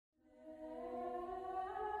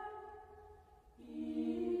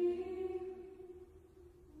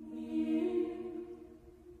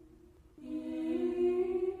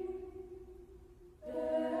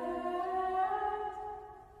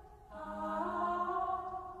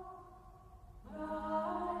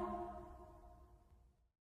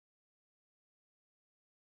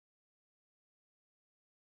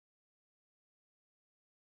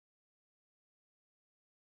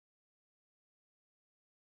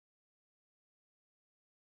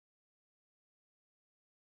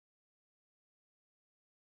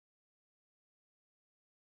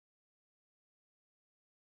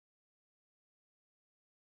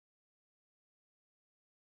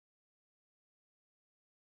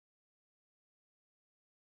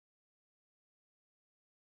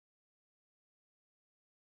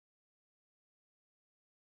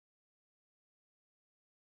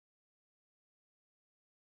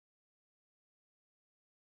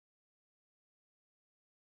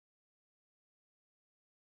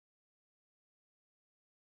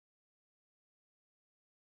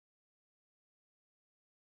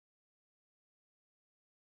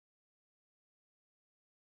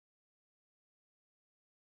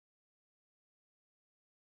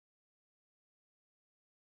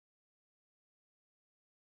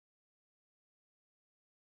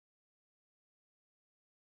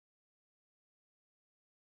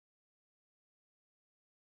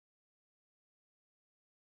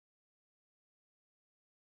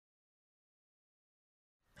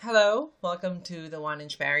Hello, welcome to the One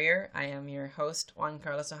Inch Barrier. I am your host, Juan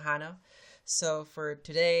Carlos Ojano. So, for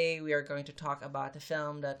today, we are going to talk about the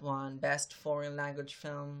film that won Best Foreign Language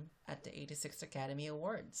Film at the 86th Academy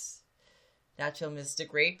Awards. That film is The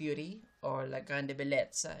Great Beauty, or La Grande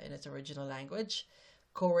Bellezza in its original language,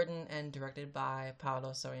 co written and directed by Paolo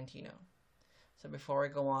Sorrentino. So, before we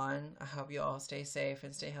go on, I hope you all stay safe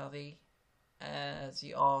and stay healthy as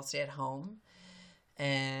you all stay at home.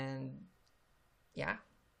 And yeah,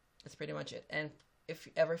 that's pretty much it. And if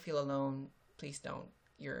you ever feel alone, please don't.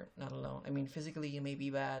 You're not alone. I mean, physically, you may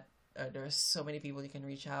be bad. There's so many people you can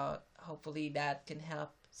reach out. Hopefully, that can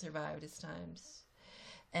help survive these times.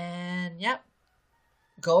 And yeah,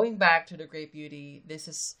 going back to the Great Beauty,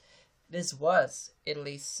 this was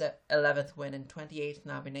Italy's 11th win and 28th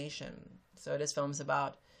nomination. So this film is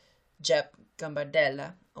about Jep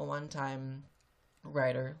Gambardella, a one-time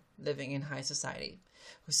writer living in high society,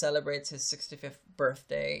 who celebrates his 65th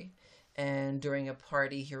birthday. And during a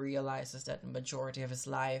party, he realizes that the majority of his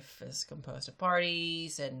life is composed of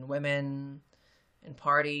parties and women, and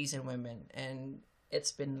parties and women. And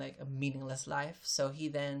it's been like a meaningless life. So he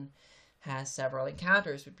then has several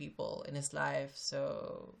encounters with people in his life.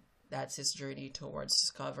 So that's his journey towards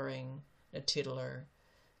discovering the titular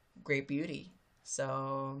Great Beauty.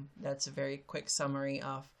 So that's a very quick summary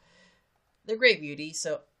of The Great Beauty.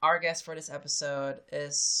 So our guest for this episode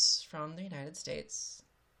is from the United States.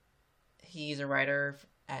 He's a writer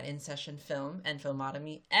at In Session Film and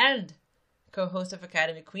Filmotomy and co-host of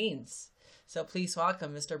Academy Queens. So please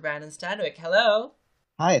welcome Mr. Brandon Stanwyck. Hello.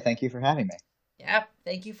 Hi, thank you for having me. Yep.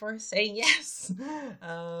 Thank you for saying yes.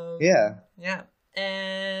 Yeah, Yeah.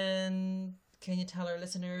 And can you tell our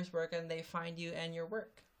listeners where can they find you and your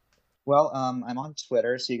work? well, I'm on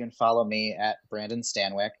Twitter, so you can follow me at Brandon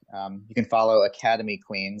Stanwyck. You can follow Academy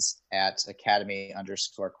Queens at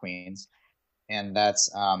Academy_Queens, and that's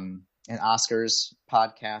an Oscars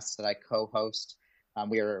podcast that I co-host.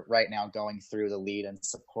 We are right now going through the lead and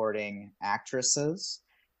supporting actresses.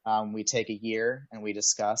 We take a year and we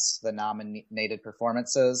discuss the nominated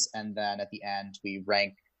performances, and then at the end we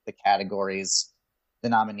rank the categories, the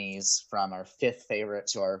nominees from our fifth favorite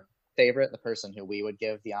to our favorite, the person who we would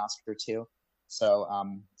give the Oscar to. So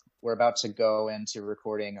we're about to go into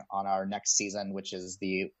recording on our next season, which is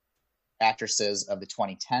the actresses of the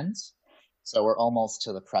 2010s. So we're almost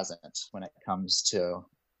to the present when it comes to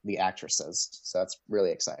the actresses. So that's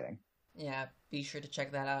really exciting. Yeah, be sure to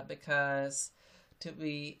check that out because, to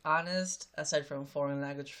be honest, aside from foreign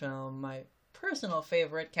language film, my personal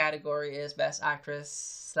favorite category is Best Actress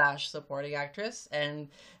slash Supporting Actress, and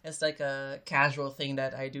it's like a casual thing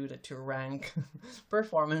that I do to rank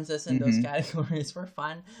performances in those Mm-hmm. categories for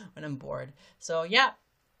fun when I'm bored. So yeah,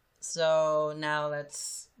 so now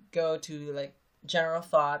let's go to like general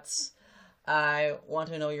thoughts. I want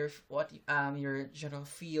to know your general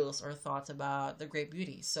feels or thoughts about The Great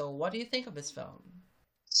Beauty. So, what do you think of this film?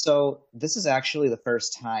 So this is actually the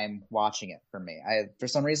first time watching it for me. For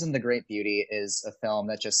some reason, The Great Beauty is a film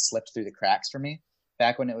that just slipped through the cracks for me.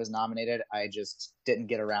 Back when it was nominated, I just didn't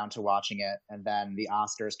get around to watching it, and then the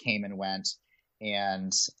Oscars came and went,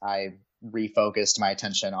 and I refocused my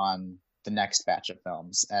attention on the next batch of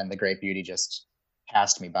films, and The Great Beauty just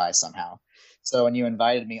passed me by somehow. So when you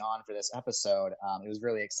invited me on for this episode, it was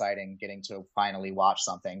really exciting getting to finally watch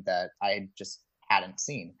something that I just hadn't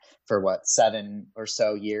seen for what 7 or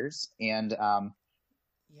so years, and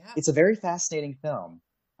Yeah. it's a very fascinating film,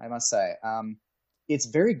 I must say. It's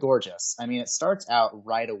very gorgeous. I mean, it starts out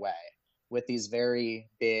right away with these very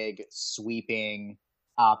big, sweeping,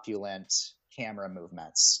 opulent camera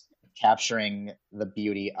movements, capturing the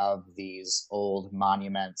beauty of these old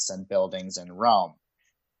monuments and buildings in Rome.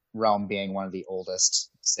 Rome being one of the oldest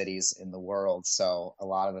cities in the world, so a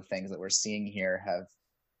lot of the things that we're seeing here have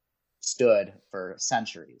stood for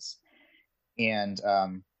centuries. And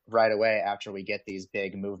right away after we get these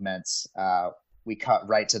big movements, we cut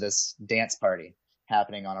right to this dance party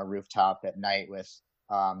happening on a rooftop at night with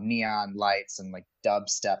neon lights and like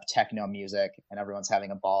dubstep techno music, and everyone's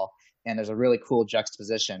having a ball. And there's a really cool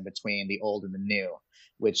juxtaposition between the old and the new,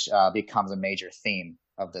 which becomes a major theme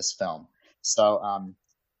of this film. So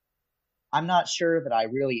I'm not sure that I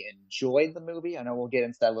really enjoyed the movie. I know we'll get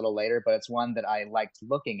into that a little later, but it's one that I liked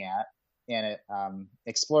looking at, and it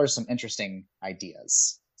explores some interesting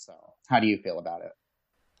ideas. So, how do you feel about it?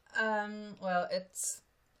 Well, it's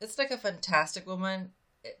like a fantastic woman.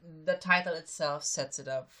 The title itself sets it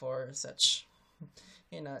up for such,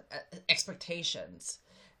 expectations.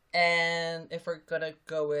 And if we're gonna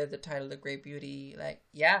go with the title, The Great Beauty, like,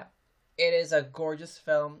 yeah, it is a gorgeous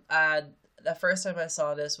film. The first time I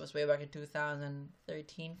saw this was way back in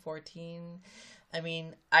 2013, 14. I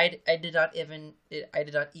mean, I did not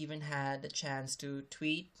even had the chance to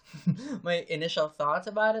tweet my initial thoughts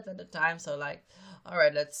about it at the time. So like, all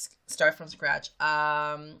right, let's start from scratch.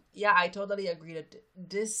 Yeah, I totally agree that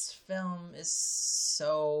this film is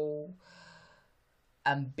so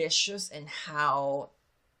ambitious in how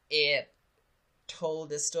it told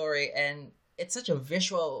the story, and it's such a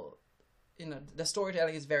visual. The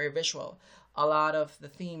storytelling is very visual. A lot of the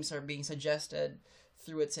themes are being suggested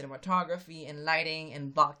through its cinematography and lighting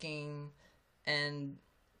and blocking, and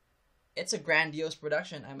it's a grandiose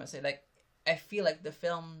production, I must say. Like, I feel like the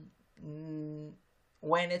film,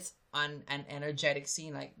 when it's on an energetic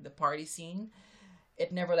scene like the party scene,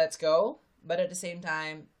 it never lets go. But at the same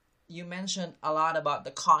time, you mentioned a lot about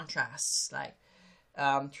the contrasts, like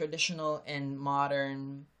traditional and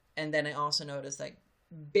modern, and then I also noticed like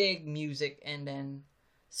big music and then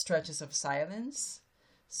stretches of silence.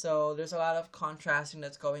 So there's a lot of contrasting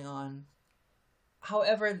that's going on.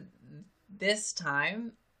 However, this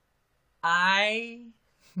time, I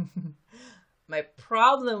my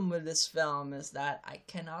problem with this film is that I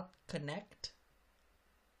cannot connect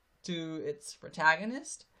to its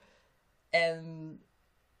protagonist, and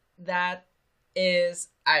that is,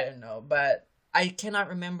 I don't know, but I cannot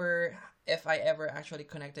remember if I ever actually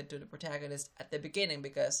connected to the protagonist at the beginning,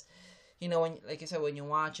 because when, like I said, when you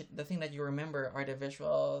watch it, the thing that you remember are the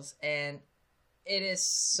visuals, and it is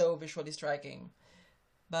so visually striking.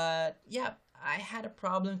 But yeah, I had a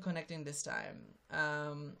problem connecting this time.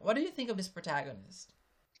 What do you think of this protagonist?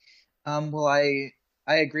 Well, I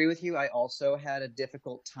agree with you. I also had a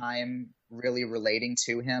difficult time really relating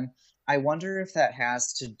to him. I wonder if that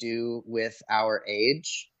has to do with our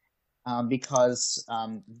age, because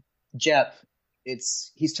Jep,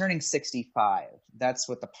 he's turning 65. That's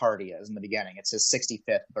what the party is in the beginning. It's his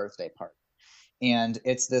 65th birthday party, and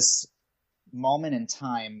it's this moment in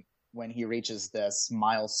time when he reaches this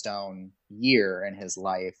milestone year in his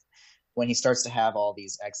life, when he starts to have all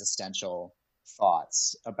these existential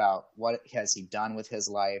thoughts about what has he done with his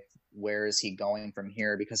life, where is he going from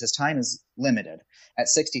here, because his time is limited. At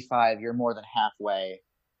 65, you're more than halfway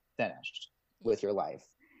finished with your life,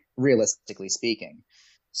 realistically speaking.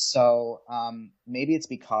 So maybe it's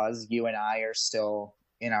because you and I are still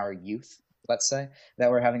in our youth, let's say, that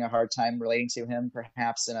we're having a hard time relating to him.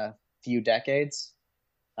 Perhaps in a few decades,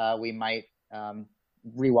 we might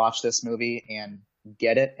rewatch this movie and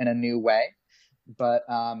get it in a new way. But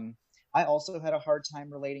I also had a hard time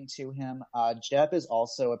relating to him. Jeb is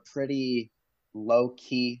also a pretty low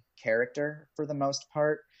key character for the most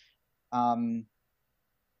part. Um,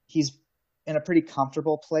 he's in a pretty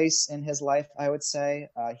comfortable place in his life, I would say.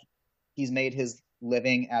 He's made his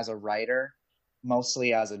living as a writer,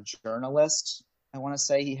 mostly as a journalist. I want to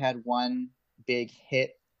say he had one big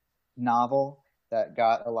hit novel that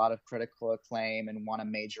got a lot of critical acclaim and won a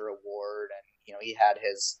major award, and he had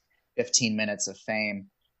his 15 minutes of fame.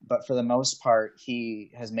 But for the most part, he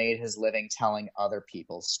has made his living telling other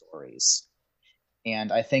people's stories,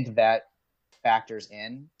 and I think that factors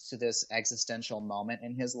in to this existential moment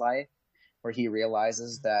in his life where he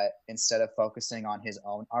realizes that instead of focusing on his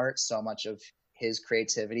own art, so much of his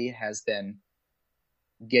creativity has been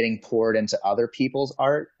getting poured into other people's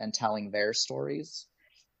art and telling their stories.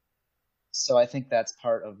 So I think that's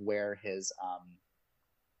part of where his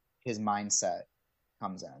mindset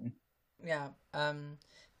comes in. Yeah.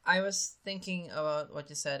 I was thinking about what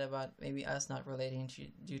you said about maybe us not relating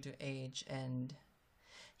due to age, and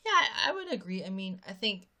yeah, I would agree. I mean, I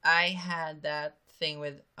think I had that thing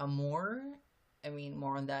with Amour. I mean,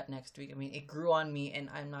 more on that next week. I mean, it grew on me, and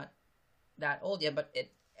I'm not that old yet, but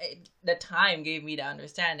it the time gave me the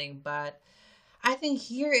understanding. But I think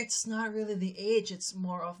here it's not really the age; it's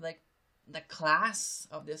more of like the class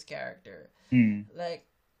of this character, Mm. like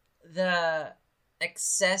the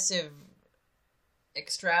excessive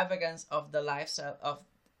extravagance of the lifestyle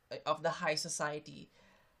of the high society.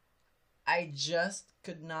 I just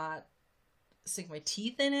could not sink my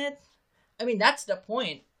teeth in it. I mean, that's the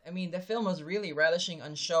point. I mean, the film was really relishing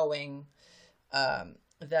on showing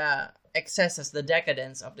the excesses, the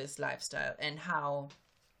decadence of this lifestyle, and how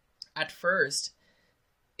at first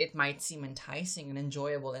it might seem enticing and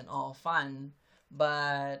enjoyable and all fun,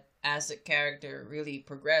 but as the character really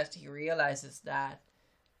progressed, he realizes that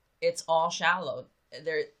it's all shallow.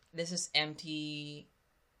 There, this is empty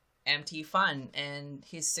fun, and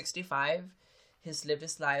he's 65. He's lived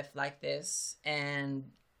his life like this, and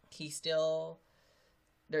he still,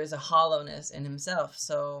 there's a hollowness in himself.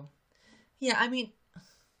 So yeah, I mean,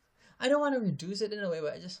 I don't want to reduce it in a way,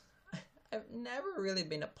 but I've never really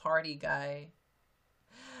been a party guy.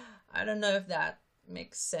 I don't know if that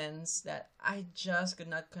makes sense, that I just could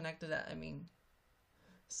not connect to that. I mean,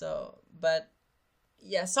 So, but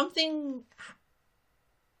yeah, something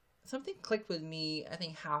clicked with me. I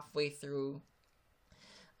think halfway through,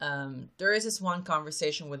 there is this one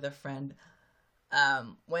conversation with a friend.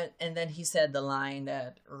 When and then he said the line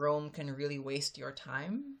that Rome can really waste your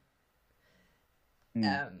time.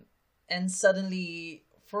 Mm. Um, and suddenly,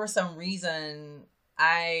 for some reason,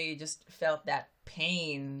 I just felt that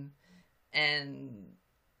pain, and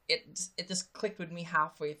it just clicked with me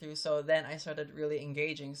halfway through. So then I started really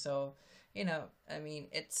engaging. So, I mean,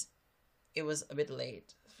 it was a bit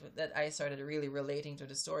late that I started really relating to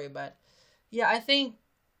the story, but yeah, I think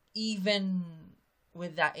even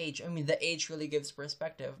with that age, I mean, the age really gives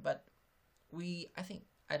perspective, but I think,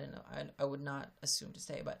 I don't know, I would not assume to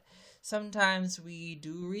say, but sometimes we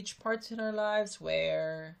do reach parts in our lives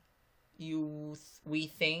where we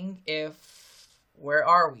think, if where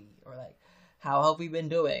are we, or like, how have we been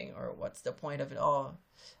doing, or what's the point of it all.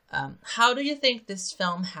 How do you think this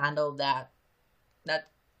film handled that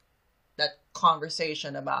that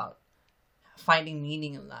conversation about finding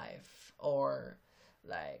meaning in life, or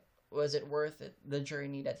like, was it worth it, the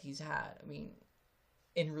journey that he's had? I mean,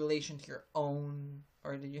 in relation to your own,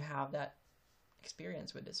 or did you have that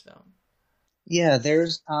experience with this film? Yeah,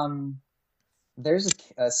 there's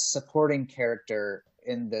a supporting character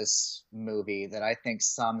in this movie that I think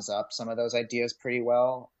sums up some of those ideas pretty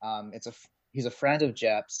well. He's a friend of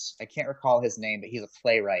Jep's. I can't recall his name, but he's a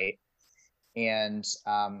playwright, and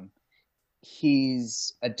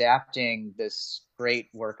he's adapting this great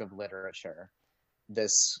work of literature,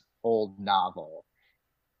 this old novel,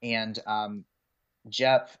 and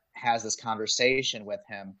Jep has this conversation with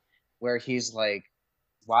him where he's like,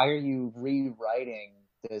 why are you rewriting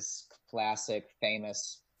this classic,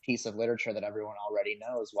 famous piece of literature that everyone already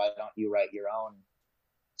knows? Why don't you write your own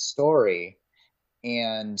story?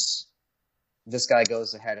 And this guy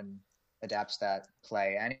goes ahead and adapts that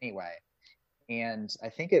play anyway. And I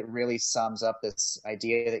think it really sums up this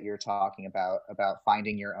idea that you're talking about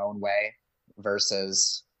finding your own way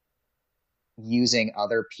versus using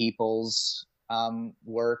other people's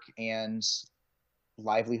work and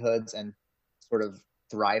livelihoods and sort of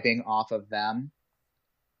thriving off of them.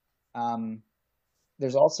 Um,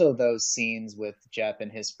 there's also those scenes with Jeff and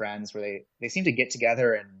his friends where they seem to get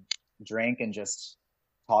together and drink and just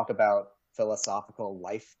talk about philosophical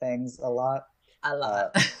life things a lot. A Uh,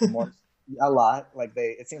 lot. more a lot. Like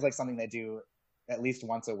it seems like something they do at least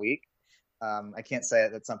once a week. I can't say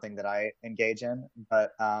that's something that I engage in,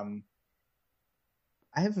 but I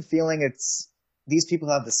have a feeling it's these people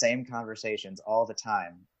have the same conversations all the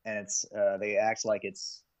time, and it's they act like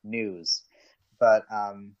it's news. But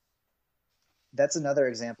that's another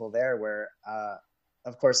example there where,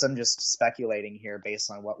 of course, I'm just speculating here based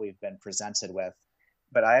on what we've been presented with.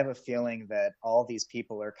 But I have a feeling that all these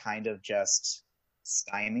people are kind of just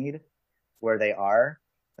stymied where they are,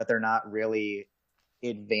 that they're not really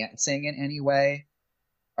advancing in any way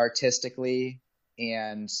artistically,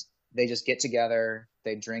 and they just get together,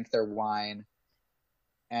 they drink their wine,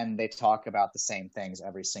 and they talk about the same things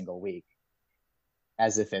every single week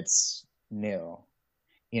as if it's new.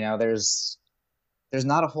 There's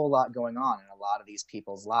not a whole lot going on in a lot of these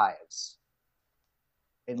people's lives,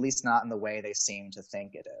 at least not in the way they seem to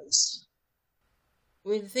think it is.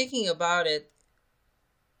 When thinking about it,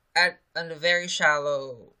 at on a very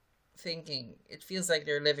shallow thinking, it feels like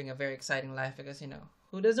they're living a very exciting life, because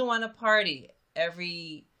who doesn't want to party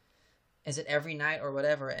every, is it every night or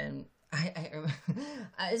whatever? And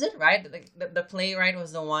is it right that the playwright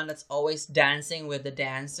was the one that's always dancing with the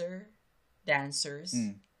dancers?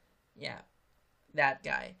 Mm. Yeah, that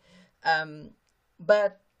guy. Um,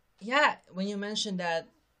 but yeah, when you mentioned that,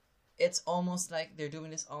 it's almost like they're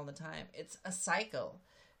doing this all the time. It's a cycle,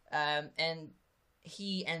 and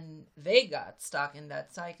he and they got stuck in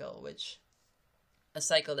that cycle, which a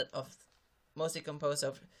cycle that of mostly composed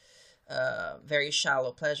of very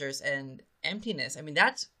shallow pleasures and emptiness. I mean,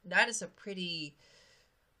 that is a pretty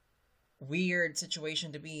weird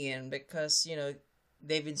situation to be in, because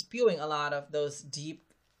they've been spewing a lot of those deep,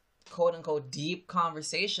 quote unquote, deep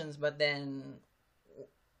conversations, but then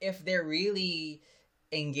if they're really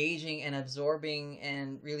engaging and absorbing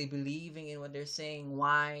and really believing in what they're saying,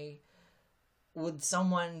 why would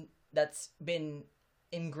someone that's been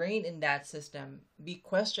ingrained in that system be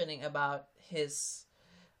questioning about his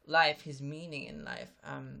life, his meaning in life?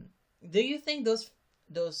 Do you think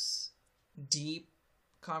those deep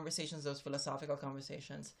conversations, those philosophical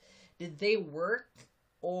conversations, did they work,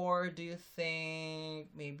 or do you think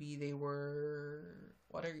maybe they were?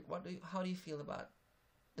 How do you feel about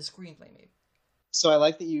the screenplay? Maybe. So I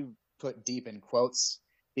like that you put deep in quotes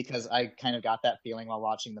because I kind of got that feeling while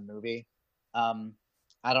watching the movie. Um,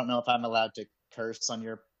 I don't know if I'm allowed to curse on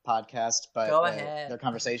your podcast, but Go ahead.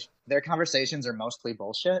 their conversations are mostly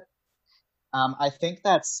bullshit. I think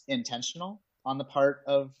that's intentional on the part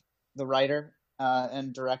of the writer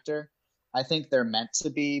and director. I think they're meant to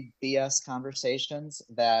be BS conversations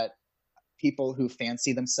that people who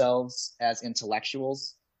fancy themselves as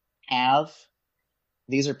intellectuals have.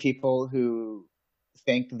 These are people who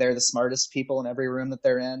think they're the smartest people in every room that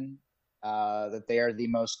they're in, that they are the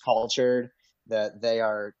most cultured, that they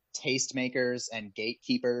are tastemakers and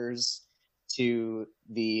gatekeepers to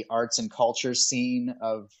the arts and culture scene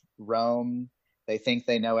of Rome. They think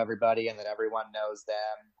they know everybody and that everyone knows them.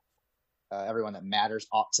 Everyone that matters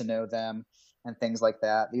ought to know them, and things like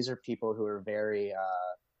that. These are people who are very,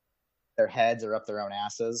 their heads are up their own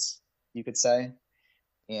asses, you could say.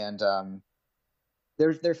 And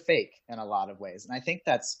they're fake in a lot of ways, and I think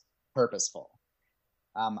that's purposeful.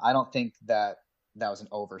 I don't think that that was an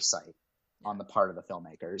oversight Yeah. on the part of the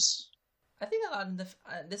filmmakers. I think a lot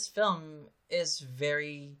of this film is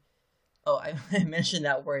very, oh, I mentioned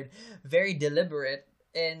that word, very deliberate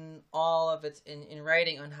in all of its in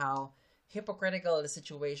writing on how hypocritical the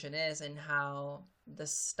situation is and how the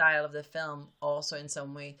style of the film also in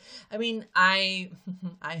some way. I mean, I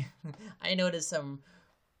I noticed some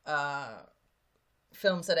uh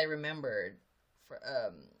films that I remembered for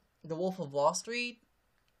The Wolf of Wall Street.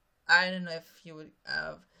 I don't know if you would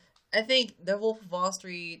have. I think The Wolf of Wall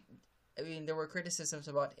Street. I mean, there were criticisms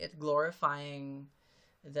about it glorifying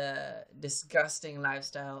the disgusting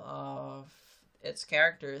lifestyle of its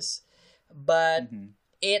characters, but Mm-hmm.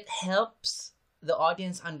 it helps the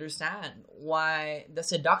audience understand why the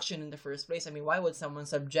seduction in the first place. I mean, why would someone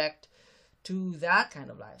subject to that kind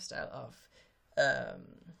of lifestyle of um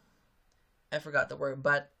I forgot the word,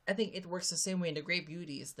 but I think it works the same way in The Great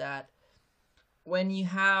Beauty is that when you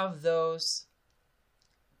have those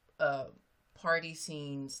uh, party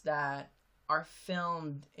scenes that are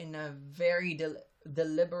filmed in a very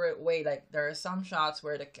deliberate way, like there are some shots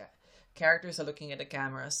where the characters are looking at the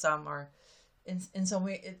camera, some are in some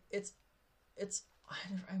way it's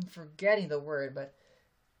I'm forgetting the word, but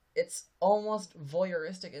it's almost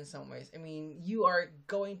voyeuristic in some ways. I mean, you are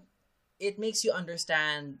going, it makes you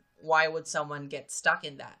understand why would someone get stuck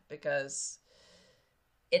in that because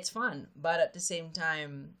it's fun, but at the same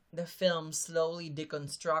time the film slowly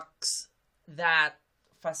deconstructs that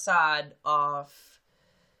facade of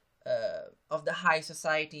the high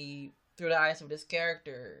society through the eyes of this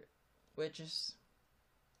character, which is,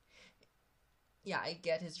 yeah, I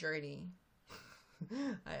get his journey.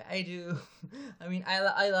 I do. I mean,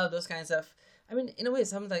 I love those kinds of. I mean, in a way,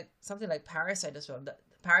 something like Parasite as well.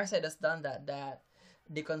 Parasite has done that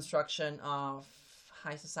deconstruction of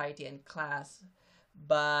high society and class,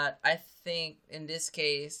 but I think in this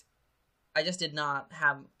case, I just did not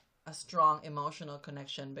have a strong emotional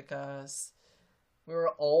connection because we were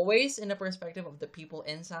always in the perspective of the people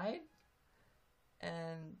inside,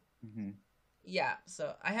 and Mm-hmm. yeah,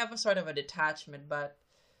 so I have a sort of a detachment, but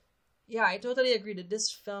yeah, I totally agree that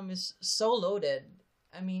this film is so loaded.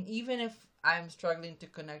 I mean, even if I'm struggling to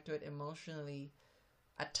connect to it emotionally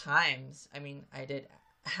at times, I mean, I did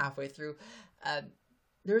halfway through. Uh,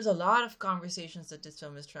 there's a lot of conversations that this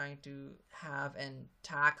film is trying to have and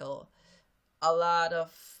tackle. A lot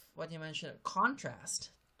of what you mentioned,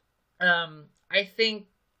 contrast. I think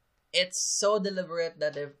it's so deliberate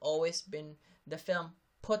that they've always been. The film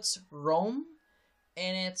puts Rome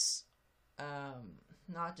in its um,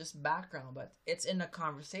 not just background, but it's in the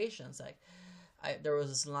conversations. Like there was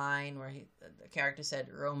this line where the character said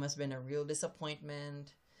Rome has been a real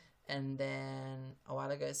disappointment, and then a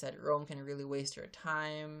while ago I said Rome can really waste your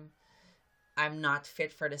time. I'm not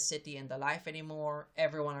fit for the city and the life anymore.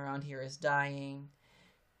 Everyone around here is dying,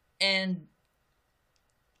 and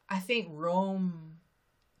I think Rome.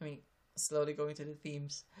 I mean, slowly going to the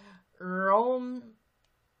themes. Rome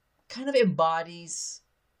kind of embodies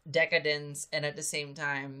decadence and at the same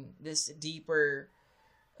time this deeper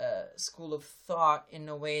school of thought in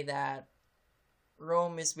a way that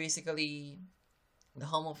Rome is basically the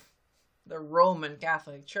home of the Roman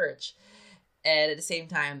Catholic Church, and at the same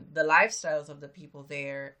time the lifestyles of the people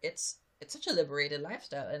there, it's such a liberated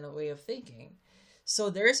lifestyle and a way of thinking. So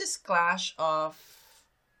there's this clash of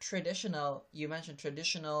traditional, you mentioned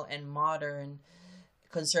traditional and modern,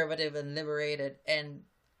 conservative and liberated, and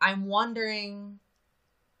I'm wondering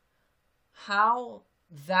how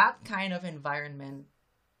that kind of environment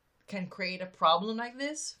can create a problem like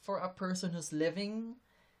this for a person who's living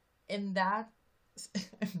in that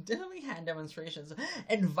definitely hand demonstrations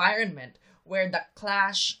environment where the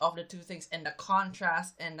clash of the two things and the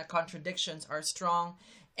contrast and the contradictions are strong,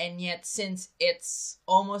 And yet, since it's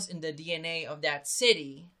almost in the DNA of that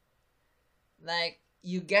city, like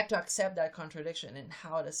you get to accept that contradiction. And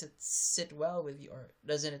how does it sit well with you, or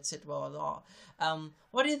doesn't it sit well at all?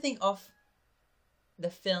 What do you think of the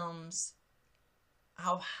film's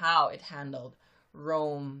how it handled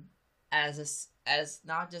Rome as as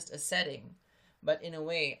not just a setting, but in a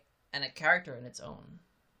way and a character in its own?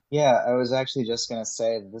 Yeah, I was actually just going to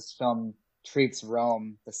say this film treats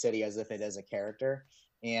Rome, the city, as if it is a character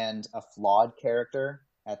and a flawed character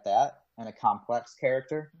at that, and a complex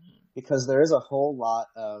character, because there is a whole lot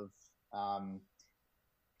of um,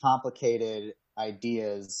 complicated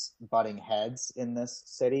ideas butting heads in this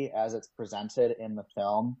city as it's presented in the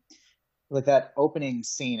film. Like that opening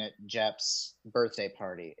scene at Jep's birthday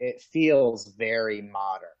party, it feels very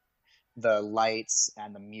modern. The lights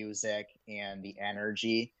and the music and the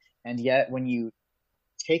energy. And yet, when you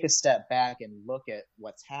take a step back and look at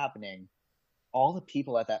what's happening, all the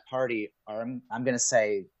people at that party are, I'm going to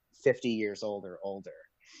say, 50 years old or older.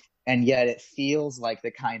 And yet, it feels like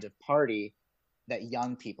the kind of party that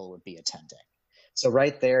young people would be attending. So,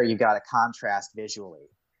 right there, you got a contrast visually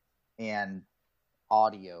and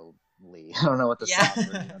audioly. I don't know what the Yeah. sound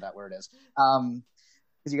version of that word is.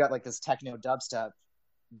 Because you got like this techno dubstep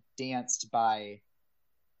danced by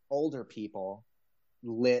older people,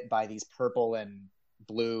 lit by these purple and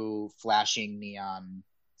blue flashing neon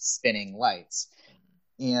spinning lights.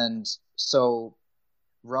 And so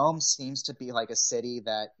Rome seems to be like a city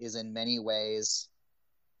that is in many ways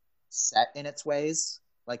set in its ways,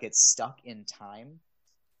 like it's stuck in time.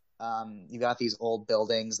 You got these old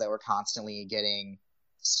buildings that we're constantly getting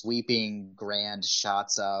sweeping grand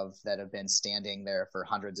shots of that have been standing there for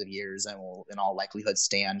hundreds of years and will in all likelihood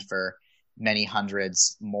stand for many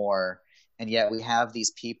hundreds more. And yet we have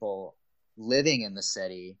these people living in the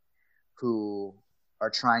city who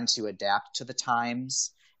are trying to adapt to the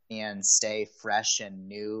times and stay fresh and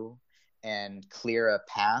new and clear a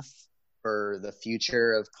path for the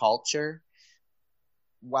future of culture,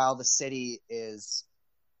 while the city is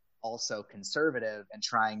also conservative and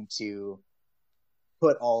trying to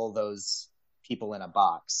put all those people in a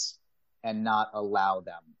box and not allow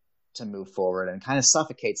them to move forward, and kind of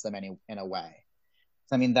suffocates them in a way.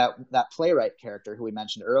 I mean, that playwright character who we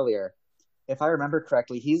mentioned earlier, if I remember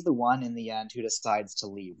correctly, he's the one in the end who decides to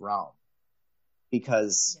leave Rome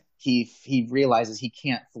because he realizes he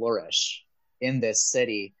can't flourish in this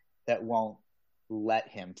city that won't let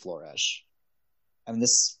him flourish. And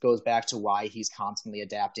this goes back to why he's constantly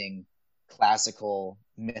adapting classical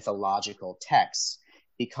mythological texts,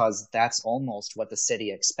 because that's almost what the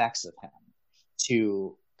city expects of him,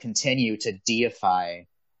 to continue to deify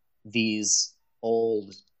these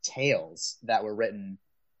old tales that were written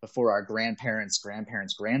before our grandparents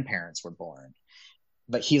were born.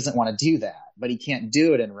 But he doesn't want to do that. But he can't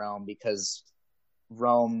do it in Rome because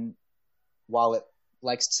Rome, while it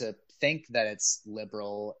likes to think that it's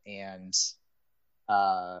liberal and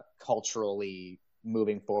culturally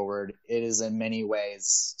moving forward, it is in many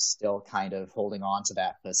ways still kind of holding on to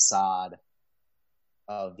that facade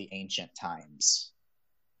of the ancient times.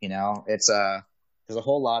 You know, there's a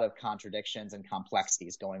whole lot of contradictions and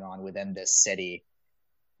complexities going on within this city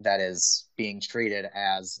that is being treated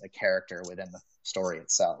as a character within the story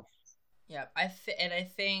itself. Yeah, I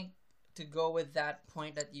think to go with that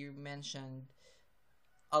point that you mentioned,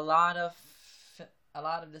 a lot of a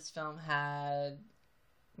lot of this film had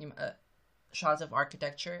shots of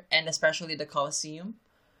architecture, and especially the Colosseum,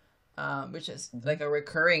 which is like a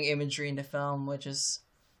recurring imagery in the film, which is.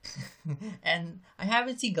 And I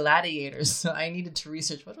haven't seen Gladiators, so I needed to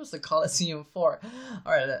research what was the Colosseum for.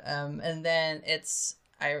 All right, and then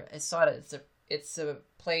I saw that it's a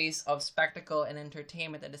place of spectacle and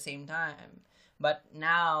entertainment at the same time. But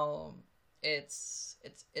now it's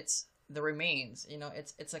the remains. You know,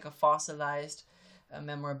 it's like a fossilized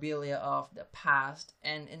memorabilia of the past,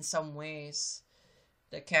 and in some ways,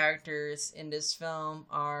 the characters in this film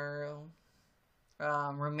are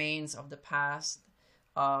remains of the past,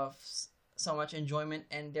 of so much enjoyment,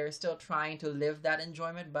 and they're still trying to live that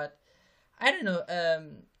enjoyment. But I don't know.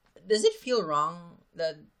 Does it feel wrong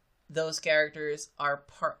that those characters are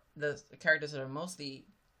the characters that are mostly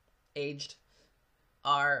aged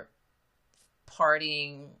are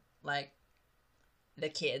partying like the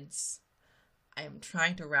kids? I am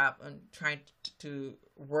trying to rap and trying to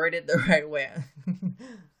word it the right way.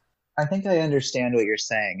 I think I understand what you're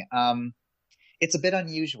saying. It's a bit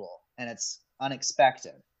unusual and it's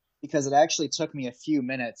unexpected, because it actually took me a few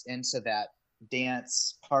minutes into that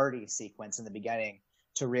dance party sequence in the beginning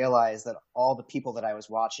to realize that all the people that I was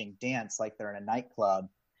watching dance like they're in a nightclub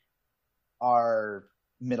are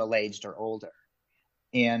middle-aged or older.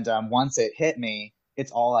 And once it hit me,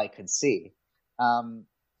 it's all I could see. Um,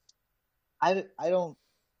 I don't.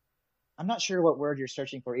 I'm not sure what word you're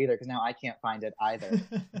searching for either, because now I can't find it either.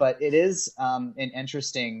 But it is an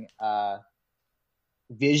interesting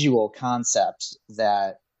visual concept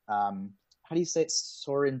that how do you say it?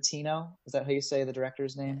 Sorrentino? Is that how you say the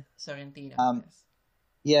director's Yeah, name? Sorrentino, Um, yes.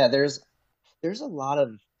 yeah, there's a lot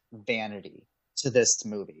of vanity to this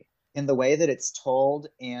movie in the way that it's told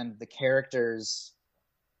and the characters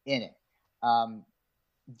in it. Um,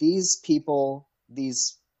 these people,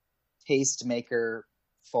 these tastemaker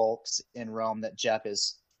folks in Rome that Jeff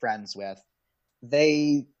is friends with,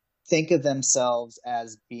 they think of themselves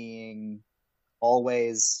as being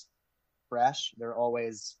always fresh. They're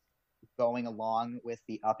always going along with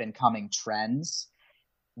the up and coming trends.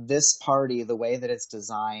 This party, the way that it's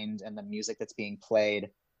designed and the music that's being played,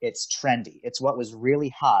 it's trendy. It's what was really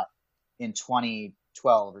hot in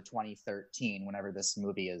 2012 or 2013, whenever this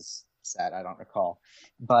movie is set. I don't recall.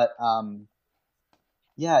 But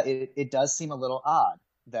yeah, it does seem a little odd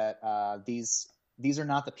that these are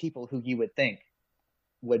not the people who you would think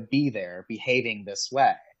would be there behaving this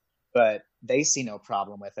way. But they see no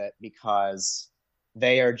problem with it because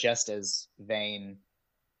they are just as vain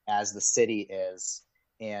as the city is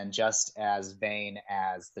and just as vain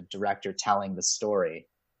as the director telling the story.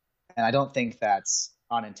 And I don't think that's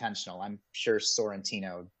unintentional. I'm sure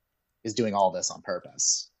Sorrentino is doing all this on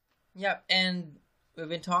purpose. Yep, and we've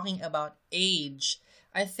been talking about age.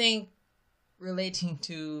 I think relating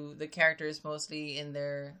to the characters mostly in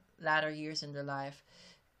their latter years in their life,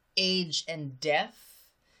 age and death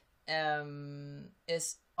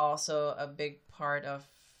is also a big part of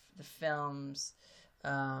the film's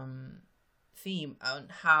um, theme on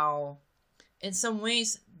how, in some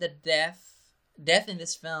ways, the death in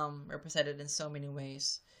this film represented in so many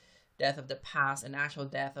ways, death of the past and actual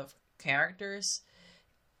death of characters.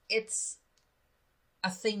 It's a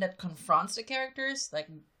thing that confronts the characters, like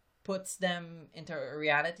puts them into a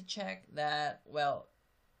reality check that, well,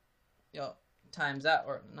 you know, time's up,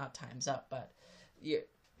 or not time's up, but yeah,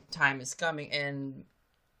 time is coming, and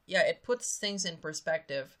yeah, it puts things in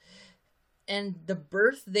perspective. And the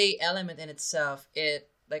birthday element in itself, it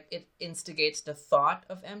instigates the thought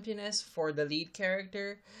of emptiness for the lead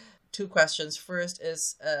character. Two questions. First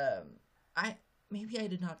is, I maybe I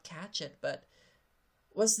did not catch it, but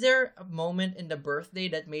was there a moment in the birthday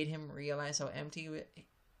that made him realize how empty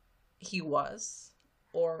he was,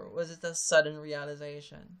 or was it a sudden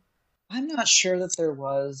realization? I'm not sure that there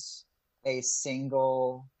was a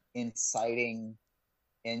single inciting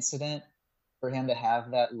incident for him to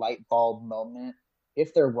have that light bulb moment.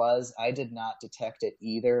 If there was, I did not detect it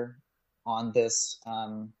either on this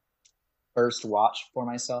first watch for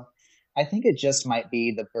myself. I think it just might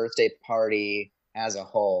be the birthday party as a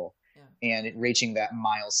whole Yeah. and it reaching that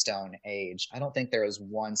milestone age. I don't think there was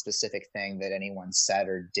one specific thing that anyone said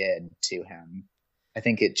or did to him. I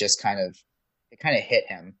think it kind of hit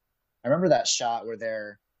him. I remember that shot where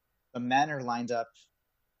the men are lined up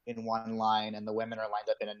in one line and the women are lined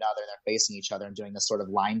up in another and they're facing each other and doing this sort of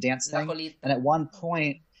line dance La thing. Colita. And at one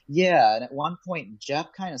point, yeah, and at one point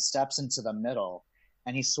Jeff kind of steps into the middle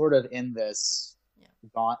and he's sort of in this Yeah.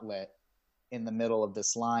 gauntlet in the middle of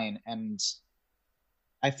this line. And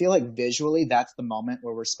I feel like visually that's the moment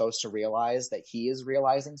where we're supposed to realize that he is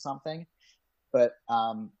realizing something. But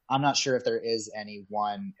I'm not sure if there is any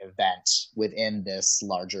one event within this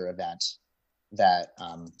larger event that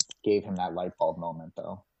gave him that light bulb moment,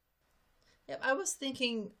 though. Yeah, I was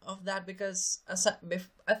thinking of that because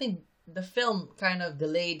I think the film kind of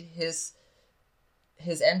delayed his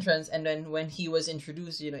entrance, and then when he was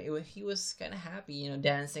introduced, he was kind of happy,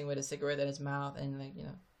 dancing with a cigarette in his mouth and, like,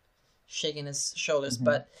 shaking his shoulders. Mm-hmm.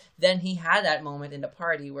 But then he had that moment in the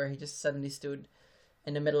party where he just suddenly stood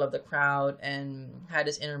in the middle of the crowd and had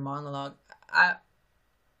this inner monologue.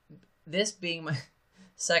 This being my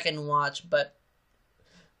second watch, but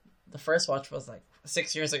the first watch was like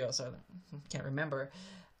 6 years ago, so I can't remember.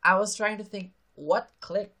 I was trying to think what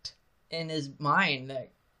clicked in his mind,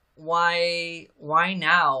 like why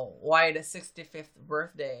now? Why the 65th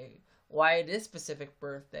birthday? Why this specific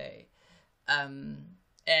birthday?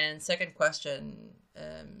 And second question,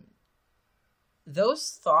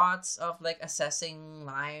 those thoughts of, like, assessing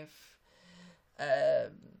life,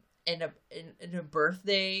 in a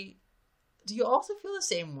birthday. Do you also feel the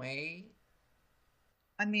same way?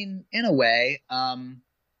 I mean, in a way, I'm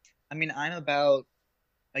about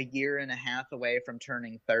a year and a half away from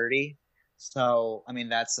turning 30. So, I mean,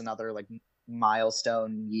 that's another like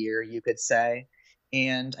milestone year, you could say.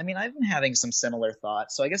 And I mean, I've been having some similar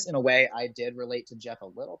thoughts. So I guess in a way, I did relate to Jeff a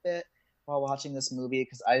little bit while watching this movie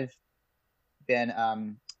because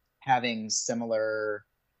been having similar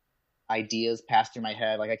ideas pass through my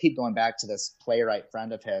head. Like I keep going back to this playwright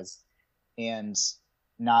friend of his and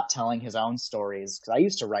not telling his own stories because I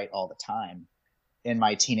used to write all the time in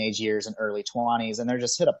my teenage years and early 20s, and there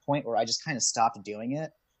just hit a point where I just kind of stopped doing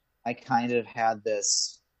it. I kind of had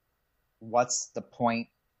this what's the point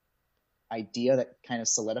idea that kind of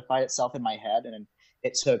solidified itself in my head, and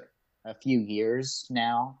it took a few years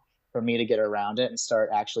now for me to get around it and start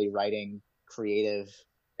actually writing creative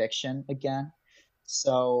fiction again.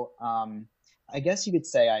 So I guess you could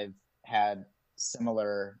say I've had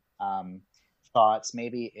similar thoughts.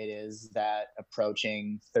 Maybe it is that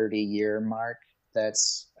approaching 30-year mark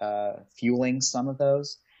that's fueling some of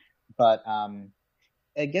those. But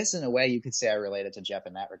I guess in a way you could say I related to Jeff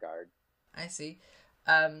in that regard. I see.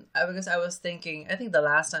 Because I was thinking, I think the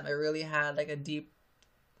last time I really had like a deep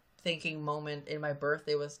thinking moment in my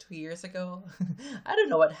birthday was 2 years ago. I don't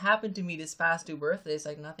know what happened to me this past two birthdays.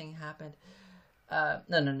 Like nothing happened.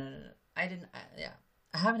 No. I didn't. Yeah,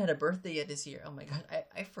 I haven't had a birthday yet this year. Oh my god,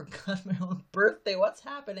 I forgot my own birthday. What's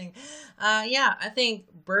happening? Yeah, I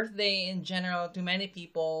think birthday in general to many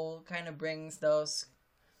people kind of brings those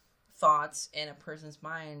thoughts in a person's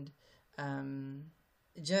mind. Um,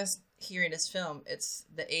 just hearing this film, it's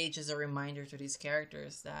the age is a reminder to these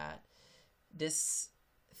characters that this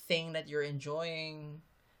thing that you're enjoying,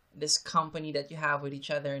 this company that you have with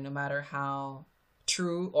each other, no matter how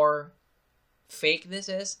true or fake this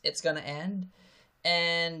is, it's gonna end.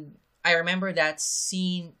 And I remember that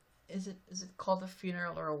scene. Is it called a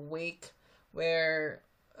funeral or a wake, where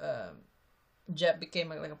Jet became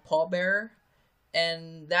like a pallbearer,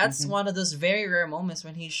 and that's Mm-hmm. one of those very rare moments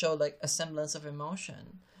when he showed like a semblance of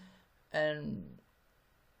emotion, and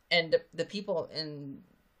the people in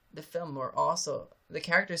the film were also the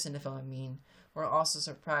characters in the film. I mean, were also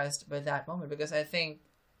surprised by that moment because I think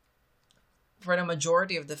for the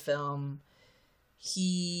majority of the film,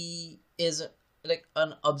 he is like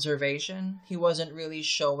an observation. He wasn't really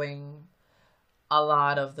showing a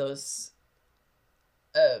lot of those.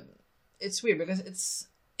 Um, it's weird because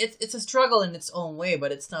it's a struggle in its own way,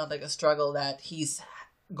 but it's not like a struggle that he's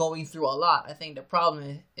going through a lot. I think the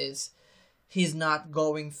problem is he's not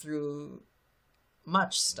going through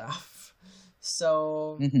much stuff.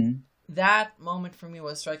 So Mm-hmm. that moment for me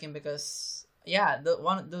was striking because yeah, the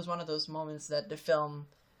one there was one of those moments that the film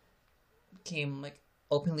became like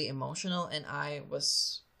openly emotional, and I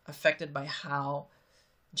was affected by how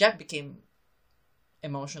Jack became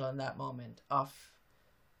emotional in that moment of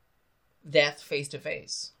death face to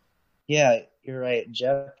face. Yeah, you're right.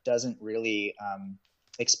 Jeff doesn't really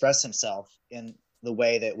express himself in the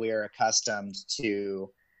way that we are accustomed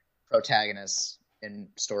to protagonists in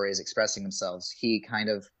stories expressing themselves. He kind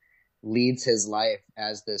of leads his life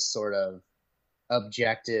as this sort of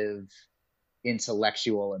objective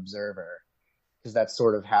intellectual observer because that's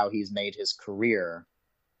sort of how he's made his career,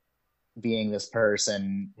 being this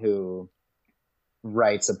person who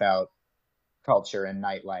writes about culture and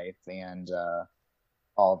nightlife and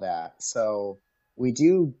all that. So we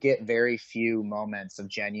do get very few moments of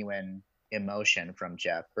genuine emotion from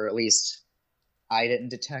Jeff, or at least I didn't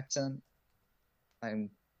detect them. I'm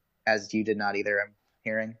as you did not either. I'm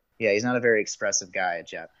hearing. Yeah, he's not a very expressive guy,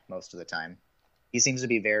 Jeff, most of the time. He seems to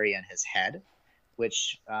be very in his head,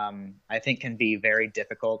 which I think can be very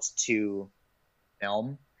difficult to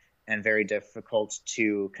film and very difficult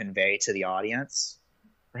to convey to the audience.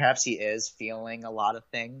 Perhaps he is feeling a lot of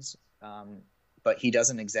things, but he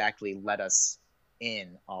doesn't exactly let us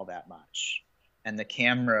in all that much. And the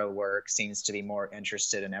camera work seems to be more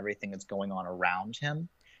interested in everything that's going on around him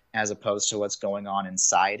as opposed to what's going on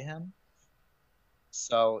inside him.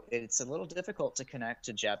 So it's a little difficult to connect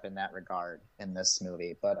to Jep in that regard in this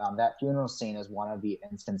movie. But that funeral scene is one of the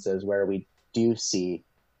instances where we do see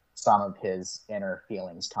some of his inner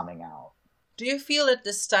feelings coming out. Do you feel that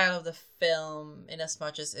the style of the film, in as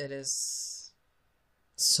much as it is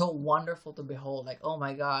so wonderful to behold, like oh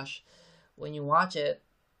my gosh, when you watch it,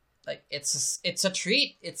 like it's a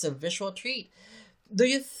treat. It's a visual treat. Do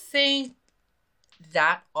you think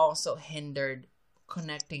that also hindered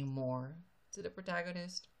connecting more to the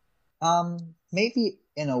protagonist? Maybe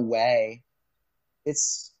in a way,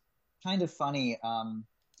 it's kind of funny.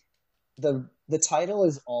 The title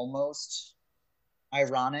is almost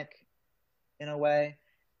ironic in a way.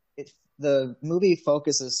 The movie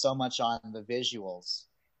focuses so much on the visuals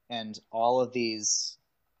and all of these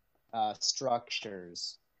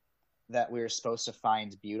structures that we're supposed to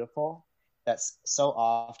find beautiful. That's so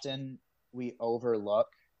often we overlook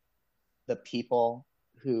the people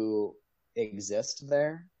who exist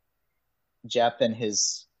there. Jep and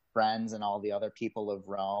his friends and all the other people of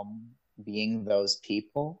Rome being those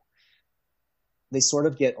people, they sort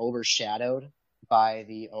of get overshadowed by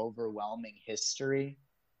the overwhelming history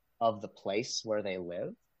of the place where they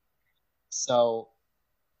live. So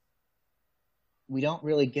we don't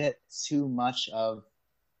really get too much of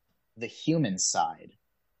the human side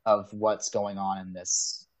of what's going on in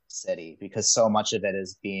this city because so much of it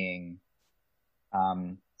is being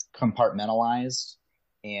um, compartmentalized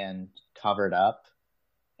and covered up.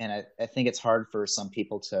 And I think it's hard for some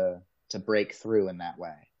people to break through in that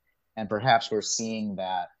way. And perhaps we're seeing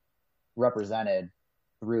that represented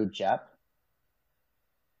through Jep,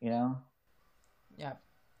 you know? Yeah.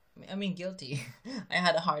 I mean, guilty. I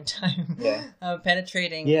had a hard time Yeah.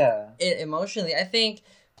 penetrating Yeah. it emotionally. I think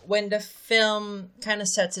when the film kind of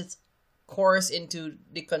sets its course into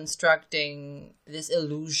deconstructing this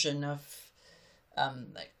illusion of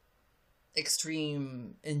like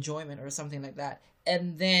extreme enjoyment or something like that,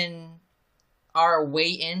 and then our way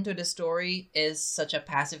into the story is such a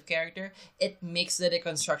passive character, it makes the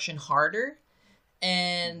deconstruction harder,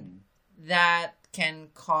 and Mhm. that can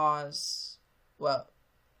cause, well,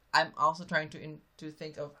 I'm also trying to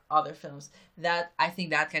think of other films that I think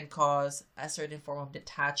that can cause a certain form of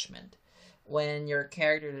detachment when your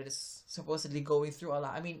character is supposedly going through a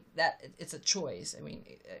lot. I mean, that it's a choice. I mean,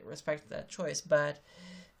 I respect that choice, but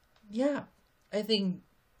yeah, I think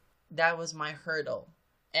that was my hurdle.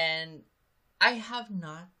 And I have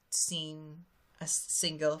not seen a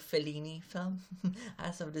single Fellini film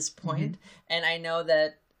as of this point. Mhm. And I know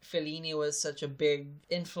that Fellini was such a big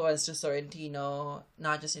influence to Sorrentino,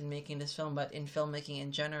 not just in making this film, but in filmmaking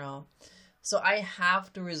in general. So I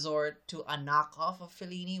have to resort to a knockoff of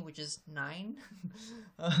Fellini, which is Nine,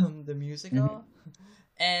 the musical. Mhm.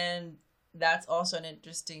 And that's also an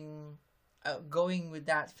interesting going with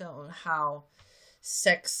that film, how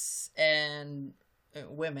sex and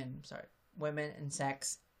women and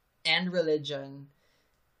sex and religion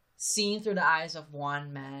seen through the eyes of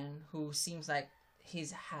one man who seems like he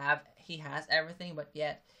has everything but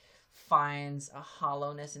yet finds a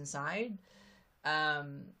hollowness inside.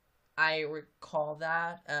 um I recall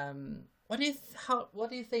that. What do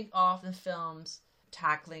you think of the films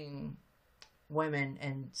tackling women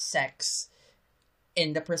and sex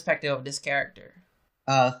in the perspective of this character?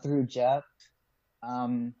 Through Jep,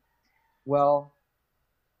 um, well,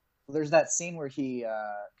 there's that scene where he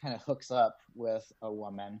kind of hooks up with a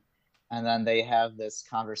woman, and then they have this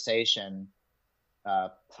conversation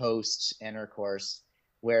post intercourse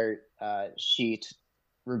where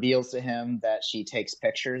reveals to him that she takes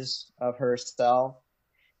pictures of herself,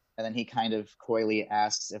 and then he kind of coyly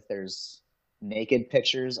asks if there's naked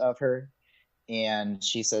pictures of her, and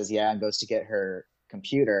she says yeah, and goes to get her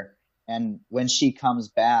computer. And when she comes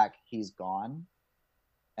back, he's gone,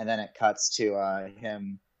 and then it cuts to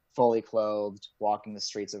him fully clothed, walking the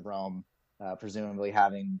streets of Rome, presumably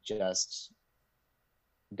having just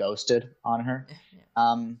ghosted on her. Yeah.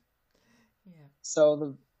 Um, Yeah.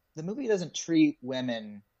 so the movie doesn't treat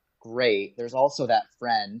women great. There's also that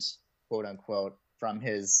friend, quote unquote, from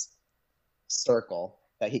his circle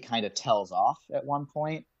that he kind of tells off at one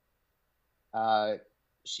point. Uh,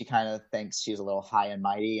 she kind of thinks she's a little high and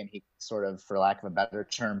mighty, and he sort of, for lack of a better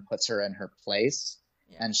term, puts her in her place,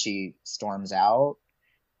 Yeah. and she storms out.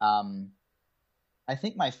 Um, I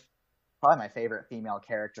think probably my favorite female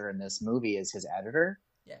character in this movie is his editor,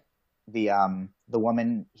 Yeah. the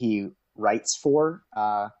woman he writes for.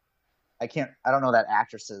 I don't know that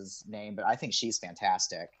actress's name, but I think she's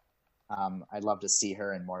fantastic. I'd love to see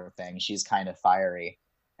her in more things. She's kind of fiery,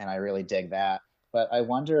 and I really dig that. But I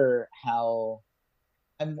wonder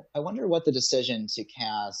what the decision to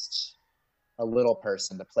cast a little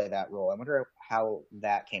person to play that role. I wonder how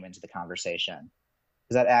that came into the conversation,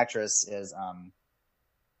 because that actress is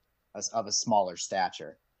of a smaller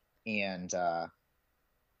stature, and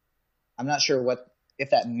I'm not sure what if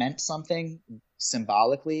that meant something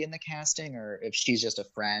symbolically in the casting, or if she's just a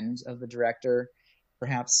friend of the director,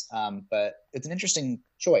 perhaps. But it's an interesting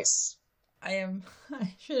choice. I am.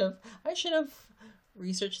 I should have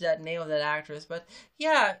researched that name of that actress. But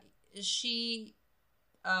yeah, she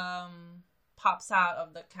pops out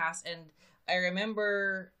of the cast, and I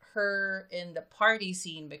remember her in the party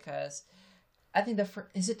scene because I think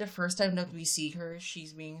is it the first time that we see her?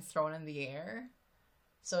 She's being thrown in the air.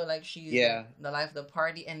 So like she's like Yeah, the life of the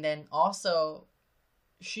party, and then also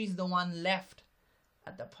she's the one left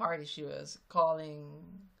at the party. She was calling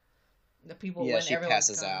the people yeah, when she everyone's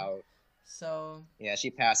passes gone. out. So Yeah,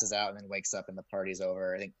 she passes out and then wakes up and the party's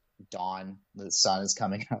over. I think dawn, the sun is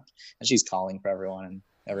coming up, and she's calling for everyone, and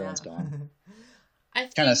yeah, everyone's gone. I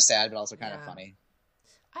Kind of think sad, but also kind of yeah, funny.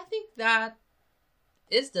 I think that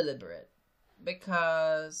is deliberate Hmm.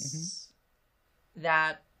 because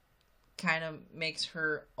that kind of makes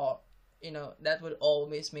her, that would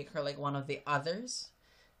always make her like one of the others.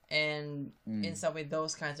 And in Mm. some way,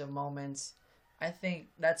 those kinds of moments, I think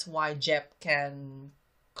that's why Jep can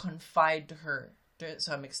confide to her to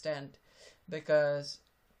some extent, because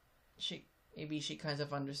she maybe she kind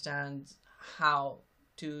of understands how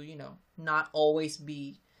to, not always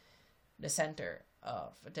be the center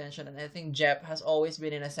of attention. And I think Jep has always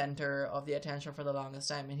been in the center of the attention for the longest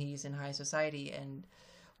time, and he's in high society. And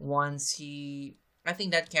once he, I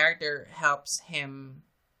think that character helps him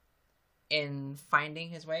in finding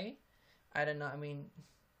his way. I don't know. I mean,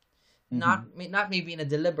 Hmm. not maybe in a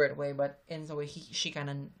deliberate way, but in the way she kind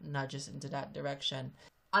of nudges into that direction.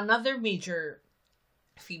 Another major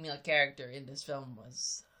female character in this film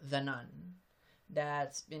was the nun,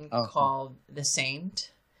 that's been Oh, called the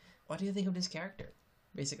Saint. What do you think of this character,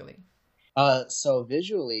 basically? so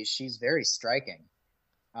visually, she's very striking.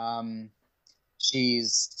 Um,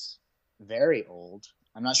 she's very old.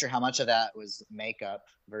 I'm not sure how much of that was makeup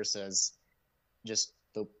versus just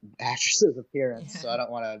the actress's appearance, Yeah. so I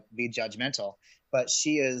don't want to be judgmental. But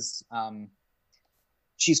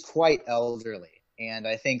she's quite elderly, and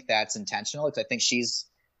I think that's intentional because I think she's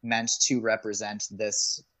meant to represent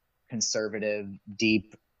this conservative,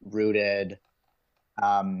 deep rooted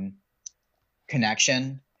um,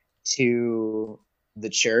 connection to the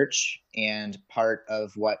church and part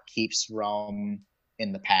of what keeps Rome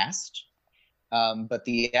in the past. But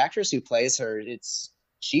the actress who plays her, it's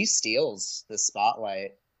she steals the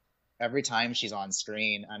spotlight every time she's on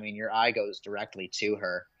screen. I mean, your eye goes directly to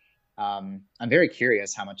her. I'm very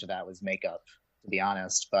curious how much of that was makeup, to be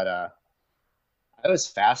honest, but I was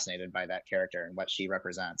fascinated by that character and what she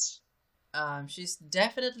represents. She's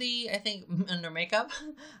definitely, I think, under makeup.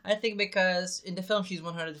 I think because in the film she's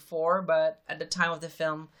 104, but at the time of the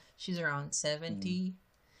film she's around Mm. 70.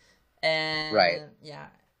 Right. And yeah,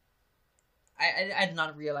 I did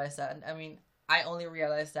not realize that. I mean, I only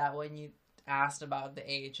realized that when you asked about the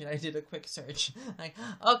age, and I did a quick search. Like,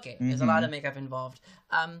 okay, there's a lot of Hmm. makeup involved.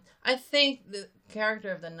 I think the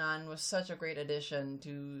character of the nun was such a great addition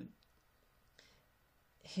to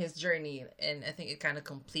his journey, and I think it kind of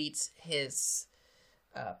completes his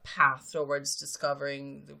path towards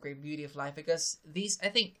discovering the great beauty of life. Because these, I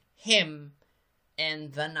think, him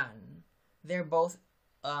and the nun, they're both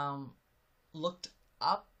um, looked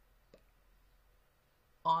up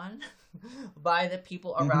on by the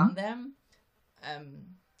people around Hmm. them.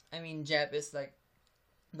 Um, I mean, Jeb is like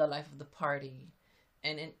the life of the party,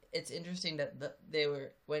 and it's interesting that they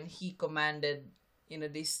were when he commanded,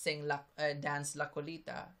 they sing dance La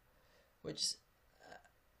Colita, which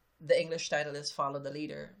the English title is "Follow the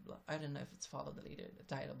Leader." I don't know if it's "Follow the Leader" the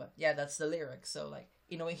title, but yeah, that's the lyric. So like,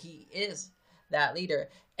 he is that leader,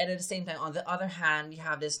 and at the same time, on the other hand, you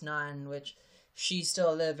have this nun, which she's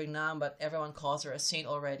still a living nun, but everyone calls her a saint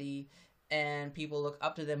already, and people look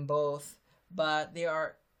up to them both. But they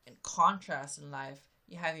are in contrast in life.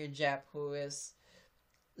 You have your Jep, who is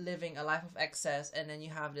living a life of excess, and then you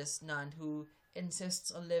have this nun who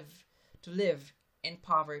insists on live in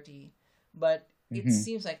poverty. But it Hmm.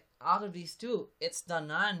 seems like out of these two, it's the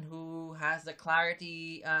nun who has the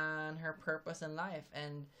clarity on her purpose in life,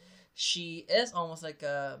 and she is almost like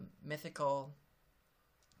a mythical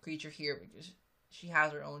creature here, because she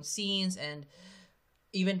has her own scenes, and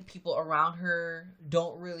even people around her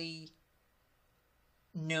don't really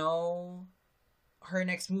know her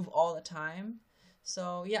next move all the time.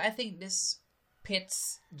 So yeah, I think this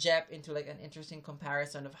pits Jep into like an interesting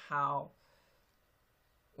comparison of how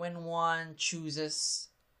when one chooses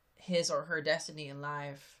his or her destiny in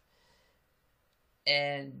life,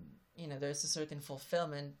 and there's a certain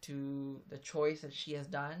fulfillment to the choice that she has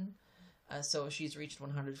done. So she's reached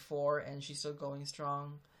 104 and she's still going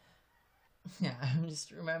strong. Yeah, I'm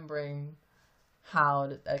just remembering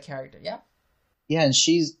how that character. Yeah. Yeah, and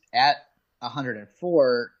she's at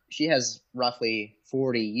 104. She has roughly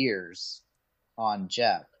 40 years on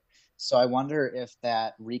Jep. So I wonder if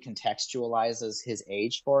that recontextualizes his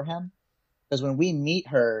age for him. Because when we meet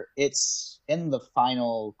her, it's in the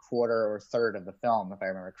final quarter or third of the film, if I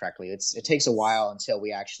remember correctly. It takes a Yes. while until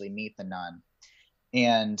we actually meet the nun,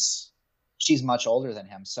 and she's much older than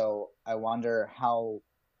him. So I wonder how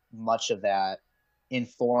much of that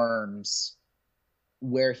informs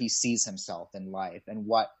where he sees himself in life and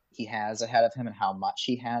what he has ahead of him and how much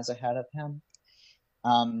he has ahead of him.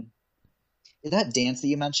 Um, is that dance that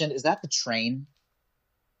you mentioned? Is that the train?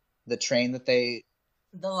 The train that they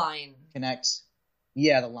The line. connect?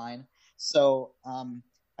 Yeah, the line. So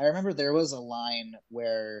I remember there was a line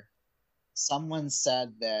where someone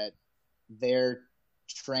said that their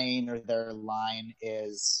train or their line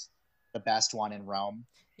is the best one in Rome,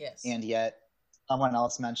 Yes. and yet someone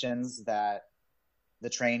else mentions that the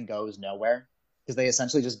train goes nowhere because they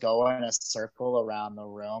essentially just go in a circle around the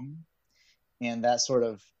room, and that sort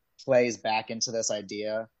of plays back into this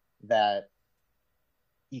idea that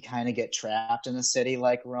you kind of get trapped in a city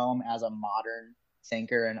like Rome as a modern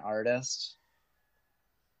thinker and artist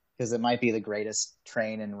because it might be the greatest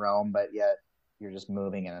train in Rome, but yet you're just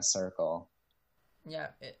moving in a circle, Yeah,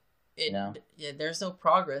 you know? yeah, there's no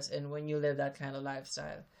progress in when you live that kind of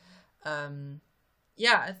lifestyle. Um,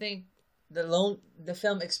 yeah, I think the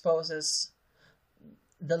film exposes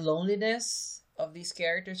the loneliness of these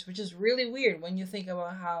characters, which is really weird when you think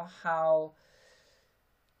about how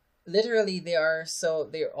literally they're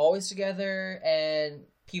always together and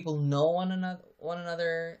people know one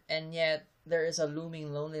another, and yet there is a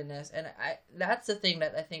looming loneliness, and I that's the thing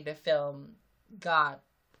that I think the film got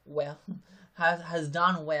well has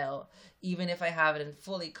done well, even if I haven't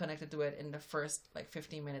fully connected to it in the first like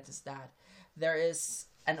 15 minutes, is that there is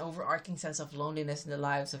an overarching sense of loneliness in the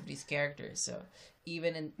lives of these characters. So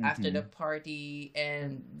even after the Mm-hmm. party,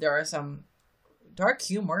 and there are some dark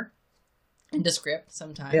humor in the script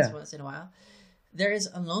sometimes, Yeah. once in a while, there is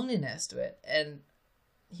a loneliness to it. And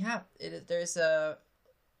yeah, there's a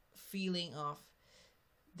feeling of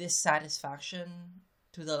dissatisfaction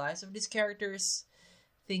to the lives of these characters,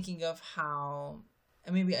 thinking of how,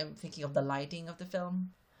 and maybe I'm thinking of the lighting of the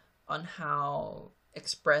film, on how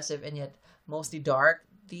expressive and yet mostly dark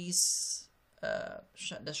these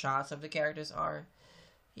the shots of the characters are.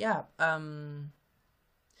 Yeah,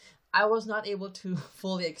 I was not able to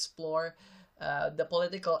fully explore the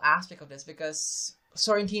political aspect of this because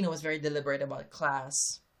Sorrentino was very deliberate about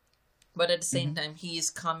class, but at the same Mm-hmm. time, he is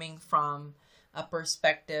coming from a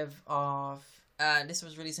perspective of. This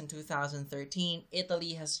was released in 2013.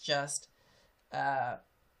 Italy has just uh,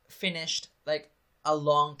 finished like a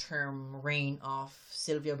long-term reign of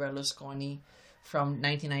Silvio Berlusconi from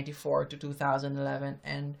 1994 to 2011,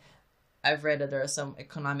 and I've read that there is some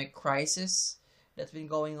economic crisis that's been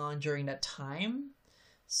going on during that time.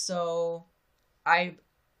 So I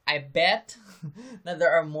I bet that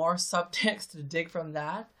there are more subtext to dig from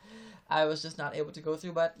that. I was just not able to go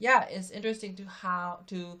through, but yeah, it's interesting to how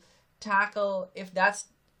to tackle if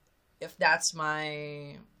that's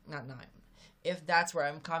my not if that's where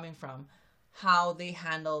I'm coming from, how they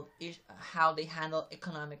handle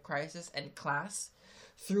economic crisis and class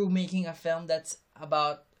through making a film that's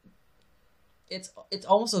about it's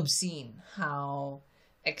almost obscene how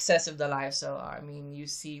excessive the lifestyle are. I mean, you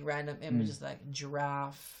see random Mm. images like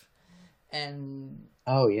giraffe and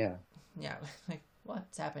Oh, yeah. yeah, like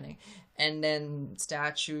what's happening, and then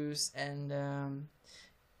statues and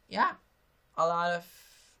yeah, a lot of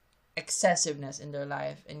excessiveness in their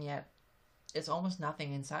life, and yet it's almost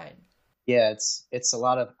nothing inside. Yeah, it's a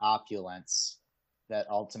lot of opulence that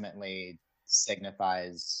ultimately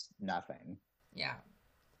signifies nothing. Yeah.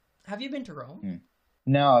 Have you been to Rome? Hmm.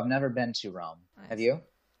 No, I've never been to Rome. I Have see. you?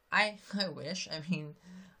 I wish. I mean,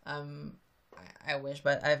 um, I wish,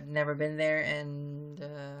 but I've never been there. And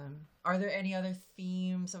are there any other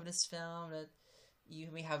themes of this film that you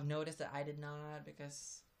may have noticed that I did not?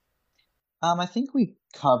 Because I think we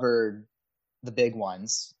covered the big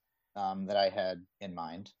ones that I had in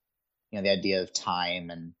mind. You know, the idea of time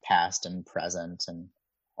and past and present and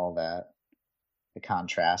all that, the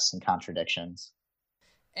contrasts and contradictions.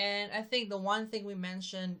 and I think the one thing we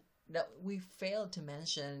mentioned that we failed to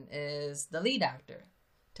mention is the lead actor,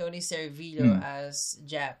 Tony Servillo Hmm. as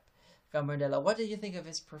Jep Gambardella. What did you think of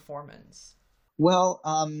his performance? Well,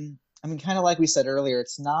 I mean, kind of like we said earlier,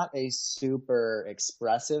 it's not a super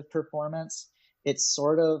expressive performance. It's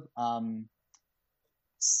sort of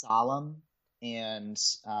solemn and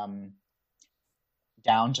um,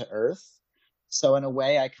 down to earth. So in a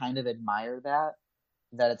way, I kind of admire that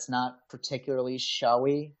it's not particularly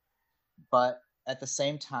showy, but at the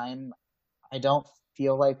same time, I don't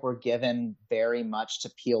feel like we're given very much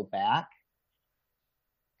to peel back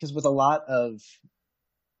because with a lot of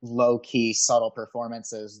low key, subtle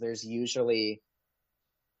performances, there's usually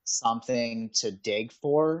something to dig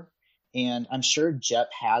for. And I'm sure Jep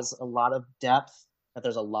has a lot of depth, that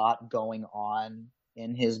there's a lot going on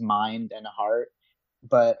in his mind and heart.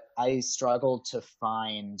 But I struggle to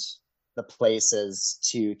find the places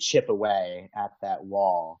to chip away at that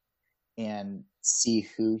wall and see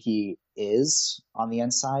who he is on the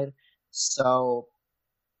inside. So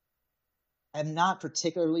I'm not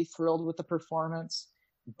particularly thrilled with the performance,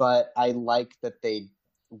 but I like that they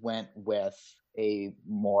went with a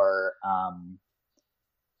more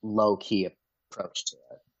low key approach to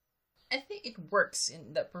it. I think it works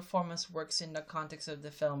in the performance works in the context of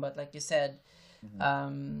the film, but like you said, Mm-hmm.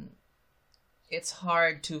 um, it's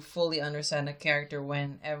hard to fully understand a character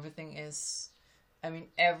when everything is, I mean,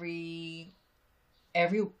 every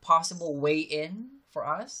possible way in for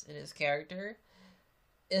us in his character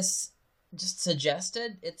is just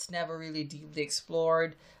suggested. It's never really deeply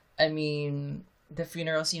explored. I mean, the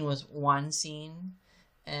funeral scene was one scene,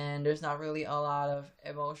 and there's not really a lot of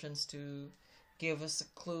emotions to give us a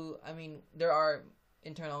clue. I mean, there are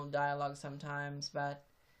internal dialogue sometimes, but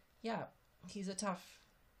yeah, he's a tough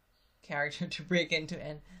character to break into,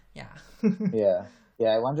 and yeah. Yeah. Yeah,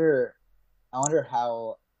 I wonder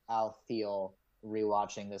how I'll feel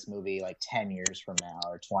rewatching this movie like 10 years from now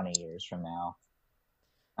or 20 years from now.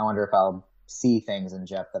 I wonder if I'll see things in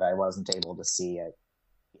Jeff that I wasn't able to see at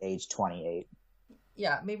age 28.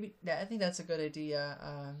 Yeah, maybe I think that's a good idea.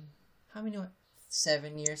 How many?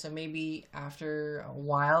 7 years, so maybe after a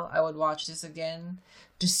while, I would watch this again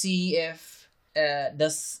to see if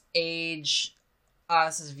does age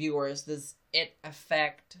us as viewers, does it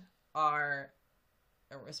affect our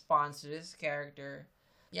response to this character?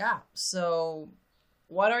 Yeah. So,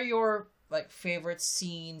 what are your like favorite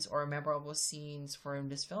scenes or memorable scenes from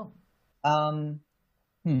this film? Um,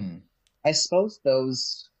 hmm. I suppose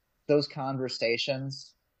those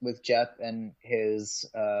conversations with Jeff and his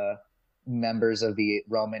members of the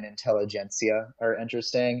Roman intelligentsia are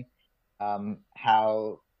interesting.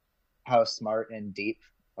 How smart and deep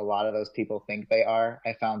a lot of those people think they are.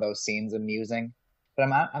 I found those scenes amusing, but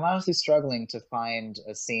I'm honestly struggling to find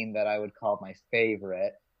a scene that I would call my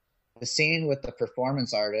favorite. The scene with the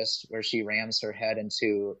performance artist where she rams her head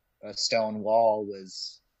into a stone wall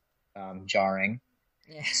was jarring.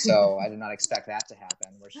 Yeah. So I did not expect that to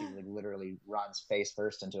happen, where she like literally runs face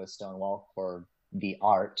first into a stone wall for the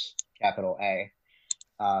art, capital A.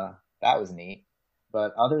 That was neat.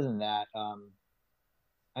 But other than that,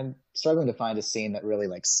 I'm struggling to find a scene that really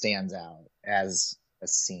like stands out as a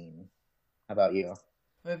scene. How about you?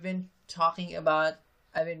 We've been talking about.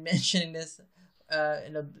 I've been mentioning this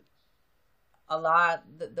in a lot.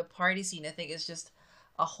 The party scene, I think, is just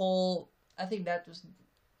a whole. I think that was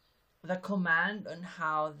the command on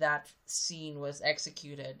how that scene was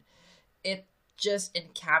executed. It just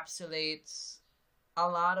encapsulates a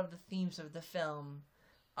lot of the themes of the film,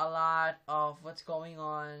 a lot of what's going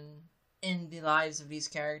on in the lives of these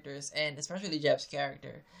characters, and especially Jeff's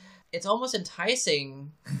character. It's almost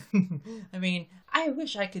enticing. I mean, I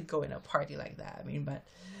wish I could go in a party like that. I mean, but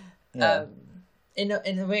Yeah. um, in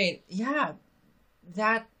a way, yeah,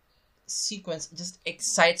 that sequence just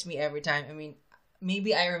excites me every time. I mean,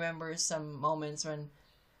 maybe I remember some moments when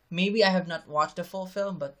maybe I have not watched the full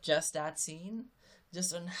film, but just that scene,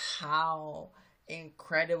 just on how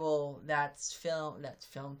incredible that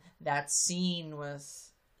scene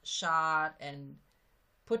was shot and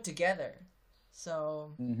put together.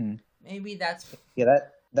 So hmm maybe that's Yeah,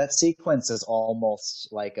 that sequence is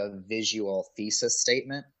almost like a visual thesis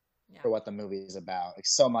statement yeah. for what the movie is about. Like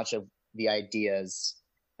so much of the ideas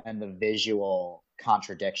and the visual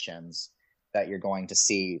contradictions that you're going to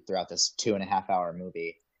see throughout this 2.5 hour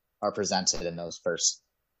movie are presented in those first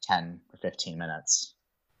 10 or 15 minutes.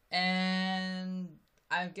 And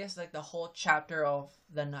I guess like the whole chapter of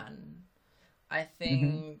the nun. I Mm-hmm.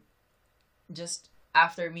 think just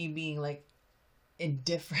after me being like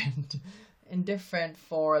indifferent indifferent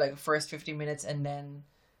for like first 50 minutes, and then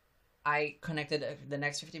I connected the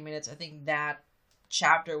next 50 minutes. I think that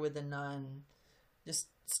chapter with the nun just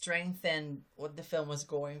strengthened what the film was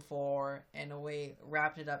going for, in a way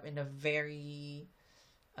wrapped it up in a very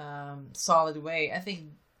solid way. I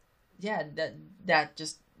think yeah,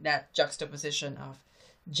 that juxtaposition of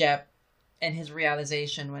Jeb and his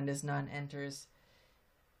realization when this nun enters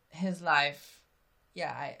his life.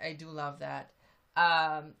 Yeah, I do love that.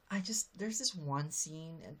 I just there's this one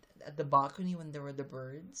scene at the balcony when there were the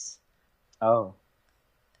birds. Oh,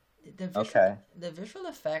 The visual okay. the visual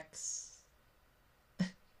effects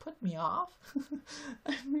put me off.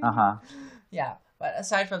 I mean, Uh-huh. yeah. But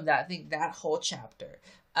aside from that, I think that whole chapter.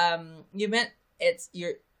 You meant it's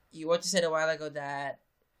you what you said a while ago that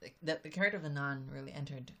the character of the nun really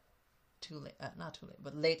entered too late, not too late,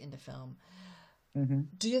 but late in the film. Mm-hmm.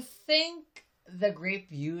 Do you think The Great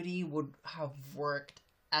Beauty would have worked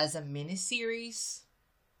as a miniseries,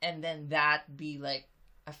 and then that be like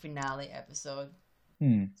a finale episode?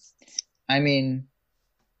 Hmm. I mean,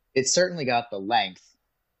 it certainly got the length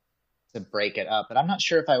to break it up, but I'm not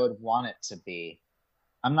sure if I would want it to be.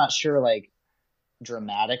 I'm not sure, like,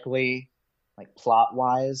 dramatically, like plot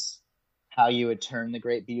wise, how you would turn the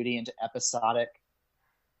Great Beauty into episodic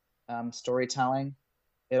storytelling.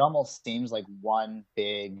 It almost seems like one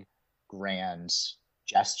big grand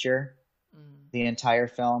gesture, Mm. the entire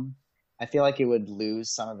film. I feel like it would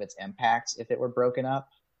lose some of its impact if it were broken up.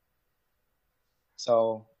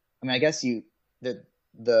 So, I mean, I guess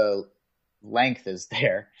the length is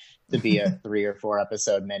there to be a 3 or 4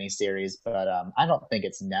 episode miniseries, but I don't think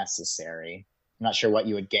it's necessary. I'm not sure what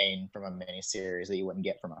you would gain from a miniseries that you wouldn't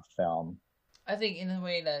get from a film. I think in a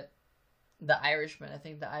way that I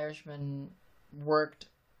think The Irishman worked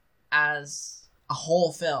as a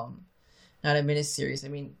whole film, not a miniseries. I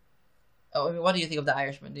mean, what do you think of The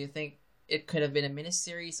Irishman? Do you think it could have been a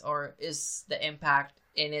miniseries, or is the impact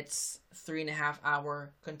in its 3.5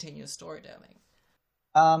 hour continuous storytelling?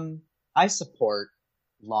 I support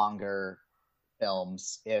longer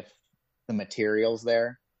films if the material's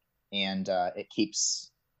there and it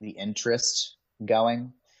keeps the interest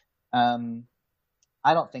going. Um,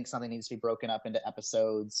 I don't think something needs to be broken up into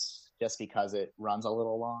episodes just because it runs a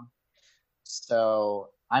little long. So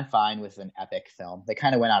I'm fine with an epic film. They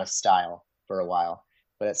kind of went out of style for a while,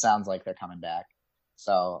 but it sounds like they're coming back.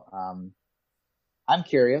 So I'm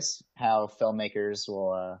curious how filmmakers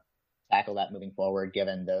will tackle that moving forward,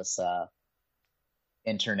 given this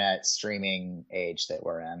internet streaming age that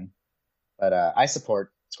we're in. But I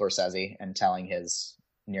support Scorsese and telling his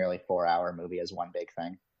nearly 4 hour movie as one big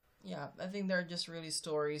thing. Yeah, I think there are just really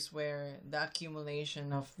stories where the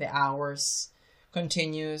accumulation of the hours,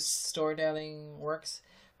 continuous storytelling works.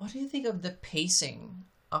 What do you think of the pacing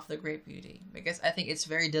of The Great Beauty? Because I think it's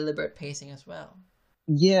very deliberate pacing as well.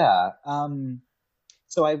 Yeah.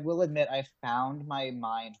 So I will admit I found my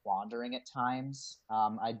mind wandering at times.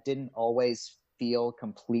 I didn't always feel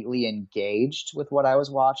completely engaged with what I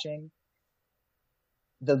was watching.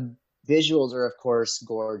 The visuals are, of course,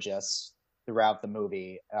 gorgeous throughout the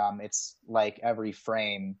movie. It's like every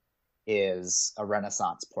frame is a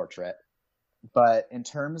Renaissance portrait. But in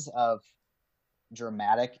terms of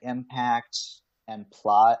dramatic impact and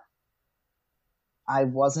plot, I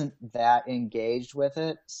wasn't that engaged with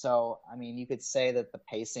it. So, I mean, you could say that the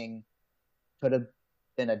pacing could have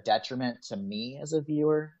been a detriment to me as a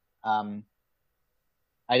viewer. Um,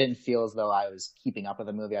 I didn't feel as though I was keeping up with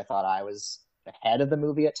the movie. I thought I was ahead of the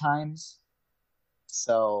movie at times.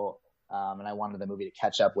 So, and I wanted the movie to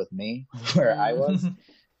catch up with me where I was. Mm.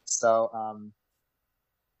 So,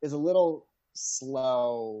 it's a little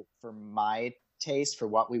slow for my taste for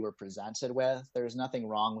what we were presented with. There's nothing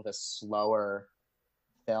wrong with a slower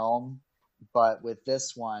film, but with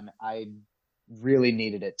this one, I really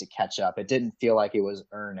needed it to catch up. It didn't feel like it was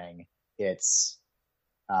earning its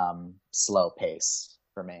slow pace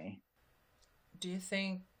for me. Do you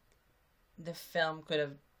think the film could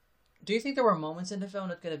have? Do you think there were moments in the film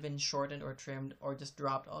that could have been shortened or trimmed or just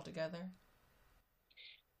dropped altogether?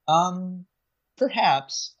 Um,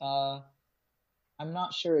 Perhaps. I'm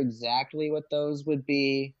not sure exactly what those would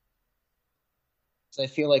be. So I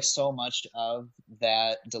feel like so much of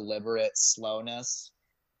that deliberate slowness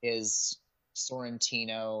is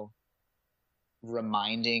Sorrentino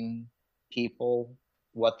reminding people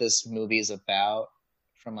what this movie is about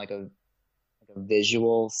from like a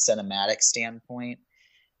visual cinematic standpoint.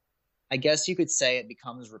 I guess you could say it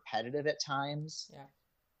becomes repetitive at times. Yeah.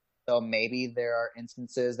 So maybe there are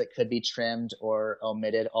instances that could be trimmed or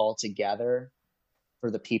omitted altogether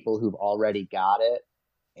for the people who've already got it.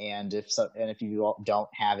 And if you don't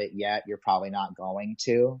have it yet, you're probably not going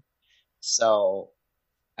to. So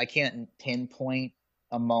I can't pinpoint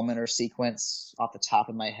a moment or sequence off the top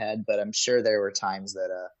of my head, but I'm sure there were times that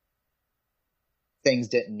things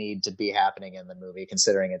didn't need to be happening in the movie,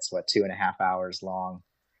 considering it's 2.5 hours long.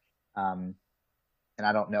 Um, and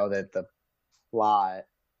I don't know that the plot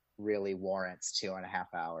really warrants 2.5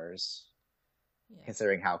 hours, Yeah.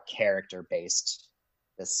 considering how character based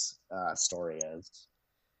this story is.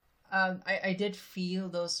 I did feel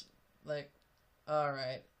those, like, all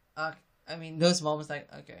right. I mean, those moments, like,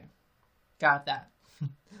 okay, got that.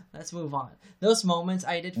 Let's move on. Those moments,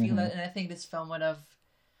 I did feel Mm-hmm. that, and I think this film would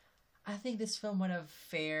have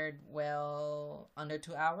fared well under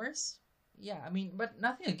 2 hours. Yeah, I mean, but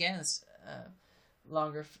nothing against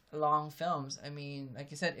long films. I mean,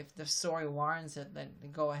 like you said, if the story warrants it, then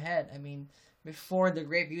go ahead. I mean, before The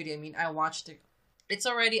Great Beauty, I mean, I watched it. It's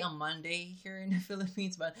already a Monday here in the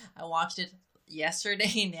Philippines, but I watched it yesterday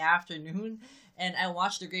in the afternoon, and I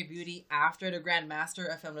watched The Great Beauty after The Grandmaster,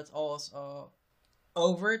 a film that's also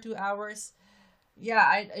over 2 hours. Yeah,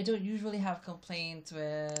 I don't usually have complaints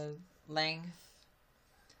with length,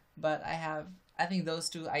 but I think those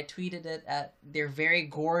two, I tweeted it at, they're very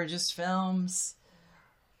gorgeous films,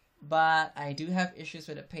 but I do have issues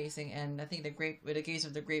with the pacing, and I think with the case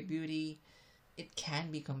of The Great Beauty, it can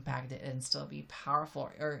be compacted and still be powerful.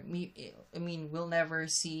 I mean, we'll never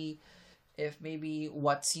see if maybe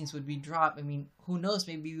what scenes would be dropped. I mean, who knows?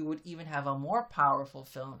 Maybe we would even have a more powerful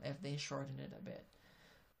film if they shortened it a bit.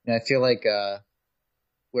 And I feel like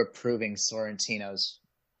we're proving Sorrentino's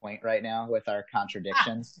point right now with our Ah,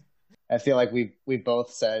 contradictions. I feel like we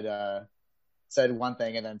both said one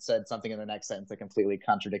thing and then said something in the next sentence that completely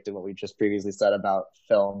contradicted what we just previously said about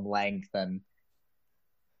film length and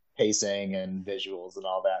pacing and visuals and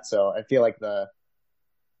all that. So I feel like the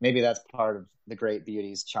maybe that's part of the Great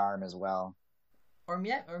Beauty's charm as well. or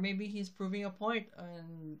yeah, or maybe he's proving a point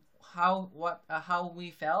on how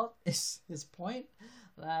we felt is his point.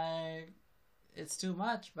 Like it's too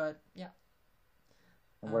much, but yeah.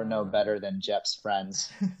 We're no Uh, better than Jep's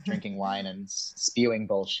friends drinking wine and spewing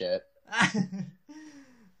bullshit.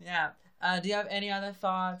 yeah. Do you have any other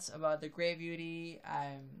thoughts about the Grey Beauty?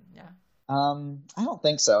 Yeah. I don't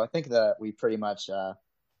think so. I think that we pretty much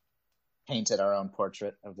painted our own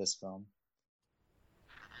portrait of this film.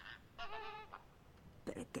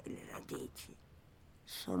 Perché le radici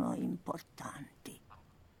sono importanti.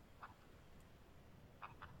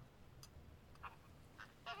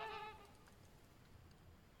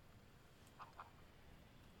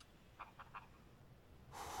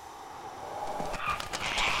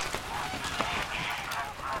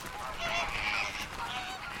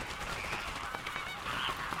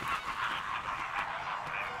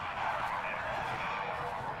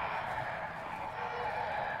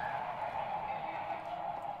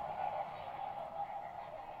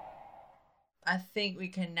 I think we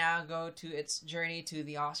can now go to its journey to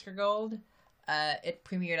the Oscar Gold. It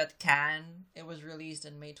premiered at Cannes. It was released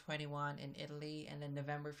on May 21 in Italy and then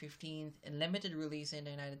November 15th in limited release in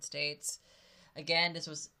the United States. Again, this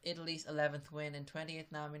was Italy's 11th win and 20th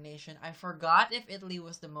nomination. I forgot if Italy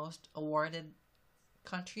was the most awarded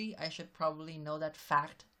country. I should probably know that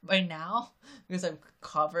fact by now because I'm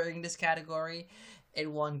covering this category. It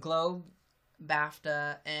won Globe,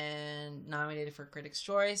 BAFTA, and nominated for Critics'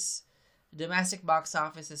 Choice. Domestic box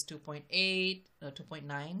office is 2.8, no,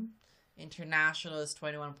 2.9. International is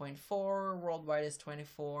 21.4. Worldwide is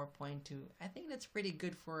 24.2. I think that's pretty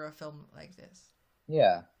good for a film like this.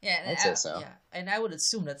 Yeah, Yeah, I'd say so. yeah, and I would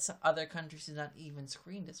assume that some other countries did not even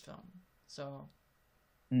screen this film. So,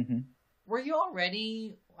 Mm-hmm. were you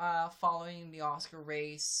already following the Oscar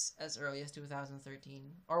race as early as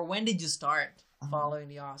 2013, or when did you start following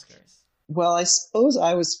the Oscars? Well, I suppose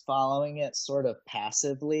I was following it sort of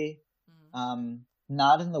passively, Mm-hmm.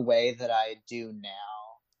 not in the way that I do now.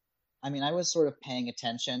 I mean, I was sort of paying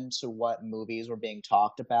attention to what movies were being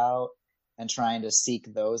talked about and trying to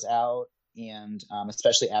seek those out, and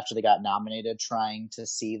especially after they got nominated, trying to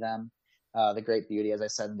see them. The Great Beauty, as I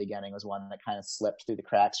said in the beginning, was one that kind of slipped through the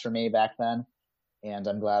cracks for me back then, and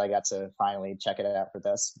I'm glad I got to finally check it out for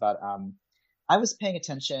this. But I was paying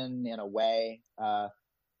attention in a way.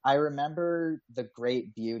 I remember The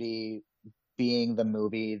Great Beauty being the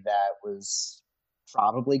movie that was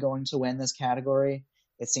probably going to win this category.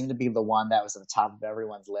 It seemed to be the one that was at the top of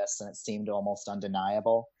everyone's list, and it seemed almost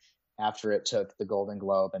undeniable after it took the Golden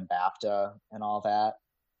Globe and BAFTA and all that.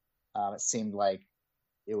 It seemed like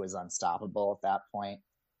it was unstoppable at that point.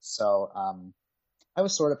 So I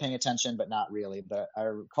was sort of paying attention, but not really. But I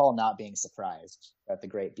recall not being surprised that The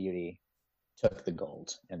Great Beauty took the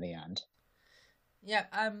gold in the end. Yeah,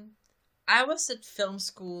 I was at film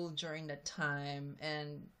school during that time,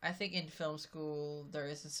 and I think in film school there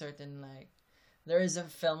is a certain like there is a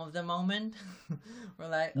film of the moment. We're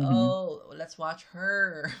like, Mm-hmm. oh, let's watch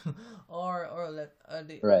her, or let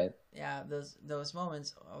Right. yeah, those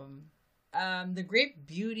moments. The Great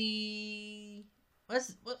Beauty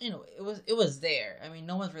was well, it was there. I mean,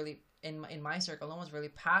 no one's really in my circle. No one's really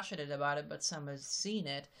passionate about it, but some have seen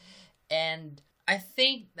it, and I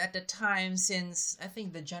think at the time, since I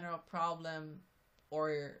think the general problem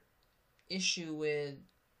or issue with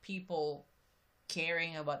people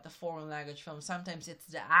caring about the foreign language films, sometimes it's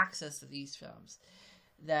the access to these films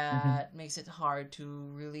Mm-hmm. that makes it hard to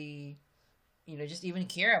really, just even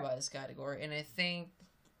care about this category. And I think,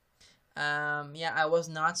 yeah, I was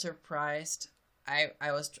not surprised.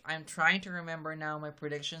 I'm trying to remember now my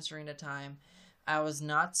predictions during the time. I was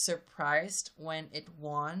not surprised when it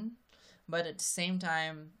won, but at the same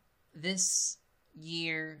time, this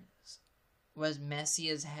year was messy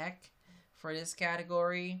as heck for this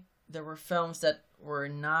category. There were films that were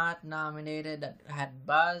not nominated that had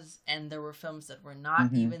buzz, and there were films that were not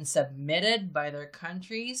Mm-hmm. even submitted by their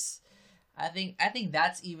countries. I think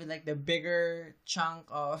that's even like the bigger chunk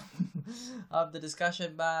of of the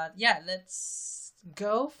discussion. But yeah, let's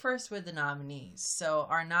go first with the nominees. So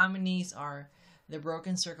our nominees are The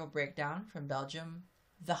Broken Circle Breakdown from Belgium,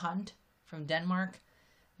 The Hunt from Denmark,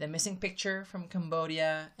 The Missing Picture from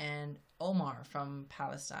Cambodia, and Omar from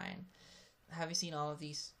Palestine. Have you seen all of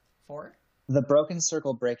these four? The Broken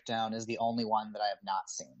Circle Breakdown is the only one that I have not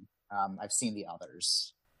seen. I've seen the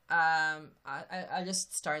others. I'll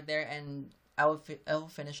just start there, and I will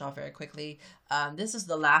finish off very quickly. This is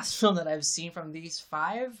the last film that I've seen from these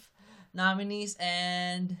five nominees,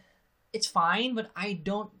 and it's fine, but I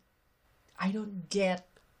don't get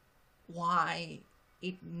why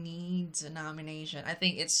it needs a nomination. I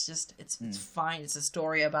think it's fine. It's a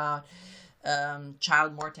story about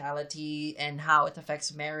child mortality and how it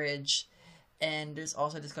affects marriage, and there's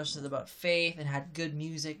also discussions about faith and had good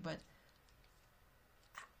music, but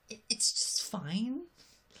it's just fine.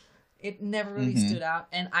 It never really stood out,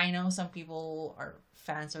 and I know some people are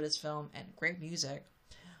fans of this film and great music,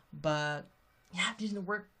 but yeah, it didn't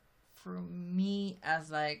work for me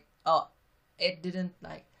as like, oh, it didn't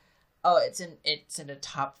like, oh, it's in the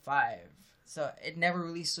top five, so it never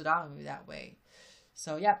really stood out to me that way.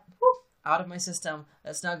 So yeah, out of my system.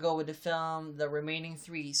 Let's now go with the film, the remaining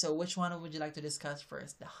three. So which one would you like to discuss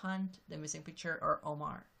first? The Hunt, The Missing Picture, or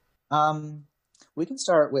Omar? We can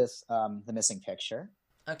start with The Missing Picture.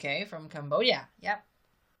 Okay, from Cambodia. Yep.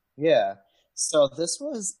 Yeah. So this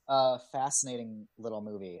was a fascinating little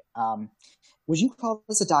movie. Would you call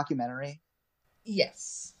this a documentary?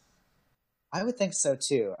 Yes. I would think so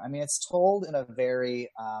too. I mean, it's told in a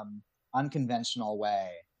very unconventional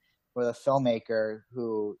way, where the filmmaker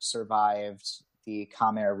who survived the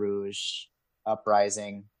Khmer Rouge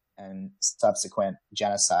uprising and subsequent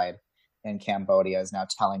genocide in Cambodia is now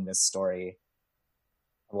telling this story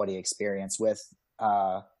of what he experienced with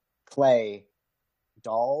clay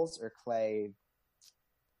dolls or clay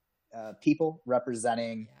people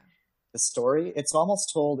representing the story. It's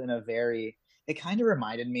almost told in a very, it kind of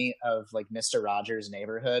reminded me of like Mr. Rogers'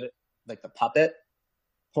 Neighborhood, like the puppet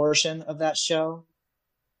portion of that show.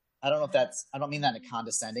 I don't know if that's, I don't mean that in a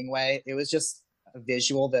condescending way. It was just a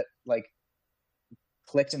visual that like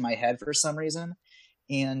clicked in my head for some reason.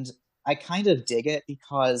 And I kind of dig it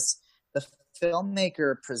because the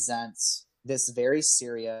filmmaker presents this very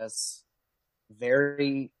serious,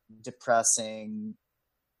 very depressing,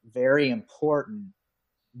 very important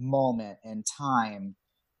moment in time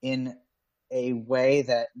in a way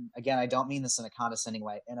that, again, I don't mean this in a condescending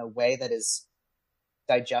way, in a way that is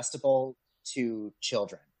digestible to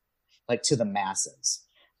children, like to the masses.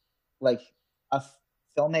 Like a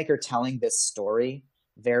filmmaker telling this story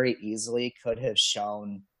very easily could have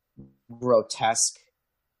shown grotesque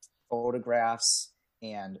photographs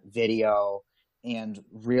and video and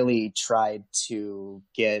really tried to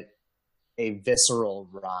get a visceral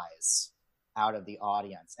rise out of the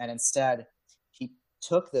audience. And instead, he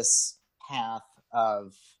took this path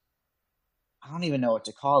of, I don't even know what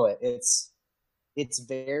to call it. It's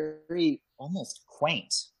very almost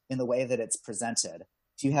quaint in the way that it's presented.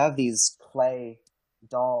 You have these clay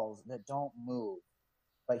dolls that don't move,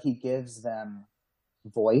 but he gives them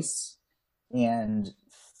voice and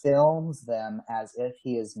films them as if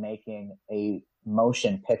he is making a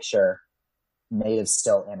motion picture made of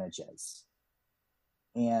still images.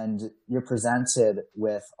 And you're presented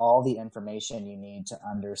with all the information you need to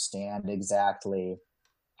understand exactly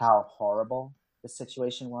how horrible the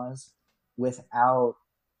situation was without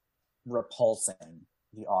repulsing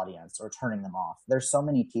the audience or turning them off. There's so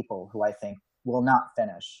many people who I think will not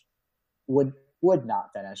finish, would not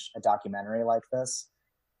finish a documentary like this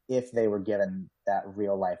if they were given that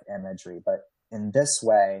real life imagery. But in this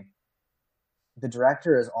way, the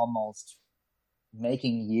director is almost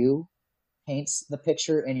making you paint the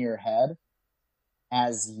picture in your head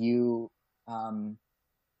as you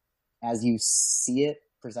see it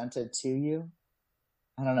presented to you.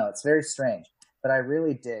 I don't know. It's very strange, but I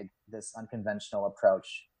really dig this unconventional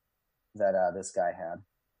approach that this guy had.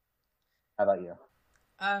 How about you?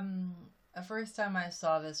 The first time I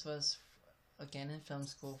saw this was again in film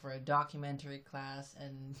school for a documentary class,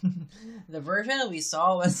 and the version that we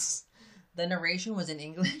saw was the narration was in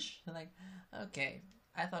English. Like, okay,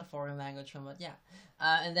 I thought foreign language film, but yeah.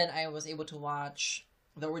 And then I was able to watch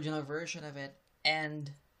the original version of it,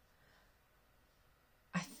 and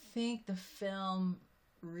I think the film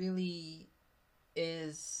really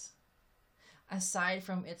is, aside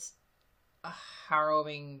from its a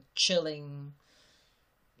harrowing, chilling,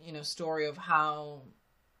 story of how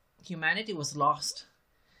humanity was lost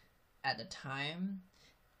at the time,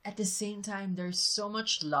 at the same time, there's so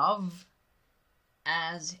much love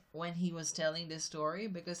as when he was telling this story,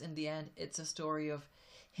 because in the end, it's a story of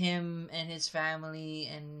him and his family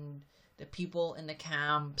and the people in the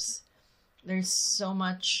camps. There's so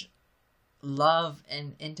much love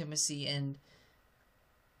and intimacy, and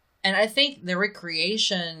I think the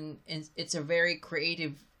recreation it's a very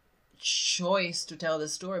creative choice to tell the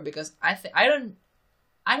story, because I don't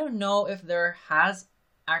know if there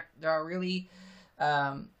are really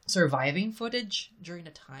surviving footage during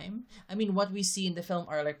the time. I mean, what we see in the film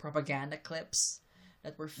are like propaganda clips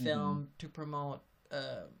that were filmed to promote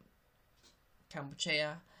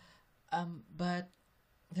Kampuchea. But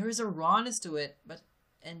there is a rawness to it,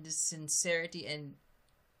 and the sincerity, and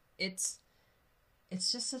it's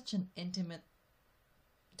just such an intimate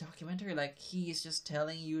documentary. Like, he's just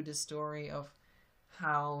telling you the story of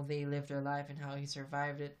how they lived their life and how he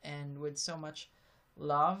survived it, and with so much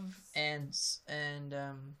love, and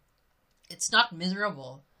it's not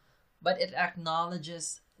miserable, but it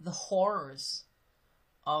acknowledges the horrors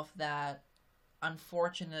of that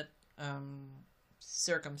unfortunate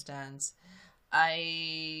circumstance.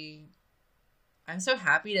 I'm so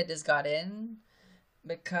happy that this got in,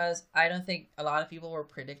 because I don't think a lot of people were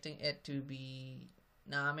predicting it to be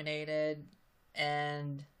nominated,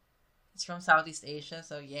 and it's from Southeast Asia,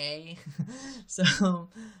 so yay. So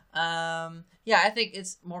yeah, I think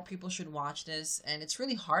it's more people should watch this, and it's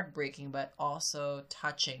really heartbreaking but also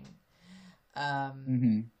touching.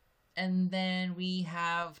 And then we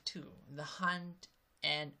have two, The Hunt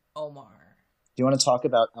and Omar. Do you want to talk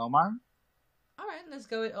about Omar? All right, let's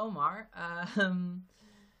go with Omar.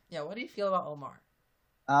 Yeah, what do you feel about Omar?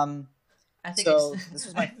 I think so this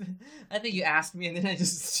was my. I think you asked me, and then I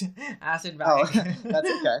just asked it back. Oh, that's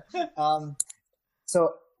okay.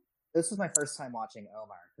 So this was my first time watching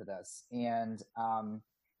Omar for this, and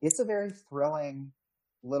it's a very thrilling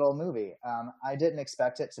little movie. I didn't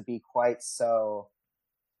expect it to be quite so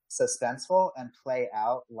suspenseful and play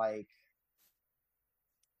out like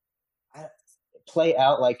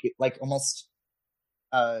almost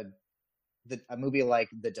a movie like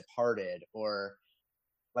The Departed, or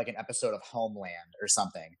like an episode of Homeland or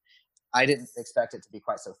something. I didn't expect it to be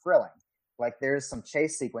quite so thrilling. Like, there's some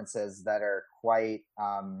chase sequences that are quite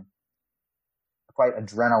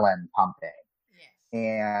adrenaline pumping. Yes.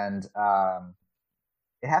 And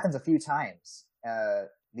it happens a few times.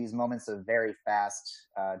 These moments of very fast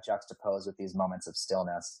juxtaposed with these moments of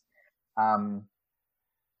stillness.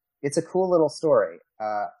 It's a cool little story.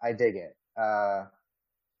 I dig it. I'm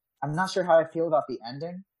not sure how I feel about the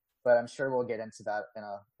ending, but I'm sure we'll get into that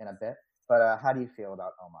in a bit. But how do you feel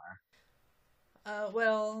about Omar?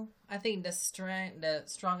 Well, I think the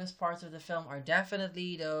strongest parts of the film are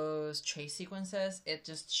definitely those chase sequences. It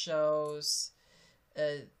just shows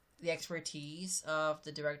the expertise of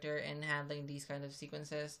the director in handling these kind of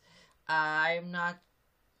sequences. I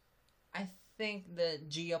think the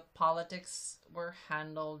geopolitics were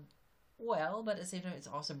handled well, but at the same time, it's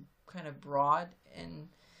also kind of broad. And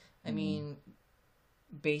I mean,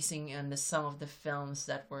 basing on some of the films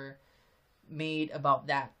that were made about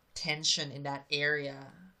that tension in that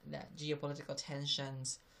area, that geopolitical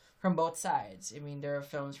tensions from both sides. I mean, there are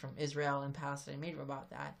films from Israel and Palestine made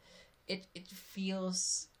about that. It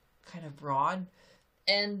feels kind of broad,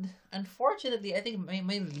 and unfortunately, I think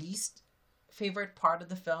my least favorite part of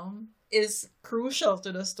the film is crucial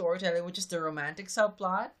to the storytelling, which is the romantic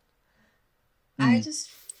subplot. I just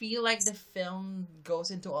feel like the film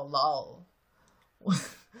goes into a lull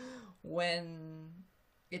when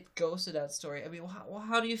it goes to that story. I mean,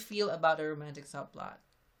 how do you feel about the romantic subplot?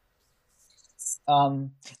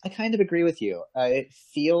 I kind of agree with you. It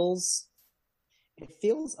feels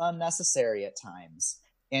unnecessary at times,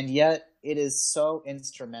 and yet it is so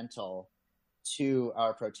instrumental to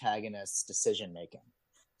our protagonist's decision making.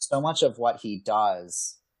 So much of what he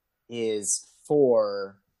does is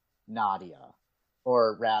for Nadia,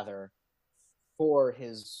 or rather, for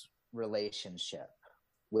his relationship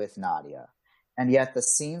with Nadia. And yet the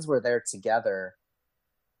scenes where they're together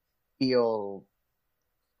feel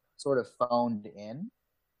sort of phoned in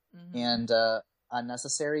and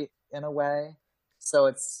unnecessary in a way. So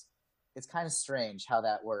it's kind of strange how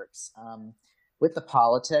that works. With the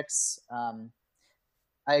politics,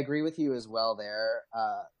 I agree with you as well there.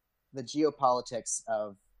 The geopolitics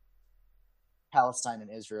of Palestine and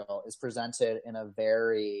Israel is presented in a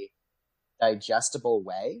very digestible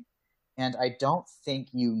way. And I don't think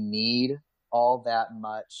you need all that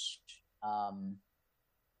much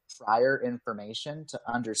prior information to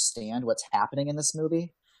understand what's happening in this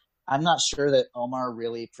movie. I'm not sure that Omar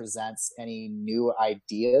really presents any new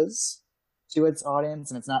ideas to its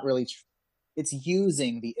audience, and it's not really it's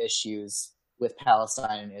using the issues with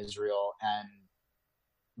Palestine and Israel and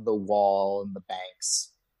the wall and the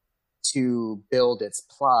banks to build its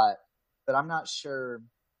plot, but I'm not sure,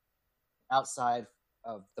 outside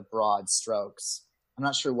of the broad strokes, I'm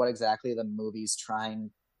not sure what exactly the movie's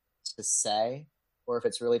trying to say, or if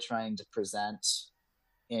it's really trying to present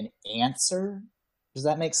an answer Does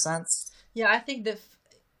that make Yeah. sense? Yeah, I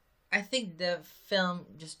think the film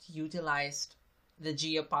just utilized the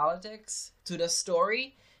geopolitics to the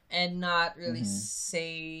story and not really Hmm.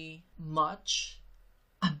 say much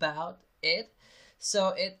about it.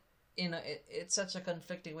 So it's such a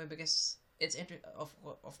conflicting way because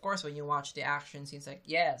of course when you watch the action scenes, like,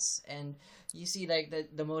 yes, and you see like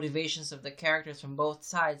the motivations of the characters from both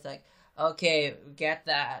sides, like, okay, get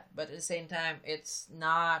that, but at the same time it's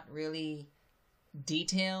not really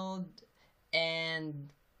detailed. And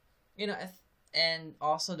you know, and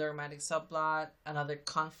also the romantic subplot, another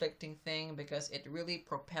conflicting thing, because it really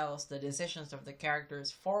propels the decisions of the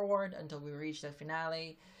characters forward until we reach the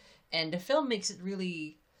finale. And the film makes it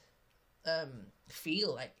really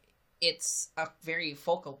feel like it's a very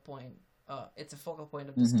focal point. It's a focal point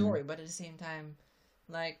of the Hmm. story, but at the same time,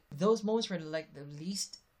 like, those moments were like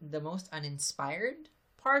the most uninspired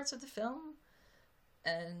parts of the film,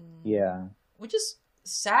 and Yeah. which is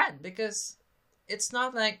sad because it's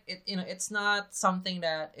not like it. It's not something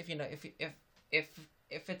that, if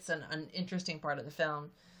if it's an interesting part of the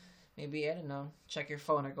film, maybe, I don't know, check your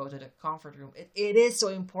phone or go to the comfort room. It is so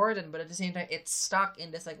important, but at the same time, it's stuck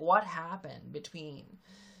in this, like, what happened between.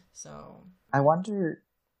 So I wonder,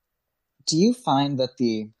 do you find that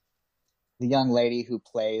the young lady who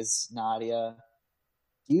plays Nadia,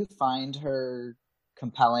 do you find her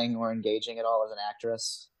compelling or engaging at all as an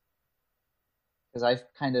actress? Because I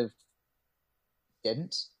kind of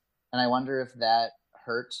didn't. And I wonder if that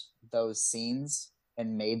hurt those scenes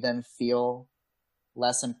and made them feel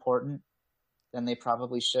less important than they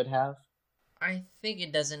probably should have. I think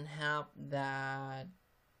it doesn't help that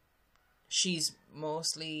she's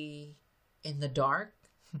mostly in the dark.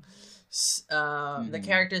 The Hmm.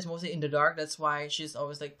 character is mostly in the dark. That's why she's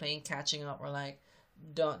always like playing catching up, or like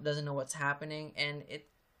doesn't know what's happening, and it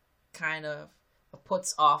kind of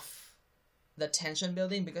puts off the tension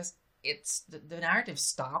building because the narrative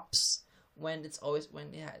stops when it's always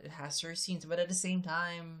when it has her scenes. But at the same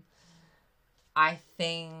time, I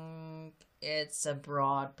think it's a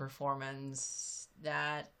broad performance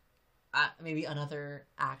that maybe another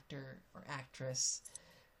actor or actress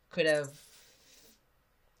could have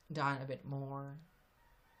done a bit more.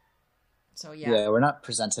 So yeah, Yeah, we're not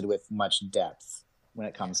presented with much depth when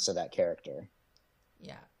it yeah, comes to that character.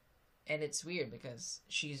 yeah. And it's weird because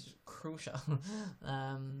she's crucial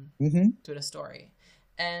um, Hmm. to the story.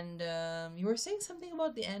 And you were saying something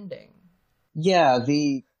about the ending. Yeah,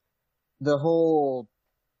 the whole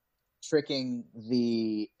tricking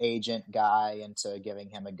the agent guy into giving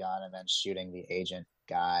him a gun and then shooting the agent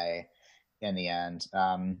guy in the end.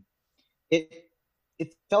 It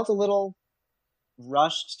it felt a little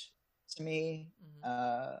rushed to me. Mm-hmm.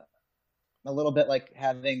 Uh, a little bit like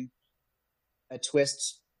having a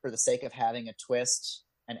twist for the sake of having a twist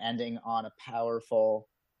and ending on a powerful,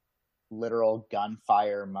 literal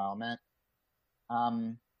gunfire moment.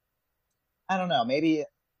 Um, I don't know. Maybe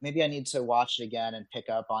I need to watch it again and pick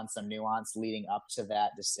up on some nuance leading up to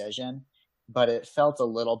that decision. But it felt a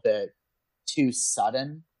little bit too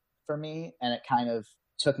sudden for me, and it kind of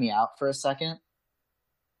took me out for a second.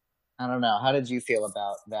 I don't know. How did you feel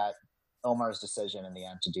about that Omar's decision in the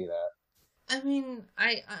end to do that? I mean,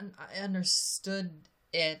 I understood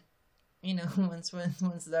it. Once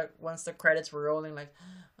the credits were rolling, like,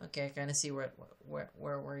 okay, I kind of see where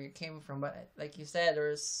you came from. But like you said,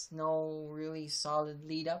 there's no really solid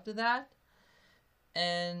lead up to that,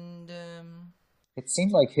 and It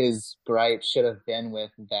seemed like his gripe should have been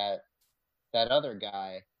with that other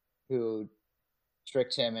guy who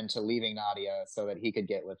tricked him into leaving Nadia so that he could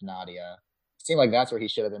get with Nadia. It seemed like that's where he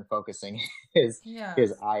should have been focusing his yeah,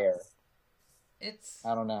 his ire. it's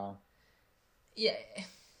I don't know. yeah.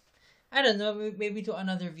 I don't know. Maybe to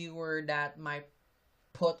another viewer that might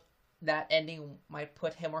put that ending might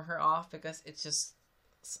put him or her off because it's just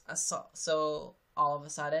so all of a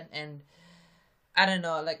sudden, and I don't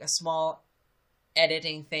know, like a small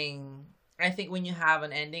editing thing. I think when you have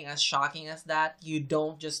an ending as shocking as that, you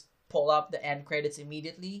don't just pull up the end credits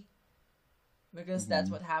immediately, because that's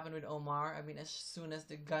Hmm. what happened with Omar. I mean, as soon as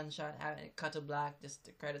the gunshot happened, it cut to black, just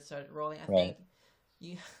the credits started rolling. I Right. think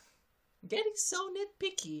you getting so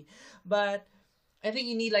nitpicky, but I think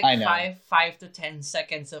you need like I know. 5 to 10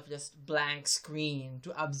 seconds of just blank screen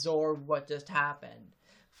to absorb what just happened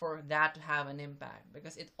for that to have an impact,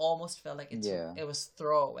 because it almost felt like Yeah. it was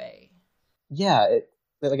throwaway. Yeah.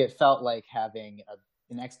 It felt like having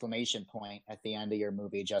an exclamation point at the end of your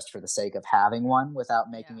movie just for the sake of having one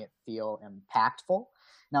without making Yeah. it feel impactful.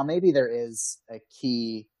 Now, maybe there is a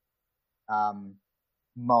key um,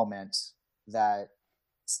 moment that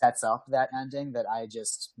sets up that ending that I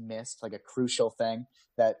just missed, like a crucial thing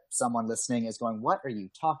that someone listening is going, what are you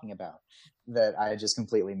talking about? That I just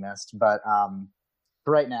completely missed. But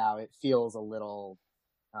for right now, it feels a little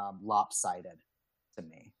lopsided to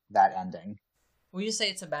me, that ending. Would you say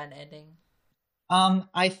it's a bad ending?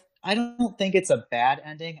 I don't think it's a bad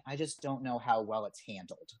ending. I just don't know how well it's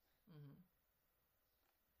handled. Mm-hmm.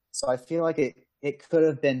 So I feel like it could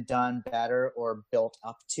have been done better or built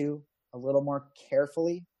up to a little more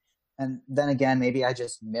carefully. And then again, maybe I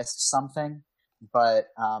just missed something, but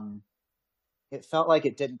it felt like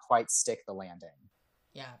it didn't quite stick the landing.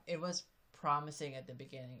 Yeah, it was promising at the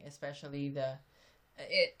beginning, especially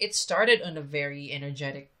it started on a very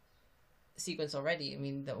energetic sequence already. I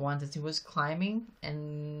mean, the one that he was climbing,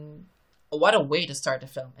 and what a way to start the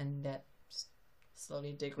film, and that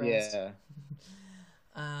slowly digressed. Yeah.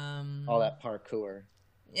 All that parkour.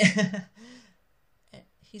 Yeah.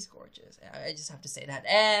 He's gorgeous. I just have to say that.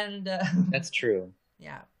 And that's true.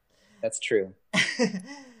 Yeah. That's true.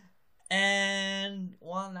 And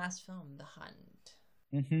one last film, The Hunt.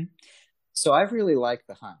 Mm-hmm. So I really like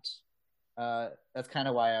The Hunt. That's kind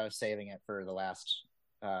of why I was saving it for the last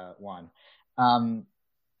one. I'm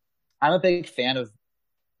a big fan of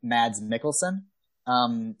Mads Mikkelsen,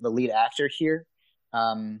 the lead actor here.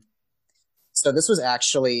 So this was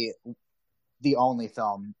actually the only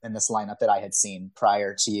film in this lineup that I had seen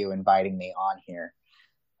prior to you inviting me on here.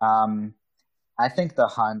 I think The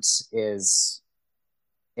Hunt is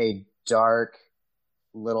a dark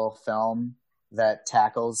little film that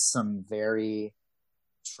tackles some very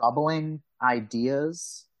troubling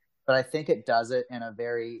ideas, but I think it does it in a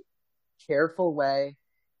very careful way.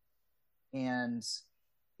 And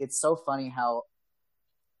it's so funny how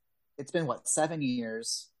it's been, 7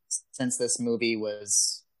 years since this movie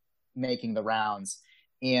was making the rounds,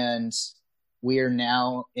 and we are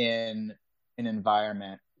now in an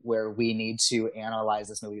environment where we need to analyze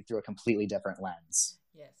this movie through a completely different lens.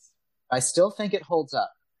 Yes. I still think it holds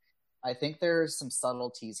up. I think there's some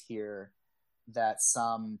subtleties here that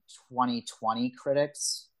some 2020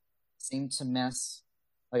 critics seem to miss.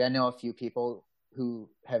 Like, I know a few people who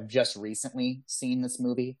have just recently seen this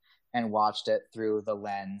movie and watched it through the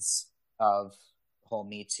lens of the whole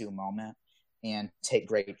Me Too moment and take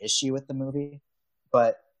great issue with the movie.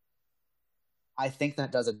 But I think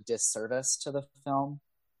that does a disservice to the film,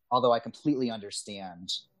 although I completely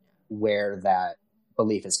understand where that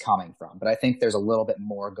belief is coming from. But I think there's a little bit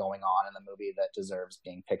more going on in the movie that deserves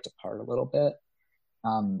being picked apart a little bit.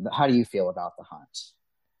 How do you feel about The Hunt?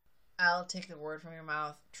 I'll take the word from your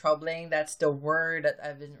mouth. Troubling. That's the word that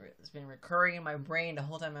it's been recurring in my brain the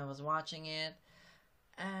whole time I was watching it.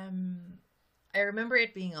 I remember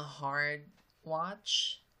it being a hard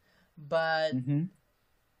watch, but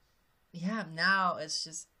yeah, now it's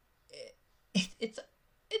just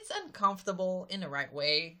it's uncomfortable in the right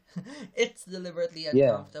way. It's deliberately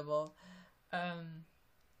uncomfortable. Yeah.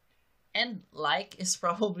 And like is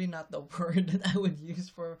probably not the word that I would use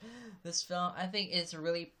for this film. I think it's a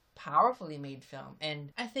really powerfully made film,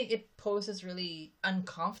 and I think it poses really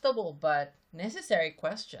uncomfortable but necessary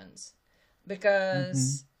questions,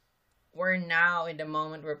 because we're now in the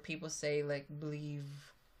moment where people say, like, believe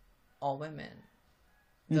all women,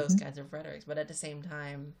 those kinds of rhetorics, but at the same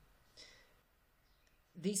time,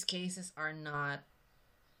 these cases are not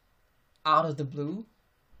out of the blue,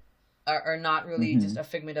 are not really just a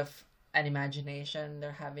figment of an imagination.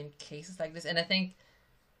 They're having cases like this, and I think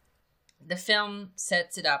the film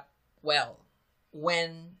sets it up well.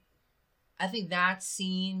 When I think that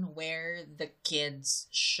scene where the kids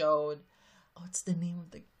showed, what's the name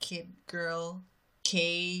of the kid girl?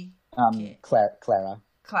 Clara. Clara.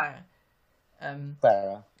 Clara.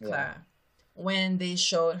 Yeah. Clara. When they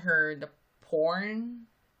showed her the porn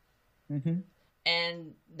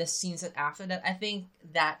and the scenes that after that, I think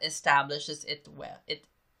that establishes it well.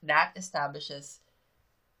 That establishes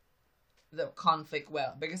the conflict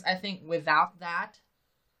well, because I think without that,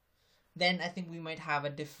 then I think we might have a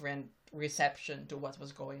different reception to what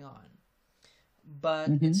was going on. But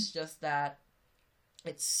it's just that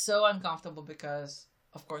it's so uncomfortable because,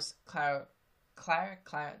 of course, Clara,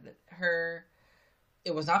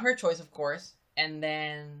 it was not her choice, of course, and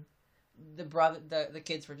then the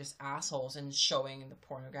kids were just assholes and showing the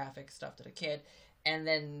pornographic stuff to the kid, and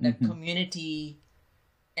then the community,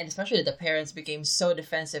 and especially the parents, became so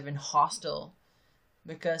defensive and hostile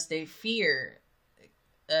because they fear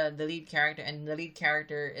the lead character, and the lead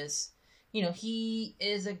character is, he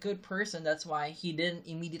is a good person. That's why he didn't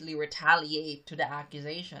immediately retaliate to the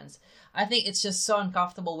accusations. I think it's just so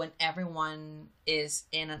uncomfortable when everyone is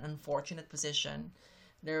in an unfortunate position.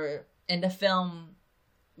 And the film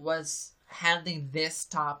handling this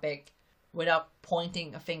topic without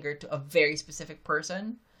pointing a finger to a very specific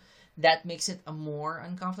person, that makes it a more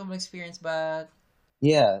uncomfortable experience. But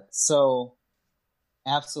Yeah, so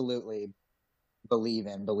absolutely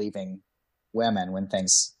believing women when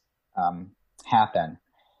things happen.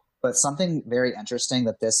 But something very interesting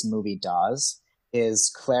that this movie does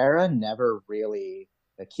is Clara never really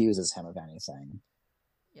accuses him of anything.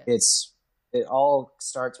 yes, It all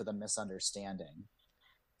starts with a misunderstanding. yes,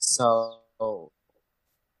 So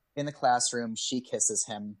in the classroom, she kisses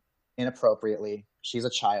him inappropriately. She's a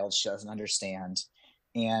child, she doesn't understand.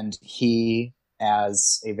 And he,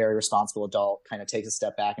 as a very responsible adult, kind of takes a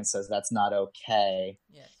step back and says, "That's not okay."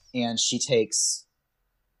 yes, And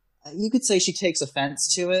you could say she takes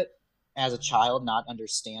offense to it as a child, not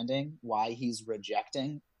understanding why he's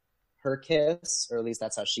rejecting her kiss, or at least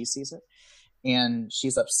that's how she sees it. And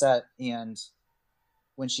she's upset. And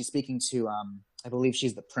when she's speaking to, I believe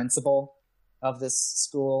she's the principal of this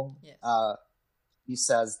school, yes, he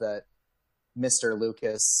says that Mr.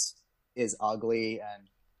 Lucas is ugly and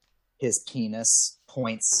his penis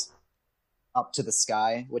points up to the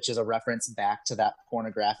sky, which is a reference back to that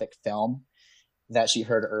pornographic film that she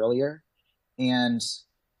heard earlier. And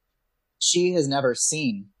she has never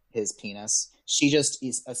seen his penis. She just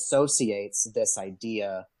associates this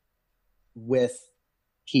idea with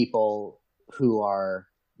people who are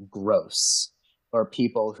gross or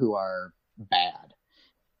people who are bad.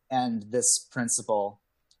 And this principal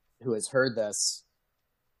who has heard this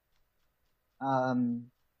um,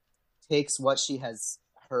 takes what she has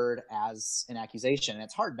heard as an accusation. And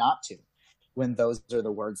it's hard not to when those are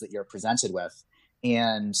the words that you're presented with.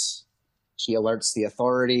 And she alerts the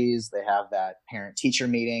authorities. They have that parent teacher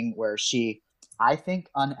meeting where she, I think,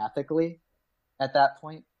 unethically at that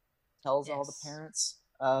point tells all the yes, parents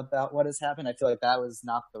about what has happened. I feel like that was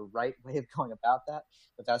not the right way of going about that,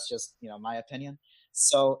 but that's just, my opinion.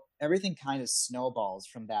 So everything kind of snowballs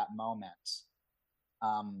from that moment.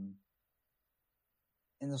 Um,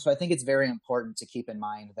 and so I think it's very important to keep in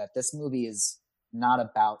mind that this movie is not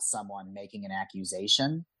about someone making an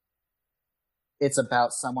accusation. It's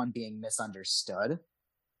about someone being misunderstood.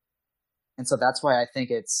 And so that's why I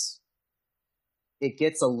think it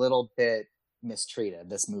gets a little bit mistreated,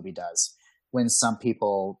 this movie does, when some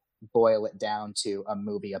people boil it down to a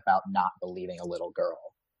movie about not believing a little girl.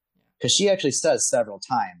 Because she actually says several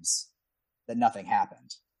times that nothing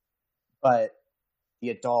happened. But the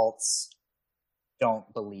adults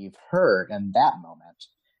don't believe her in that moment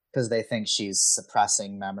because they think she's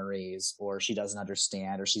suppressing memories or she doesn't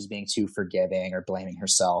understand or she's being too forgiving or blaming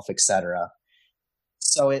herself, etc.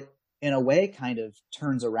 So it, in a way, kind of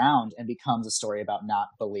turns around and becomes a story about not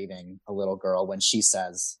believing a little girl when she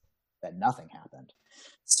says that nothing happened.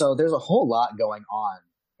 So there's a whole lot going on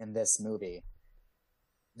in this movie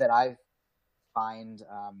that I find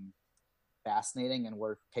fascinating and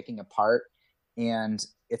worth picking apart. And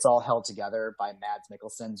it's all held together by Mads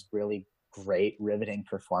Mikkelsen's really great, riveting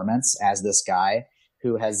performance as this guy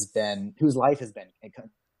whose life has been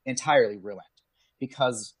entirely ruined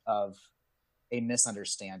because of a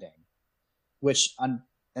misunderstanding, which,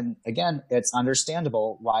 and again, it's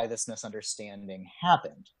understandable why this misunderstanding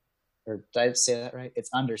happened. Or did I say that right? It's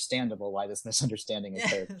understandable why this misunderstanding yes,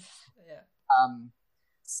 occurred. yeah,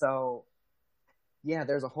 So yeah,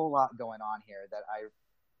 there's a whole lot going on here that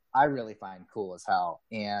I really find cool as hell.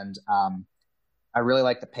 And I really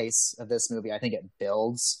like the pace of this movie. I think it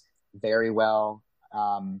builds very well.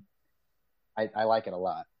 I like it a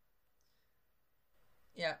lot.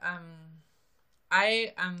 yeah.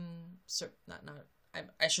 I am not.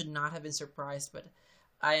 I should not have been surprised, but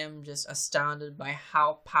I am just astounded by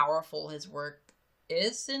how powerful his work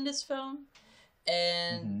is in this film.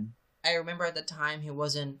 And Mm-hmm. I remember at the time he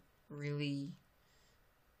wasn't really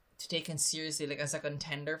taken seriously like as a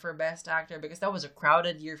contender for best actor because that was a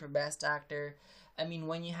crowded year for best actor. I mean,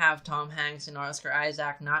 when you have Tom Hanks and Oscar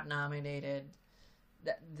Isaac not nominated,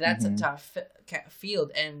 that's a Mm-hmm. tough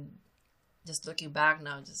field. And just looking back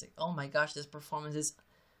now, just like, oh my gosh, this performance is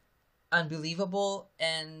unbelievable.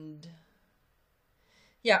 And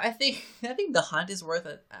yeah, I think The Hunt is worth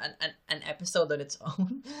an episode on its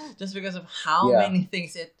own, just because of how Yeah. many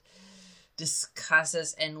things it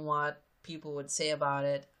discusses and what people would say about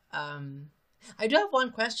it. I do have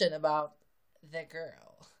one question about the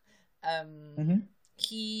girl. Mm-hmm.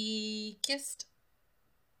 He kissed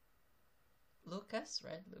Lucas,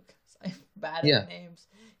 right? Lucas. I'm bad at Yeah. names.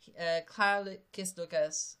 Cloud kissed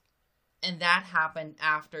Lucas, and that happened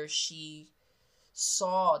after she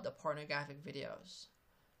saw the pornographic videos.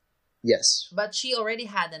 Yes. But she already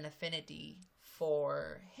had an affinity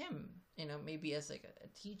for him, maybe as like a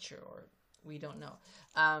teacher or we don't know.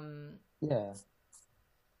 Yeah.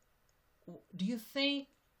 Do you think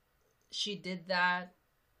she did that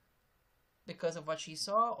because of what she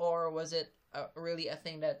saw, or was it really a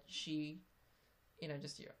thing that she,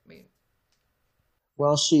 just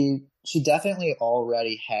Well, she definitely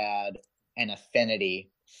already had an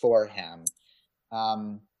affinity for him.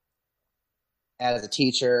 Um, as a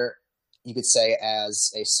teacher, you could say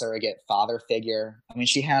as a surrogate father figure. I mean,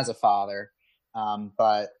 she has a father,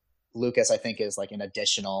 but Lucas, I think, is like an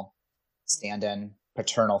additional stand-in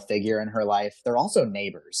paternal figure in her life. They're also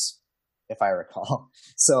neighbors, if I recall.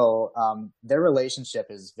 So their relationship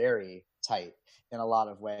is very tight in a lot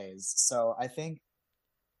of ways. So I think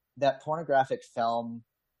that pornographic film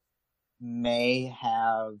may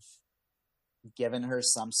have given her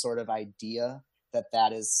some sort of idea that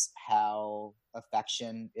that is how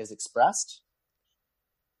affection is expressed.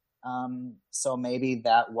 So maybe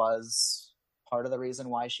that was part of the reason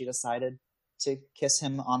why she decided to kiss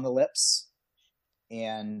him on the lips.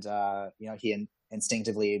 And, he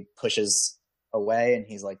instinctively pushes away and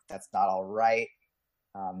he's like, that's not all right.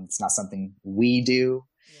 It's not something we do.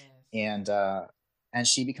 yes. And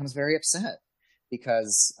she becomes very upset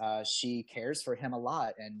because she cares for him a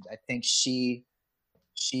lot. And I think she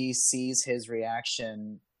sees his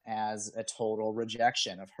reaction as a total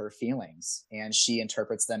rejection of her feelings, and she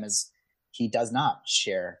interprets them as he does not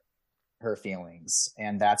share her feelings,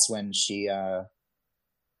 and that's when she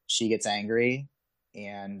gets angry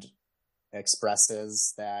and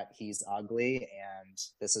expresses that he's ugly and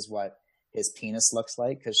this is what his penis looks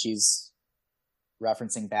like, because she's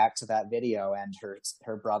referencing back to that video and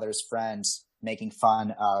her brother's friend making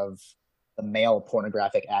fun of the male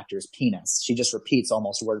pornographic actor's penis. She just repeats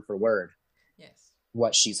almost word for word Yes.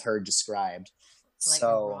 what she's heard described. Like a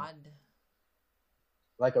rod.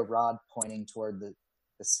 Like a rod pointing toward the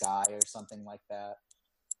sky or something like that.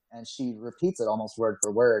 And she repeats it almost word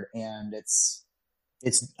for word. And it's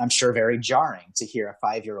I'm sure, very jarring to hear a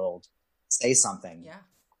 5-year-old say something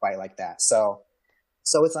quite like that. So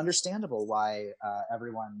it's understandable why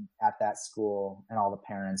everyone at that school and all the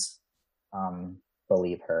parents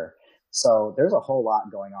believe her. So there's a whole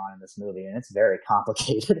lot going on in this movie, and it's very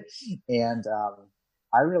complicated. And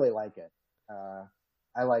I really like it.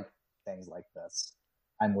 I like things like this.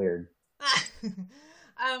 I'm weird.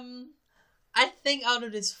 I think out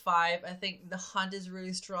of this 5, I think The Hunt is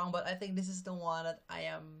really strong, but I think this is the one that I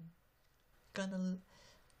am gonna.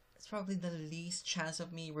 It's probably the least chance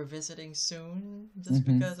of me revisiting soon, just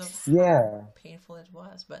because of how painful it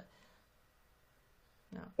was. But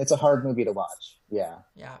no, it's a hard movie to watch. Yeah,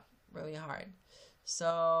 really hard.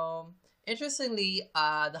 So interestingly,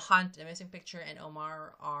 The Hunt, The Missing Picture, and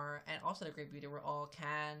Omar and also The Great Beauty were all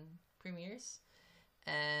Cannes premieres.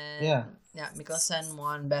 And Mikkelsen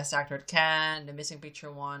won Best Actor at Cannes, The Missing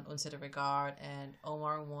Picture won Un Certain Regard, and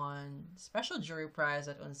Omar won Special Jury Prize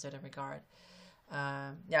at Un Certain Regard.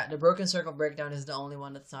 The Broken Circle Breakdown is the only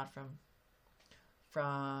one that's not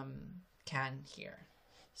from Cannes here.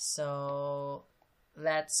 So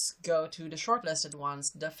let's go to the shortlisted ones.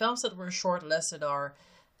 The films that were shortlisted are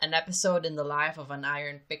An Episode in the Life of an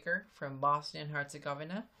Iron Picker from Bosnia and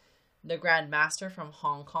Herzegovina, The Grand Master from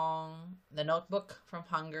Hong Kong, The Notebook from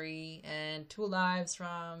Hungary, and Two Lives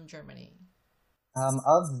from Germany.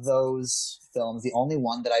 Of those films, the only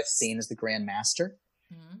one that I've seen is The Grand Master.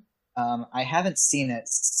 Mm-hmm. I haven't seen it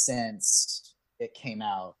since it came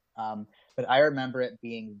out, but I remember it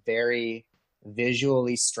being very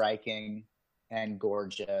visually striking and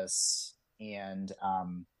gorgeous, and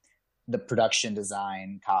the production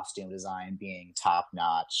design, costume design being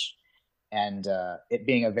top-notch. And it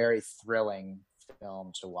being a very thrilling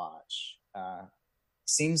film to watch.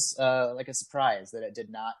 Seems like a surprise that it did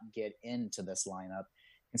not get into this lineup,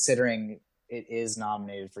 considering it is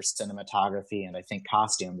nominated for cinematography and I think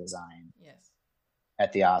costume design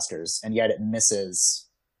at the Oscars, and yet it misses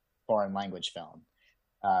foreign language film.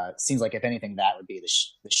 Seems like, if anything, that would be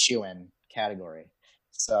the shoe-in category.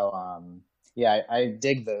 So, I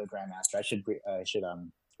dig The Grandmaster. I should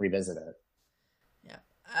revisit it.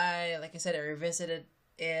 I revisited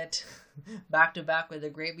it back to back with The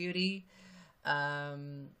Great Beauty.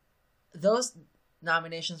 Those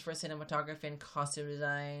nominations for cinematography and costume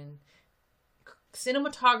design.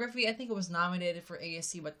 Cinematography, I think it was nominated for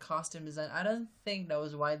ASC, but costume design, I don't think that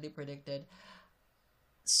was widely predicted.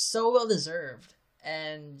 So well deserved,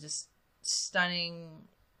 and just stunning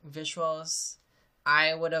visuals.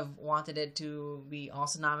 I would have wanted it to be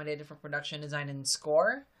also nominated for production design and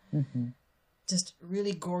score. Mm-hmm. Just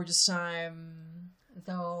really gorgeous time,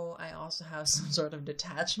 though I also have some sort of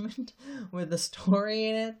detachment with the story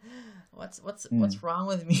in it. What's wrong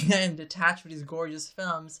with me? I'm detached with these gorgeous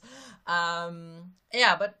films.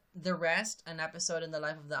 Yeah, but the rest, an episode in the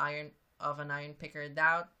life of an iron picker,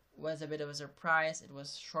 that was a bit of a surprise. It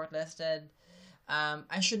was shortlisted.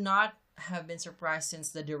 I should not have been surprised since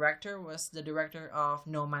the director was the director of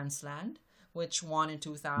No Man's Land, which won in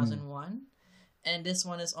 2001. And this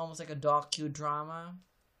one is almost like a docudrama.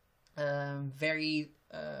 Very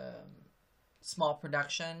small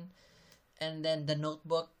production. And then The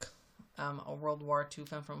Notebook, a World War II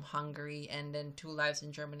film from Hungary, and then Two Lives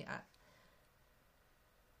in Germany.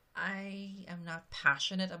 I am not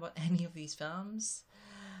passionate about any of these films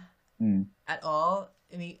at all.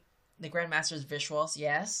 I mean, the Grandmaster's visuals,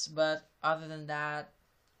 yes, but other than that,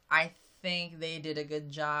 I think they did a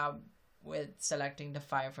good job with selecting the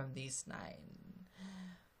 5 from these 9.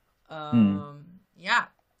 Yeah,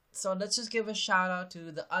 so let's just give a shout out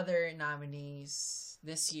to the other nominees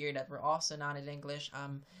this year that were also not in English.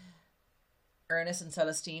 Ernest and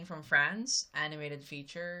Celestine from France, animated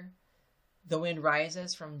feature. The Wind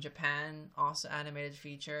Rises from Japan, also animated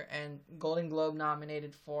feature. And Golden Globe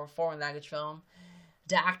nominated for foreign language film.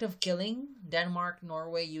 The Act of Killing, Denmark,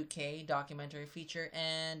 Norway, UK, documentary feature.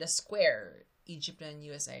 And The Square, Egypt and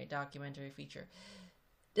USA, documentary feature.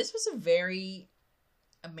 This was a very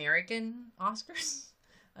American Oscars.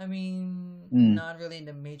 I mean, not really in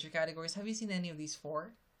the major categories. Have you seen any of these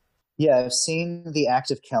 4? Yeah, I've seen The Act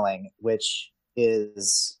of Killing, which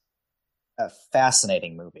is a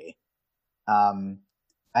fascinating movie. I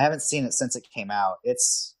haven't seen it since it came out.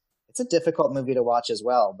 It's a difficult movie to watch as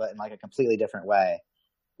well, but in like a completely different way.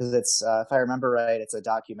 Because it's, if I remember right, it's a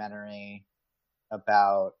documentary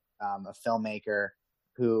about a filmmaker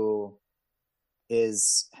who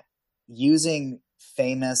is using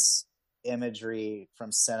famous imagery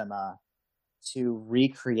from cinema to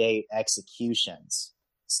recreate executions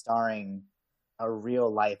starring a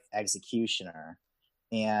real life executioner.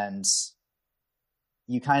 And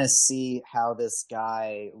you kind of see how this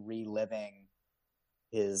guy reliving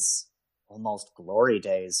his almost glory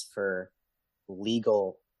days for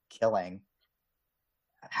legal killing,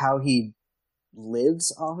 how he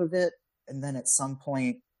lives off of it, and then at some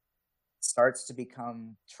point starts to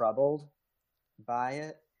become troubled by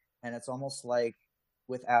it. And it's almost like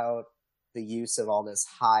without the use of all this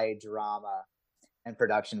high drama and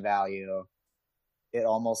production value, it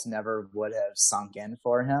almost never would have sunk in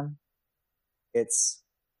for him. It's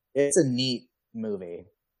a neat movie,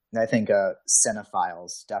 and I think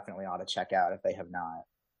cinephiles definitely ought to check out if they have not.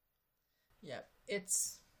 Yeah,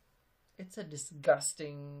 it's a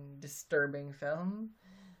disgusting, disturbing film,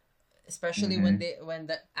 especially when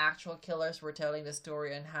the actual killers were telling the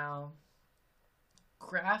story and how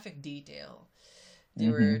graphic detail they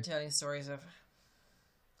were telling stories of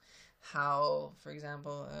how, for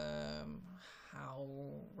example, how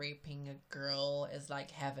raping a girl is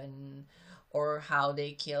like heaven, or how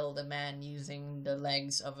they killed a man using the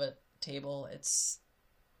legs of a table. It's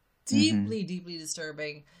deeply, deeply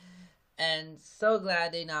disturbing, and so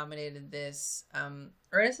glad they nominated this.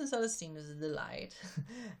 Ernest and Celestine was a delight,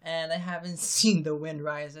 and I haven't seen The Wind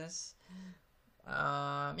Rises.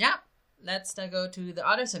 Yeah, let's now go to the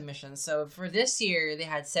other submissions. So for this year, they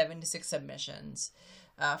had 76 submissions.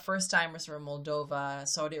 First-timers were Moldova,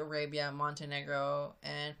 Saudi Arabia, Montenegro,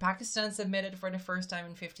 and Pakistan submitted for the first time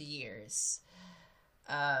in 50 years.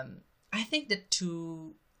 I think the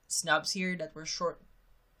 2 snubs here that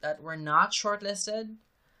were not shortlisted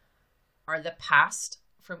are The Past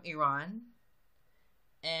from Iran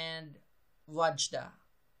and Wajda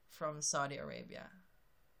from Saudi Arabia.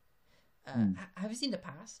 Have you seen The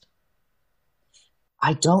Past?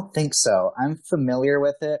 I don't think so. I'm familiar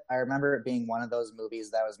with it. I remember it being one of those movies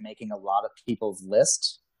that was making a lot of people's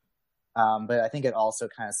list. But I think it also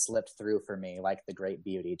kind of slipped through for me like The Great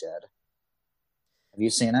Beauty did. Have you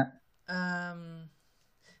seen it?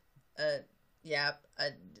 Yeah.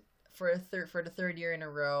 For the third year in a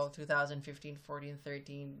row, 2015, 14,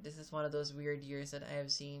 13, this is one of those weird years that I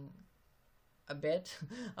have seen a bit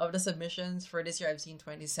of the submissions. For this year, I've seen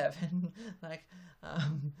 27.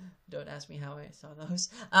 Don't ask me how I saw those.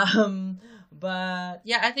 But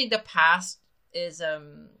yeah, I think The Past is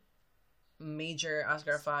major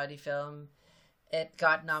Oscar Fadi film. It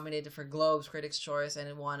got nominated for Globes, Critics' Choice, and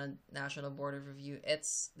it won a National Board of Review.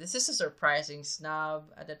 This is a surprising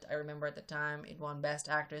snub. I remember at the time it won Best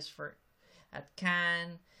Actress at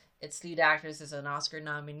Cannes. Its lead actress is an Oscar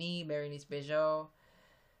nominee, Berenice Bejo.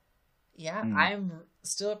 Yeah, I'm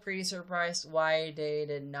still pretty surprised why they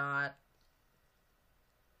did not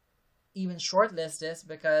even shortlist this,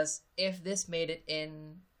 because if this made it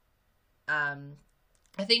in, I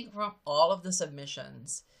think from all of the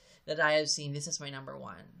submissions that I have seen, this is my number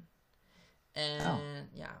 1. Oh. And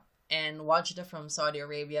and Wajda from Saudi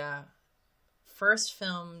Arabia, first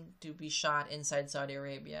film to be shot inside Saudi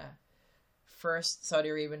Arabia, first Saudi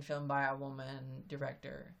Arabian film by a woman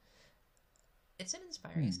director. It's an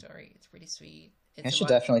inspiring story. It's pretty sweet. I It's should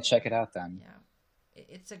about, definitely check it out then. yeah,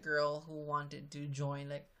 it's a girl who wanted to join,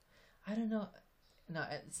 like, I don't know, no,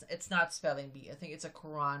 it's not spelling bee. I think it's a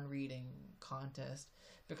Quran reading contest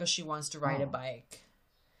because she wants to ride a Oh. bike,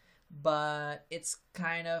 but it's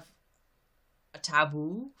kind of a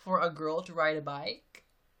taboo for a girl to ride a bike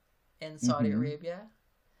in Saudi Mm-hmm. Arabia.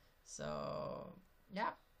 So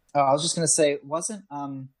yeah, Oh, I was just gonna say, wasn't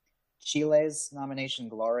Chile's nomination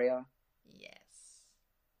Gloria? yes,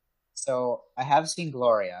 So I have seen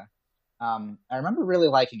Gloria. I remember really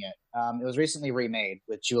liking it. It was recently remade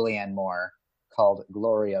with Julianne Moore called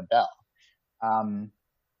Gloria Bell. Um,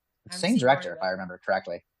 have you Same seen Gloria director, if I Bell? remember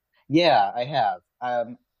correctly. Yeah, I have.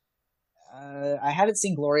 I haven't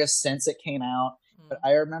seen Gloria since it came out, but Mm.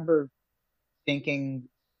 I remember thinking,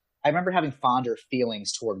 I remember having fonder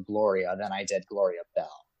feelings toward Gloria than I did Gloria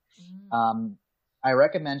Bell. Mm. Um, I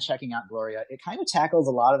recommend checking out Gloria. It kind of tackles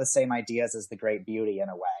a lot of the same ideas as The Great Beauty in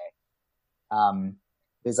a way. Um,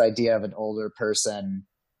 this idea of an older person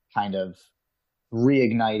kind of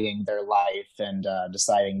reigniting their life and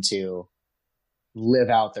deciding to live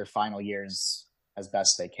out their final years as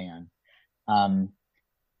best they can. Um,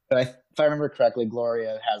 but if I remember correctly,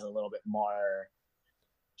 Gloria has a little bit more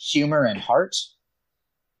humor and heart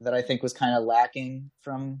that I think was kind of lacking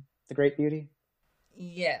from The Great Beauty.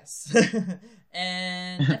 Yes,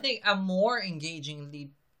 and I think a more engaging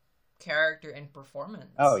lead character and Oh performance.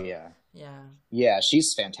 yeah, Yeah, yeah,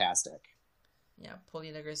 she's fantastic. yeah.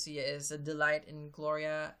 Paulina Garcia is a delight in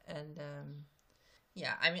Gloria, and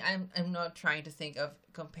yeah. I mean, I'm not trying to think of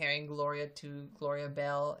comparing Gloria to Gloria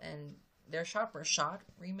Bell, and their shot for shot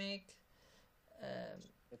remake. Um,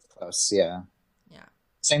 It's close, yeah. yeah,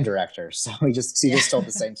 Same director, so he yeah, just told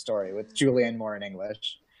the same story with Julianne Moore in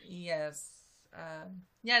English. yes.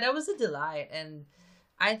 Yeah, that was a delight, and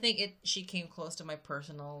I think it. She came close to my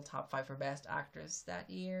personal top five for best actress that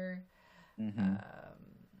year. Hmm. Um,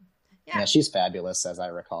 yeah, Yeah, she's fabulous, as I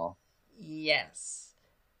recall. yes,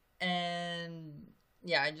 and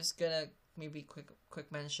yeah, I'm just gonna maybe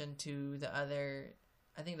quick mention to the other.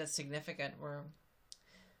 I think that's significant. Were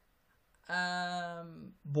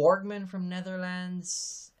Borgman from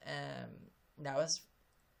Netherlands. That was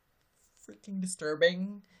freaking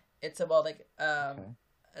disturbing. It's about like Okay.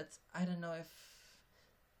 it's I don't know if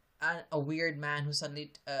a weird man who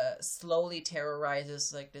suddenly slowly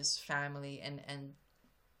terrorizes like this family and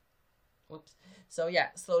whoops. So yeah,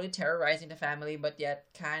 slowly terrorizing the family, but yet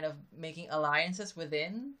kind of making alliances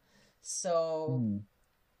within. So Hmm.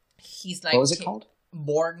 he's What like was it called?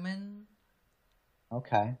 Borgman.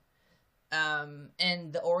 Okay.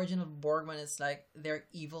 And the origin of Borgman is like they're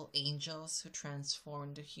evil angels who transform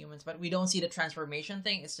into humans, but we don't see the transformation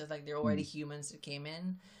thing. It's just like they're already Hmm. humans that came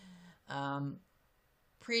in. Um,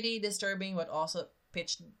 Pretty disturbing, but also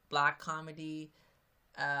pitch black comedy.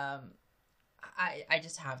 Um, I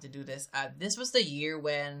just have to do this. This was the year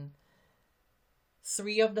when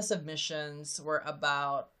three of the submissions were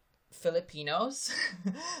about Filipinos.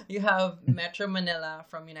 You have Metro Manila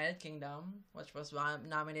from United Kingdom, which was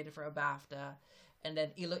nominated for a BAFTA, and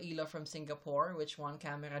then Iloilo from Singapore, which won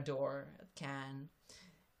Camera d'Or at Cannes.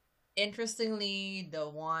 Interestingly, the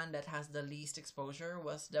one that has the least exposure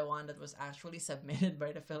was the one that was actually submitted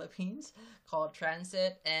by the Philippines, called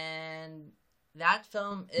Transit, and that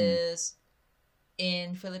film Hmm. is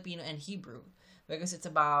in Filipino and Hebrew because it's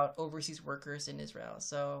about overseas workers in Israel.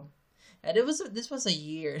 So, and this was a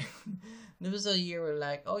year. This was a year where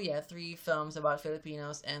like, oh yeah, three films about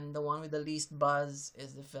Filipinos, and the one with the least buzz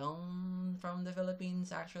is the film from the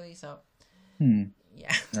Philippines actually. So Hmm.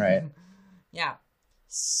 yeah, Right. yeah.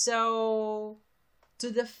 So to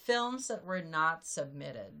the films that were not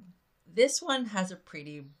submitted, this one has a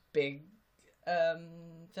pretty big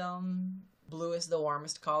film. Blue is the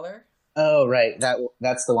warmest color. Oh, right.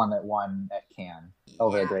 That's the one that won at Cannes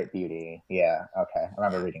over The Yeah, Great Beauty. Yeah. Okay. I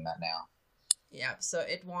remember yeah. reading that now. Yeah, so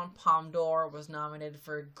it won Palme d'Or, was nominated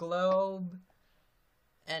for Globe,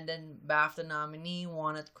 and then BAFTA nominee,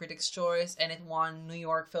 won at Critics' Choice, and it won New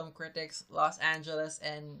York Film Critics, Los Angeles,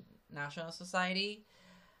 and National Society.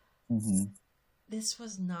 Hmm. This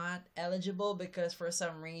was not eligible because for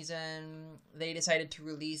some reason they decided to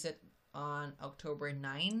release it on October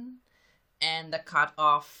 9, and the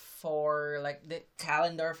cutoff for like the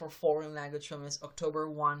calendar for foreign language film is October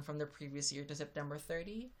 1 from the previous year to September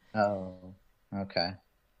 30. Oh. Okay.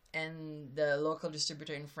 And the local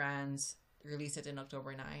distributor in France released it in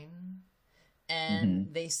October 9. And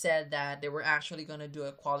Hmm. they said that they were actually going to do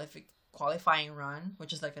a qualifying run,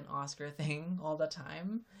 which is like an Oscar thing all the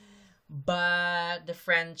time. But the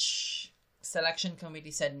French selection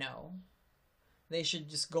committee said no. They should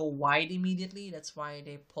just go wide immediately. That's why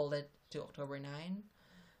they pulled it to October 9.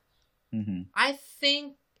 Mm-hmm. I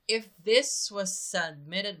think if this was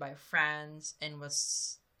submitted by France and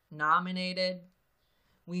was nominated,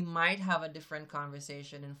 we might have a different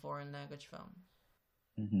conversation in foreign language film.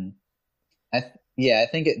 Mm-hmm. I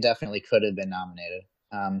think it definitely could have been nominated.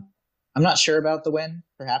 I'm not sure about the win.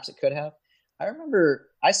 Perhaps it could have. I remember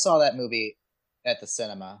I saw that movie at the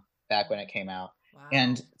cinema back when it came out. Wow.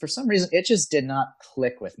 And for some reason, it just did not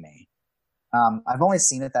click with me. I've only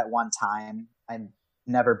seen it that one time. I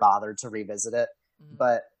never bothered to revisit it. Mhm.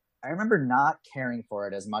 But I remember not caring for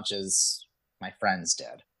it as much as my friends did.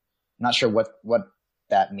 I'm not sure what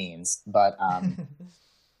that means, but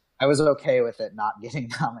I was okay with it not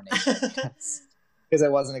getting nominated because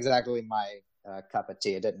it wasn't exactly my cup of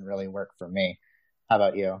tea. It didn't really work for me. How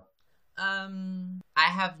about you? I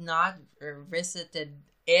have not revisited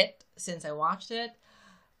it since I watched it.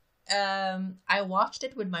 I watched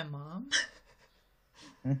it with my mom.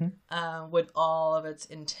 Mm-hmm. With all of its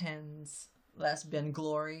intense lesbian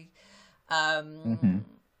glory. Mm-hmm.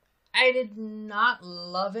 I did not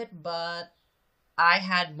love it, but I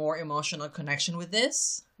had more emotional connection with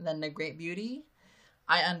this than The Great Beauty.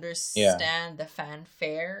 I understand the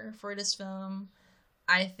fanfare for this film.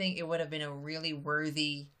 I think it would have been a really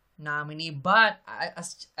worthy nominee, but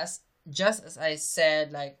just as I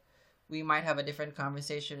said, like, we might have a different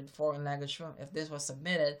conversation in foreign language film if this was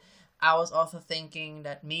submitted. I was also thinking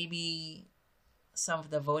that maybe some of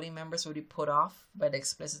the voting members would be put off by the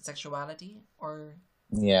explicit sexuality, or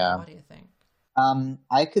what do you think?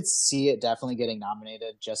 I could see it definitely getting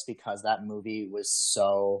nominated just because that movie was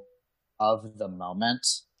so of the moment.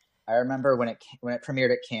 I remember when it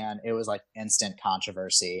premiered at Cannes, it was like instant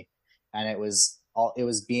controversy, and it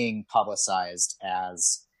was being publicized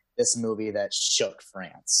as this movie that shook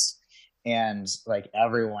France, and like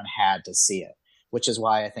everyone had to see it, which is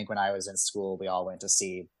why I think when I was in school, we all went to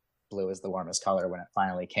see Blue is the Warmest Color when it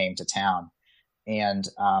finally came to town, and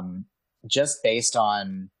just based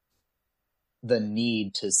on the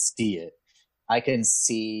need to see it, I can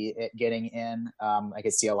see it getting in. I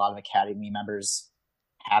could see a lot of Academy members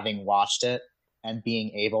having watched it and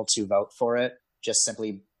being able to vote for it just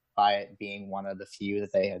simply by it being one of the few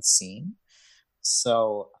that they had seen.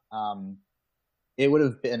 So it would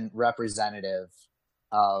have been representative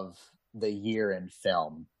of the year in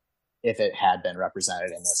film if it had been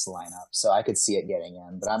represented in this lineup. So I could see it getting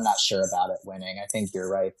in, but I'm not sure about it winning. I think you're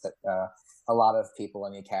right that a lot of people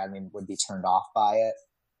in the Academy would be turned off by it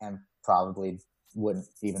and probably wouldn't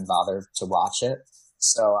even bother to watch it.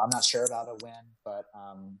 So I'm not sure about a win, but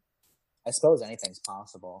I suppose anything's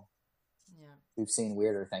possible. Yeah. We've seen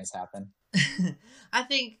weirder things happen. I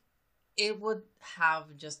think it would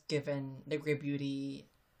have just given The Great Beauty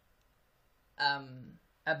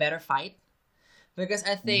a better fight. Because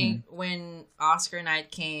I think when Oscar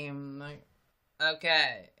night came, like,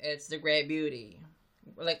 okay, it's The Great Beauty.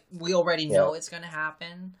 Like, we already know it's going to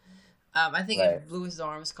happen. I think if Blue is the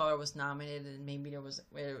Warmest Color was nominated, maybe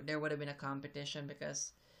there would have been a competition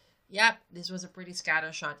because, this was a pretty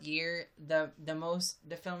scattershot year. The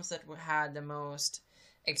films that had the most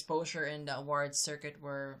exposure in the awards circuit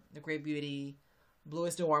were The Great Beauty, Blue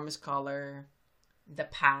is the Warmest Color, The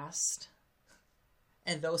Past,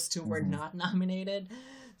 and those two were not nominated.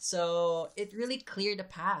 So it really cleared the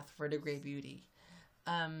path for The Great Beauty.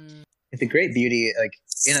 The Great Beauty, like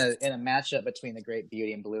in a matchup between The Great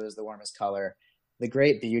Beauty and Blue is the Warmest Color, The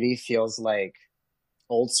Great Beauty feels like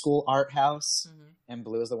old school art house, and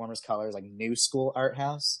Blue is the Warmest Color is like new school art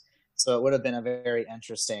house. So it would have been a very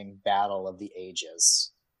interesting battle of the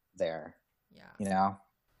ages there. Yeah. You know?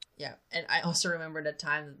 Yeah, and I also remember that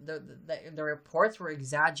time the reports were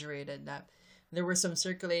exaggerated, that there were some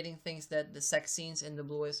circulating things that the sex scenes in the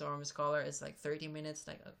Blue is the Warmest Color is like 30 minutes,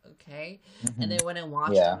 like, okay. And then when I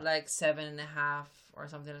watched it, like 7.5 or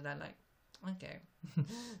something like that, like, okay.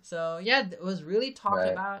 So, it was really talked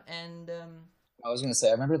about, and... I was going to say,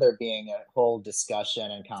 I remember there being a whole discussion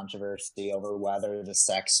and controversy over whether the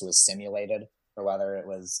sex was simulated or whether it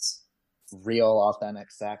was real, authentic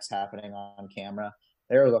sex happening on camera.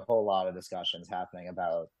 There was a whole lot of discussions happening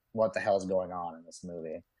about what the hell's going on in this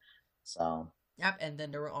movie. So... Yep, and then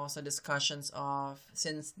there were also discussions of,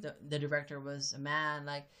 since the director was a man,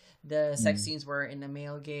 like, the sex scenes were in the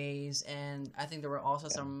male gaze, and I think there were also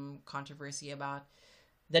some controversy about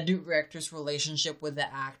the director's relationship with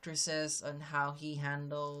the actresses and how he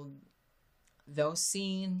handled those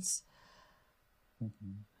scenes.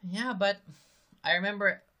 Yeah, but I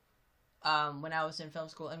remember when I was in film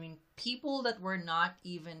school, I mean, people that were not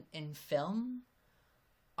even in film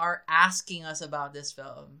are asking us about this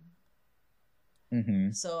film.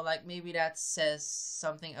 Mm-hmm. So, like, maybe that says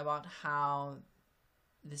something about how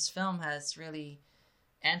this film has really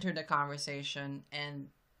entered the conversation, and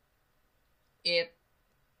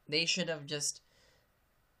they should have just,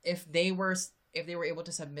 if they were able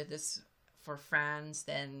to submit this for France,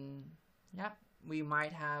 then yep, we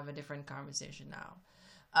might have a different conversation now.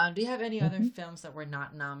 Do you have any other Mm-hmm. films that were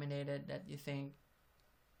not nominated that you think?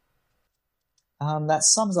 That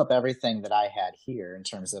sums up everything that I had here in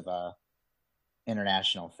terms of a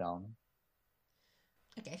international film.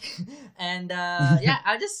 Okay. And yeah,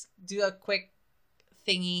 I'll just do a quick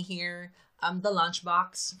thingy here. The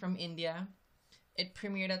Lunchbox from India. It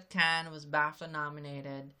premiered at Cannes, was BAFTA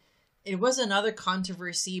nominated. It was another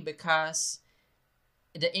controversy because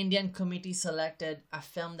the Indian committee selected a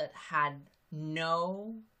film that had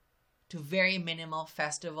no to very minimal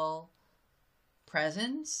festival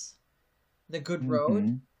presence, The Good Road,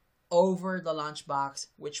 Mm-hmm. over The Lunchbox,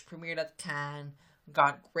 which premiered at Cannes,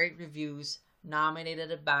 got great reviews,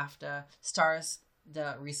 nominated at BAFTA, stars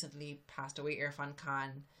the recently passed away Irfan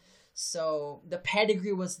Khan. So the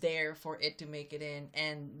pedigree was there for it to make it in,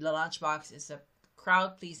 and The Lunchbox is a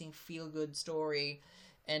crowd-pleasing, feel-good story,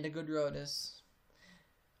 and The Good Road is...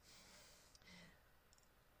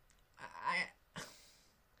 I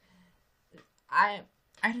I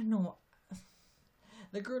I don't know.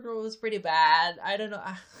 The Good Road was pretty bad. I don't know.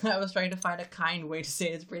 I was trying to find a kind way to say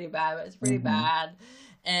it's pretty bad, but it's pretty Mm-hmm. bad.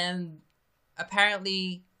 And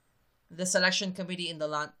apparently, the selection committee in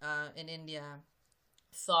India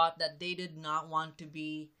thought that they did not want to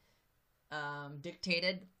be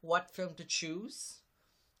dictated what film to choose.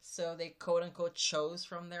 So they quote unquote chose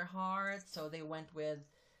from their heart. So they went with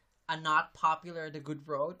a not popular The Good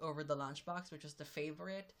Road over The Lunchbox, which was the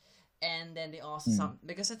favorite. And then they also Mm.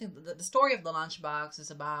 because I think the story of The Lunchbox is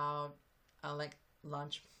about like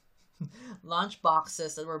lunch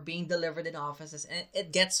boxes that were being delivered in offices, and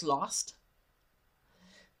it gets lost.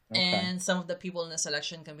 Okay. And some of the people in the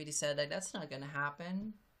selection committee said that that's not going to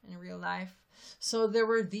happen in real life. So there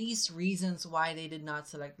were these reasons why they did not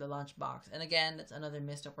select The Lunchbox. And again, that's another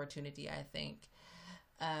missed opportunity, I think.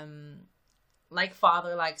 Like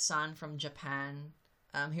Father, Like Son from Japan,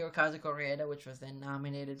 Hirokazu Koreeda, which was then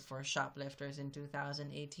nominated for Shoplifters in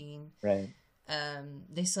 2018. Right.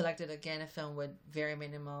 They selected again a film with very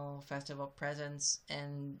minimal festival presence,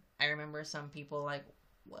 and I remember some people like,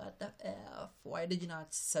 what the F? Why did you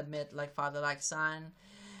not submit like Father Like Son?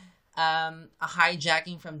 A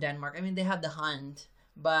Hijacking from Denmark. I mean, they had The Hunt,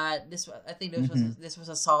 but I think Mm-hmm. this was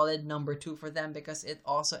a solid number 2 for them because it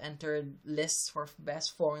also entered lists for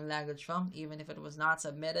best foreign language film, even if it was not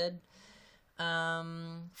submitted.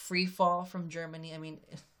 Free Fall from Germany. I mean,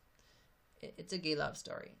 it's a gay love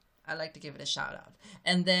story. I like to give it a shout out.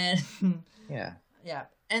 And then Yeah. yeah,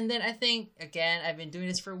 and then I think again I've been doing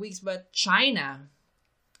this for weeks, but China.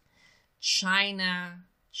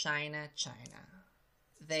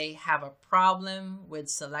 They have a problem with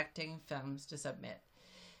selecting films to submit.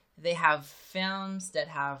 They have films that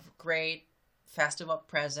have great festival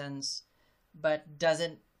presence, but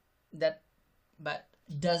doesn't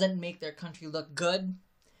make their country look good.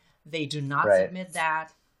 They do not Right. submit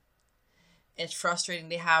that. It's frustrating.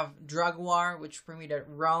 They have Drug War, which premiered at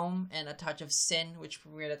Rome, and A Touch of Sin, which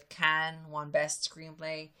premiered at Cannes, won Best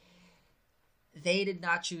Screenplay. They did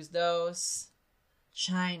not choose those.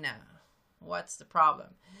 China, what's the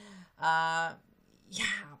problem?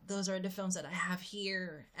 Yeah, those are the films that I have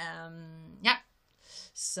here. Yeah.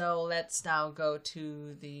 So let's now go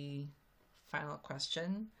to the final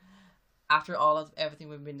question. After all of everything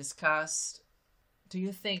we've been discussed, do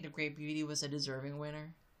you think The Great Beauty was a deserving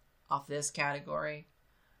winner of this category?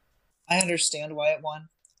 I understand why it won.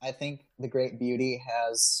 I think The Great Beauty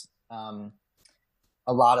has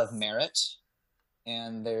a lot of merit,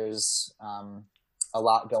 and there's a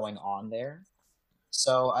lot going on there.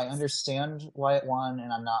 So I understand why it won,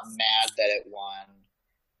 and I'm not mad that it won,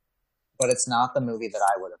 but it's not the movie that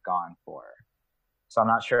I would have gone for. So I'm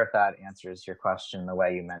not sure if that answers your question the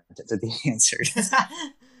way you meant it to be answered.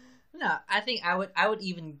 No, I think I would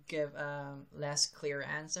even give a less clear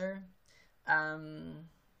answer.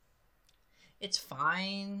 It's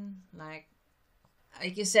fine. Like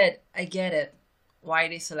you said, I get it. Why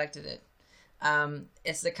they selected it.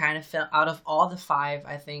 It's the kind of film out of all the 5,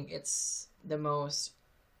 I think it's the most.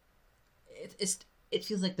 It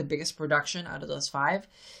feels like the biggest production out of those 5.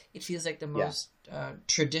 It feels like the most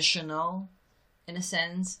traditional, in a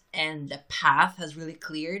sense, and the path has really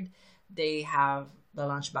cleared. They have The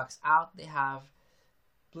Lunchbox out. They have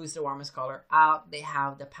Blue is the Warmest Color out. They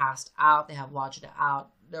have The Past out. They have Watch It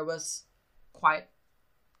out. There was quite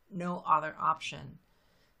no other option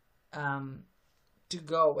to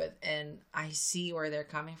go with, and I see where they're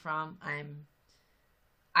coming from.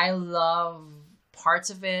 I love parts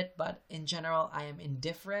of it, but in general, I am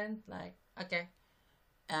indifferent. Like, okay.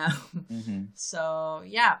 So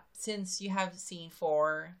yeah, since you have seen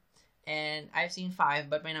 4 and I've seen 5,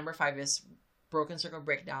 but my number 5 is Broken Circle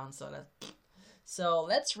Breakdown. So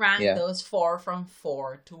let's rank those 4 from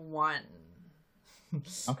 4 to 1.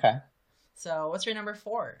 Okay. So what's your number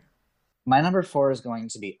 4? My number 4 is going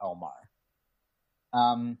to be Omar.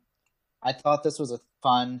 I thought this was a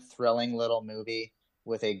fun, thrilling little movie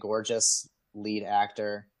with a gorgeous lead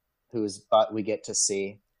actor whose butt we get to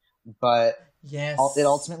see. But yes, it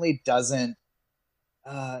ultimately doesn't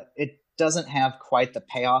have quite the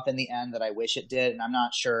payoff in the end that I wish it did, and I'm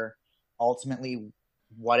not sure ultimately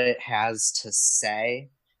what it has to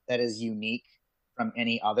say that is unique from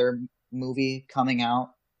any other movie coming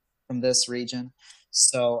out from this region.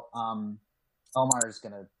 So Omar is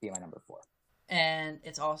going to be my number 4. And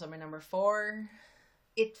it's also my number 4.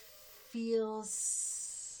 It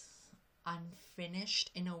feels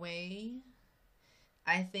unfinished in a way.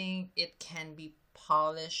 I think it can be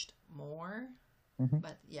polished more.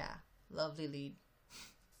 But yeah, lovely lead.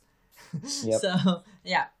 Yep. So,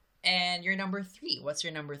 yeah. And your number 3. What's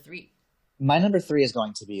your number 3? My number 3 is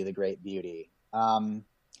going to be The Great Beauty. The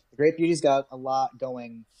Great Beauty's got a lot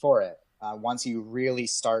going for it. Once you really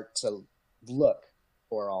start to look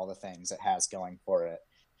for all the things it has going for it.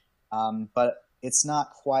 But it's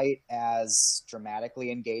not quite as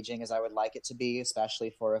dramatically engaging as I would like it to be,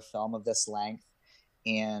 especially for a film of this length.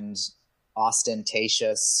 And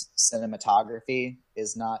ostentatious cinematography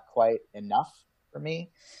is not quite enough for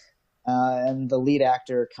me. And the lead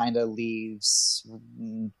actor kind of leaves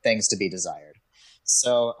things to be desired.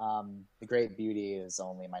 So The Great Beauty is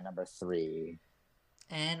only my number 3.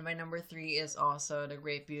 And my number 3 is also The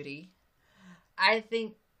Great Beauty. I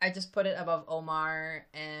think I just put it above Omar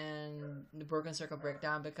and The Broken Circle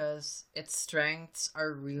Breakdown because its strengths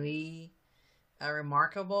are really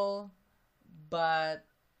remarkable. But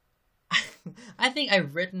I think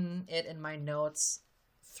I've written it in my notes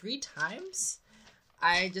 3 times.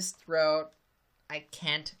 I just wrote, I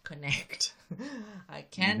can't connect. I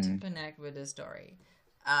can't connect with the story.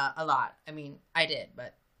 A lot. I mean, I did,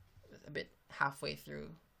 but a bit halfway through.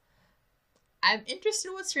 I'm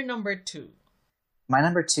interested, what's your number 2? My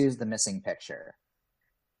number 2 is The Missing Picture.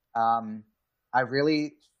 I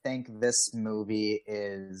really think this movie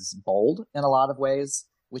is bold in a lot of ways,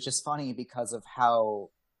 which is funny because of how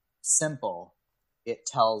simply it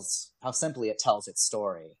tells its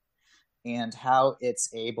story and how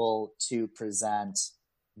it's able to present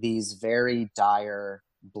these very dire,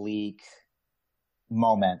 bleak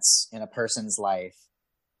moments in a person's life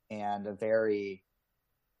and a very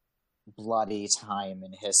bloody time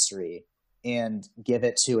in history and give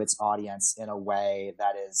it to its audience in a way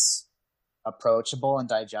that is approachable and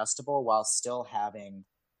digestible while still having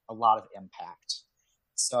a lot of impact.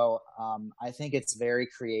 So I think it's very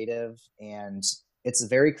creative and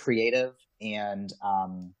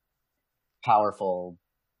powerful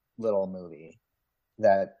little movie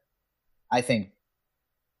that I think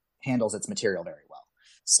handles its material very well.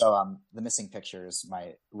 So The Missing Picture is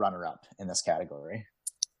my runner-up in this category.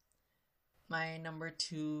 My number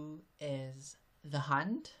 2 is The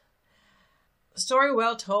Hunt. Story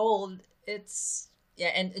well told. It's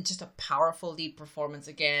just a powerful lead performance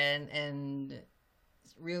again, and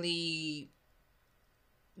really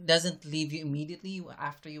doesn't leave you immediately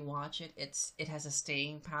after you watch it. It has a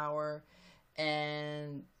staying power,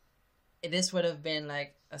 and this would have been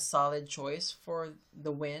like a solid choice for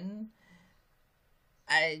the win.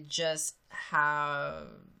 I just have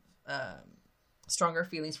stronger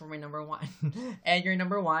feelings for my number 1. And your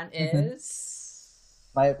number 1 is?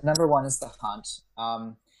 My number 1 is The Hunt.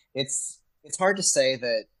 It's hard to say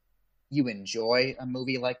that you enjoy a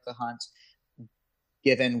movie like The Hunt,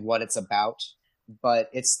 given what it's about, but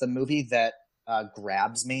it's the movie that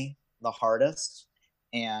grabs me the hardest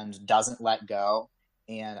and doesn't let go.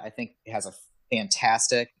 And I think it has a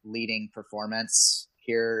fantastic leading performance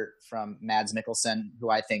here from Mads Mikkelsen, who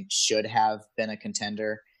I think should have been a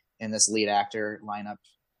contender in this lead actor lineup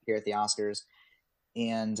here at the Oscars.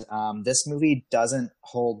 And this movie doesn't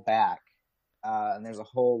hold back. And there's a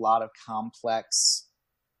whole lot of complex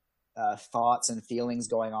thoughts and feelings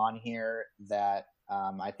going on here that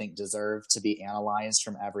I think deserve to be analyzed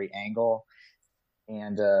from every angle.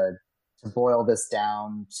 And to boil this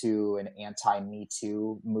down to an anti-Me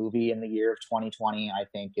Too movie in the year of 2020, I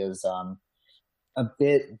think is a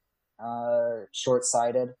bit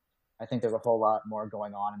short-sighted. I think there's a whole lot more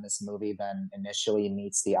going on in this movie than initially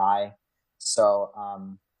meets the eye. So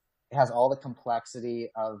it has all the complexity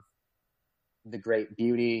of the great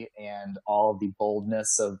beauty and all the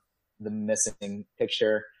boldness of the missing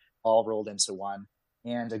picture all rolled into one,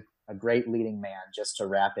 and a great leading man just to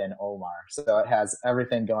wrap in Omar. So it has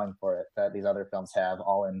everything going for it that these other films have,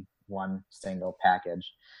 all in one single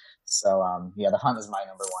package. So The Hunt is my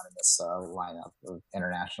number one in this lineup of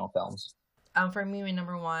international films. For me, my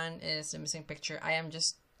number one is The Missing Picture.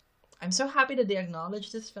 I'm so happy that they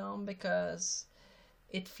acknowledge this film because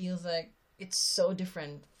it feels like it's so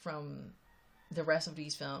different from the rest of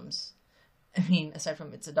these films. I mean, aside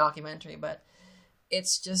from it's a documentary, but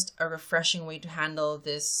it's just a refreshing way to handle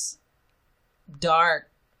this dark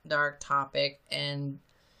topic, and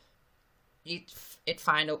it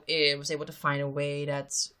was able to find a way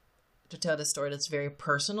to tell the story that's very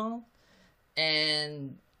personal,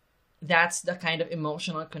 and that's the kind of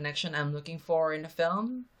emotional connection I'm looking for in a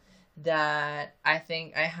film that I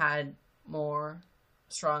think I had more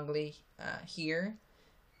strongly here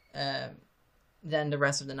than the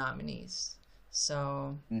rest of the nominees.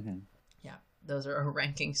 So yeah, those are our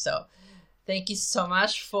rankings. So thank you so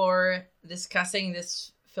much for discussing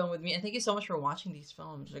this film with me, and thank you so much for watching these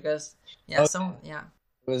films because it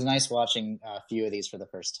was nice watching a few of these for the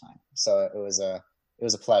first time. So it was a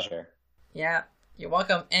pleasure. Yeah, you're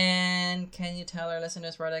welcome. And can you tell our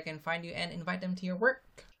listeners where they can find you and invite them to your work?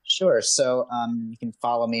 Sure. So you can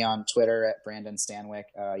follow me on Twitter at Brandon Stanwyck.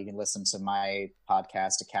 You can listen to my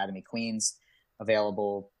podcast, Academy Queens,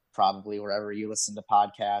 available probably wherever you listen to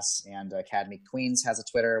podcasts. And Academy Queens has a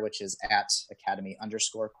Twitter, which is at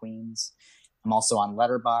Academy_Queens. I'm also on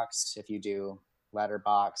Letterboxd if you do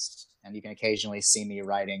Letterboxd, and you can occasionally see me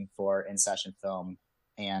writing for In Session Film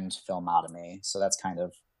and Filmotomy. So that's kind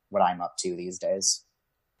of what I'm up to these days.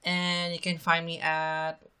 And you can find me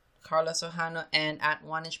at Carlos Ojano and at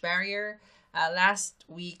 1 Inch Barrier. Last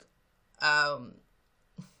week I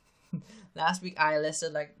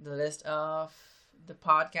listed like the list of the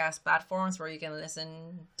podcast platforms where you can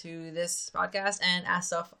listen to this podcast, and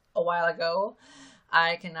as of a while ago,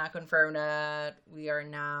 I can now confirm that we are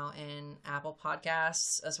now in Apple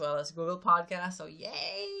Podcasts as well as Google Podcasts. So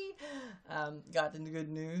yay! Got the good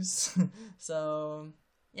news. So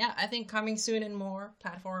yeah, I think coming soon in more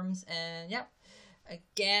platforms. And yeah,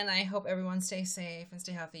 again, I hope everyone stays safe and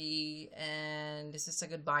stay healthy. And this is a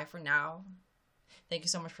goodbye for now. Thank you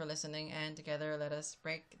so much for listening. And together, let us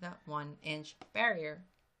break that 1 inch barrier.